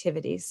and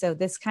activities. So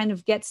this kind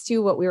of gets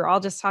to what we were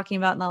all just talking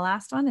about in the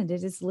last one, and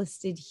it is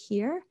listed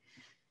here.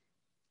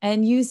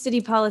 And use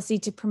city policy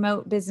to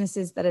promote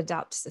businesses that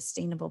adopt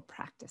sustainable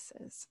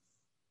practices.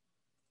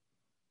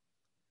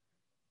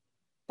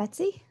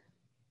 Betsy?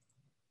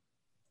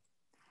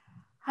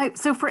 Hi,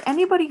 so for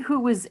anybody who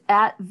was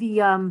at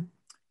the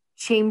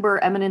Chamber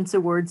Eminence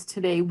Awards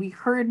today, we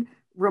heard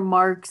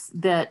remarks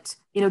that,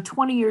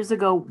 20 years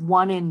ago,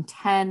 1 in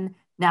 10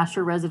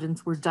 Nashua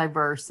residents were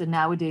diverse, and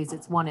nowadays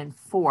it's 1 in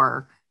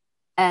 4.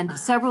 And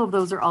several of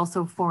those are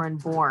also foreign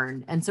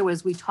born. And so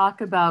as we talk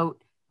about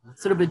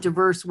sort of a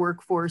diverse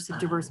workforce of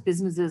diverse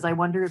businesses, I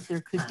wonder if there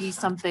could be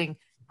something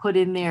put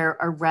in there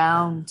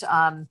around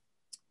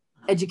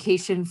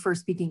education for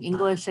speaking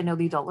English. I know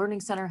the Adult Learning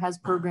Center has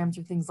programs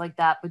or things like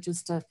that, but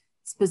just to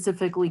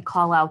specifically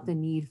call out the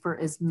need for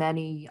as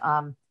many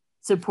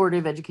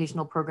supportive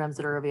educational programs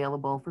that are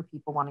available for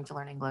people wanting to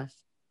learn English.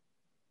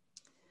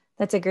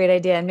 That's a great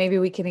idea. And maybe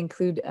we can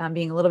include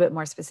being a little bit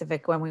more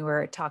specific when we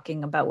were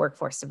talking about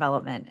workforce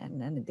development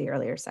and in the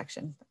earlier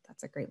section. But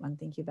that's a great one.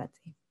 Thank you,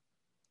 Betsy.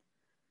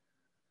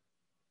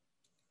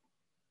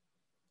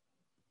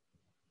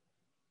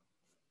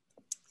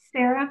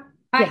 Sarah?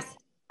 Yes.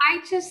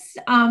 I just,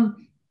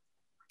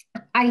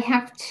 I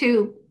have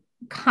to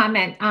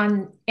comment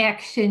on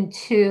action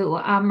 2,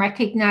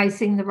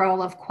 recognizing the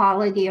role of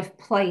quality of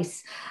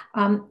place.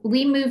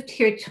 We moved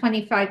here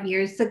 25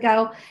 years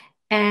ago,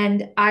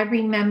 and I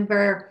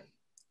remember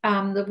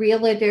the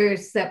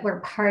realtors that were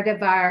part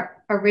of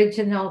our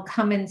original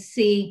Come and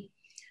See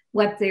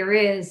What There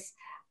Is,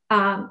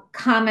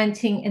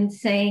 commenting and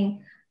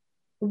saying,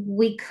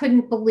 we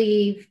couldn't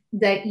believe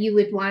that you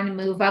would want to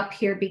move up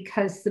here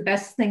because the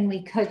best thing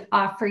we could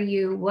offer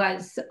you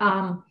was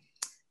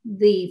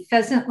the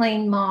Pheasant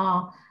Lane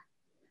Mall,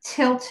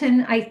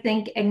 Tilton, I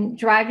think, and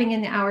driving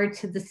an hour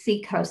to the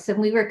seacoast. And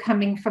we were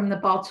coming from the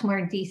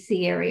Baltimore,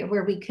 DC area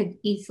where we could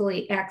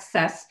easily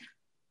access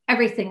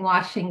everything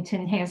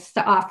Washington has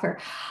to offer.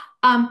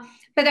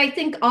 But I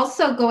think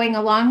also going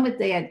along with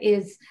that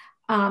is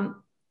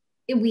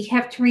we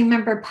have to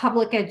remember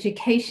public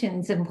education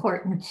is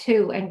important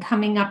too. And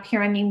coming up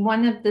here, I mean,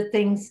 one of the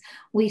things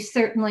we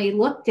certainly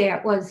looked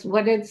at was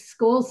what are the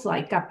schools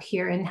like up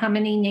here and how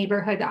many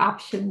neighborhood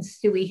options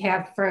do we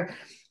have for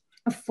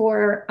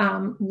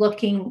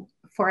looking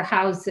for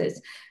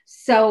houses.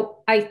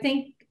 So I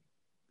think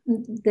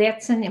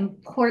that's an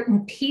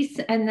important piece.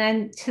 And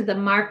then to the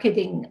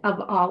marketing of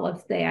all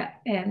of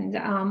that. And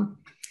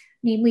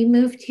I mean, we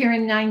moved here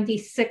in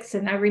 '96,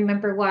 and I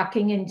remember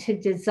walking into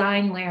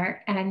Designware,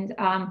 and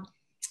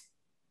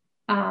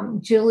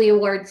Julia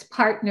Ward's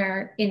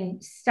partner in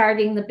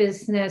starting the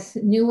business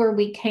knew where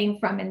we came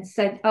from and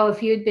said, oh,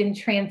 if you had been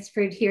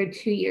transferred here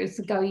 2 years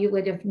ago, you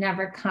would have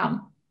never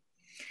come.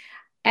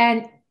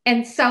 And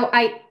so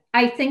I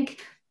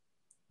think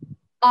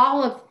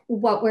all of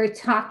what we're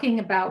talking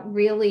about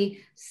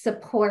really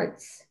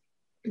supports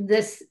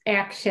this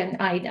action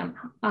item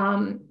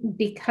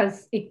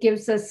because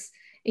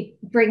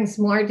it brings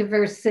more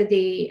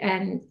diversity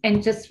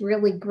and just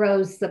really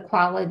grows the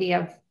quality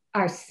of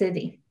our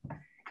city.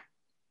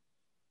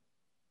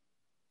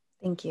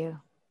 Thank you.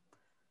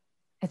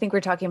 I think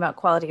we're talking about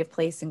quality of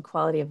place and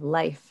quality of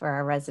life for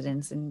our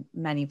residents in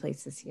many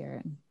places here.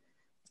 And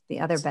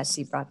the other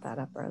Betsy brought that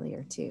up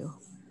earlier too.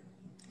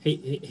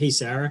 Hey,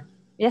 Sarah.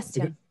 Yes,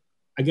 Tim.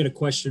 I got a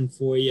question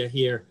for you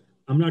here.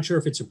 I'm not sure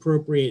if it's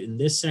appropriate in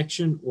this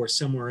section or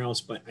somewhere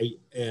else, but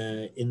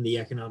in the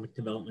economic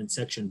development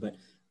section, but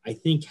I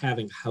think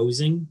having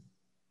housing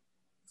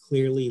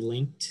clearly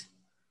linked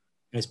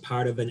as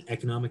part of an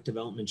economic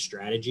development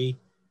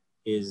strategy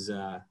is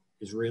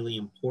really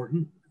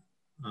important.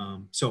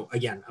 So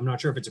again, I'm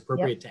not sure if it's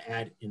appropriate to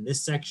add in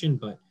this section,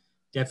 but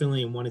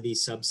definitely in one of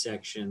these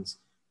subsections.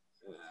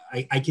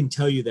 I can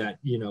tell you that,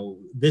 you know,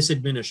 this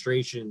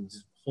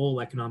administration's whole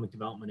economic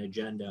development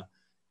agenda,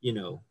 you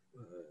know,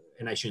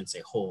 and I shouldn't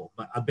say whole,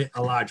 but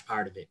a large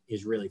part of it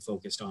is really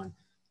focused on,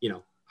 you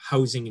know,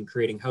 housing and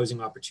creating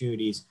housing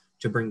opportunities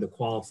to bring the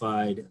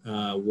qualified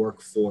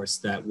workforce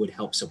that would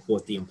help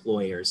support the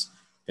employers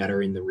that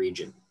are in the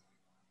region.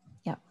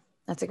 Yeah,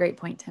 that's a great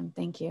point, Tim.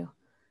 Thank you.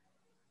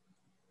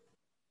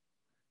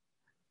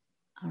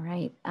 All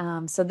right,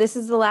 so this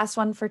is the last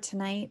one for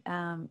tonight,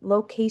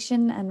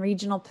 location and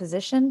regional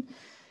position.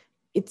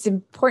 It's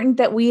important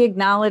that we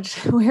acknowledge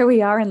where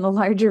we are in the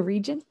larger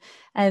region.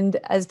 And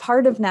as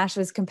part of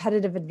Nashua's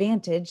competitive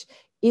advantage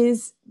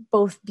is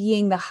both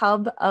being the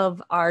hub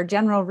of our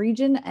general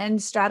region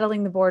and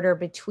straddling the border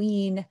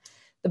between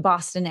the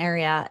Boston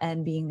area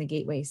and being the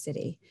gateway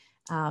city.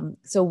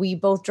 So we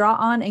both draw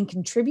on and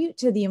contribute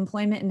to the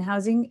employment and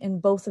housing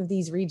in both of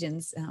these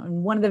regions.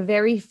 In one of the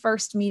very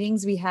first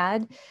meetings we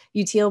had,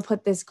 UTL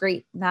put this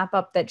great map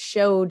up that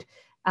showed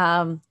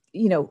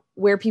you know,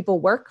 where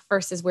people work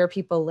versus where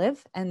people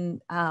live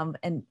and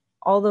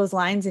all those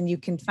lines, and you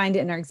can find it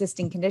in our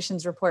existing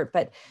conditions report,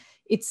 but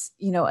it's,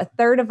 you know, a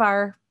third of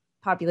our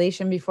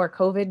population before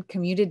COVID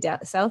commuted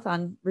south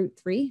on Route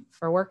 3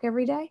 for work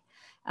every day.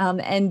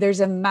 And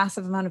there's a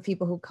massive amount of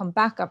people who come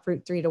back up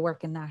Route 3 to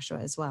work in Nashua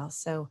as well.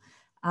 So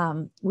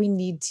we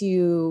need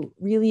to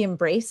really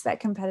embrace that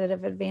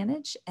competitive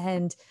advantage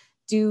and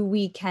do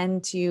we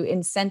can to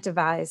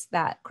incentivize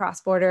that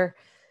cross-border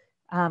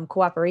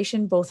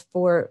cooperation, both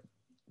for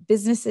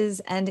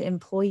businesses and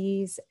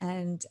employees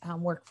and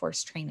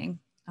workforce training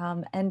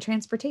and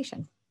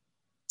transportation.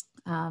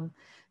 And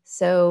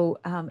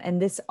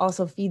this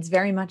also feeds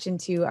very much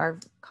into our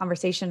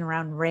conversation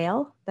around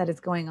rail that is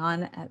going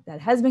on, that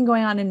has been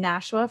going on in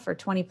Nashua for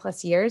 20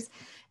 plus years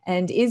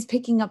and is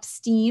picking up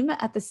steam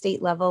at the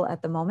state level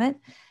at the moment.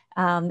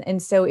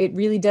 And so it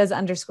really does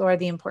underscore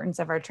the importance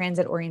of our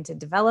transit-oriented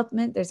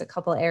development. There's a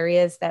couple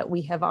areas that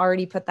we have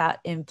already put that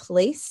in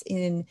place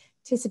in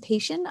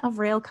anticipation of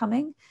rail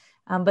coming,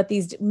 but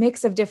these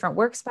mix of different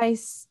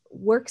workspaces,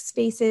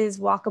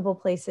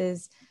 walkable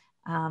places,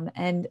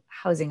 and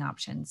housing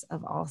options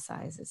of all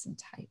sizes and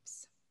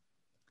types.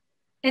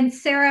 And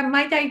Sarah,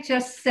 might I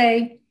just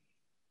say,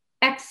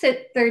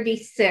 exit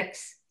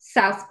 36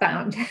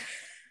 southbound.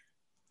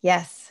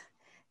 Yes.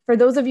 For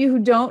those of you who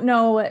don't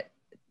know what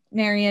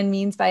Marianne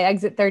means by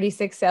exit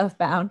 36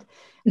 southbound,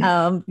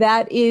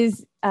 that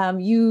is,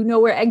 you know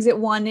where exit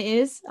 1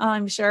 is,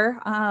 I'm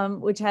sure,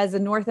 which has a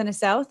north and a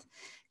south.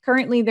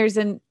 Currently, there's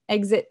an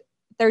exit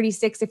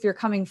 36 if you're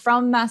coming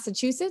from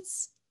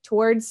Massachusetts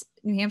towards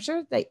New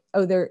Hampshire.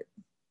 There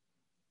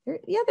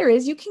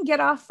is. You can get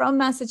off from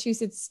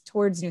Massachusetts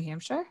towards New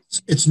Hampshire.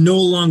 It's no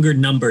longer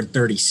numbered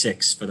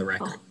 36 for the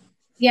record. Oh.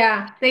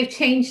 Yeah, they've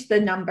changed the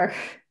number.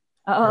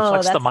 Oh,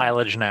 reflects the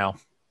mileage now.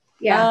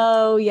 Yeah.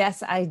 Oh,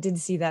 yes, I did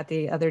see that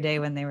the other day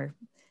when they were.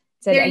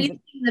 They're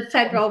using the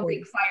federal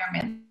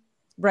requirement.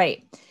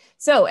 Right.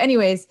 So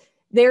anyways,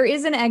 there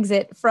is an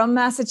exit from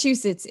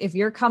Massachusetts if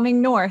you're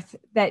coming north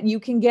that you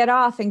can get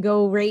off and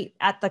go right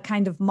at the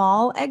kind of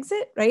mall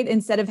exit, right?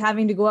 Instead of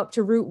having to go up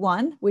to Route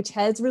 1, which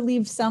has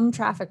relieved some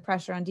traffic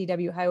pressure on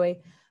DW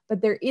Highway. but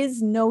there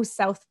is no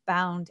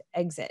southbound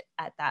exit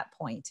at that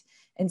point.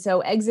 And so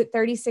Exit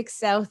 36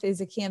 South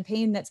is a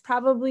campaign that's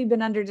probably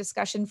been under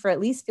discussion for at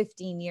least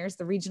 15 years.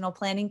 The Regional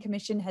Planning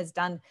Commission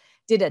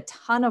did a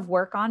ton of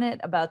work on it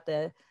about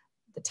the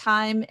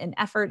time and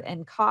effort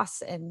and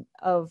costs and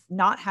of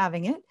not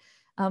having it.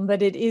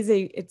 But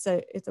it's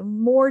a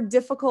more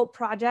difficult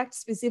project,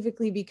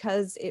 specifically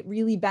because it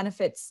really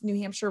benefits New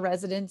Hampshire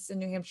residents and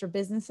New Hampshire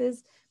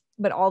businesses,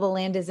 but all the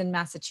land is in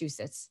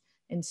Massachusetts.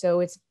 And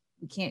so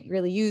we can't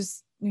really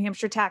use New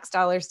Hampshire tax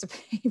dollars to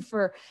pay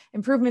for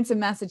improvements in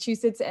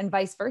Massachusetts and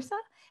vice versa.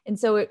 And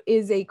so it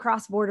is a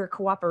cross-border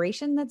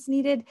cooperation that's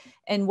needed.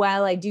 And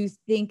while I do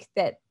think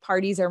that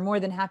parties are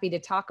more than happy to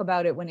talk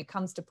about it when it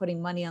comes to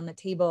putting money on the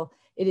table,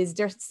 it is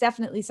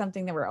definitely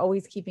something that we're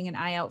always keeping an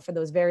eye out for,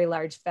 those very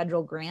large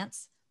federal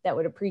grants that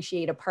would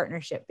appreciate a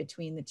partnership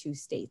between the two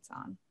states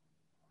on.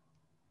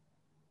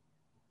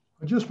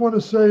 I just want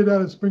to say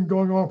that it's been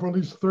going on for at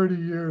least 30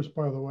 years,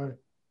 by the way.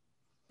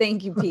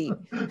 Thank you, Pete.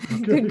 Okay.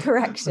 Good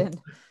correction.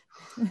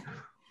 All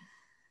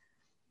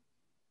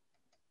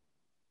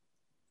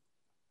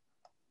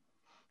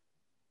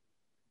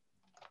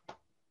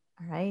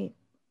right.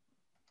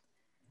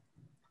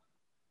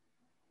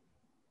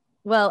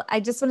 Well,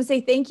 I just want to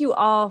say thank you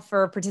all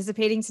for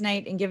participating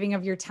tonight and giving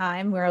of your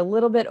time. We're a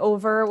little bit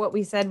over what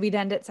we said we'd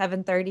end at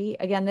 7:30.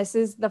 Again, this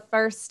is the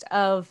first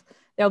of,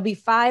 there'll be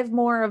 5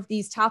 more of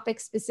these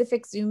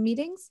topic-specific Zoom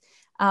meetings.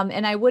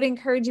 And I would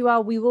encourage you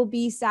all, we will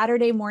be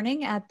Saturday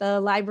morning at the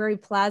Library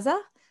Plaza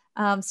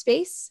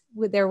space.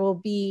 There will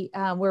be,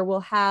 where we'll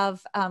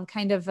have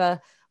kind of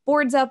a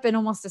boards up in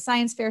almost a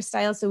science fair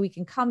style so we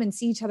can come and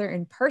see each other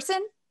in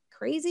person.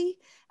 Crazy.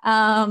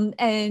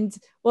 And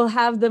we'll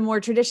have the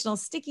more traditional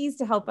stickies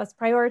to help us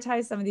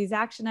prioritize some of these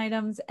action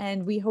items.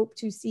 And we hope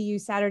to see you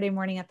Saturday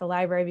morning at the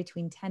library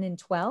between 10 and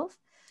 12.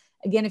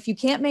 Again, if you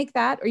can't make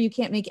that, or you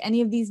can't make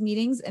any of these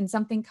meetings and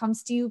something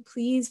comes to you,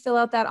 please fill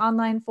out that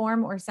online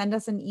form or send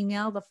us an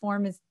email. The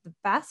form is the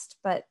best,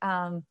 but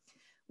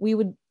we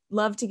would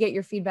love to get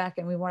your feedback,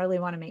 and we really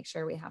want to make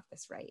sure we have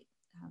this right.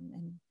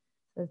 And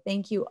so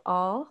thank you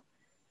all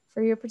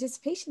for your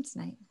participation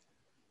tonight.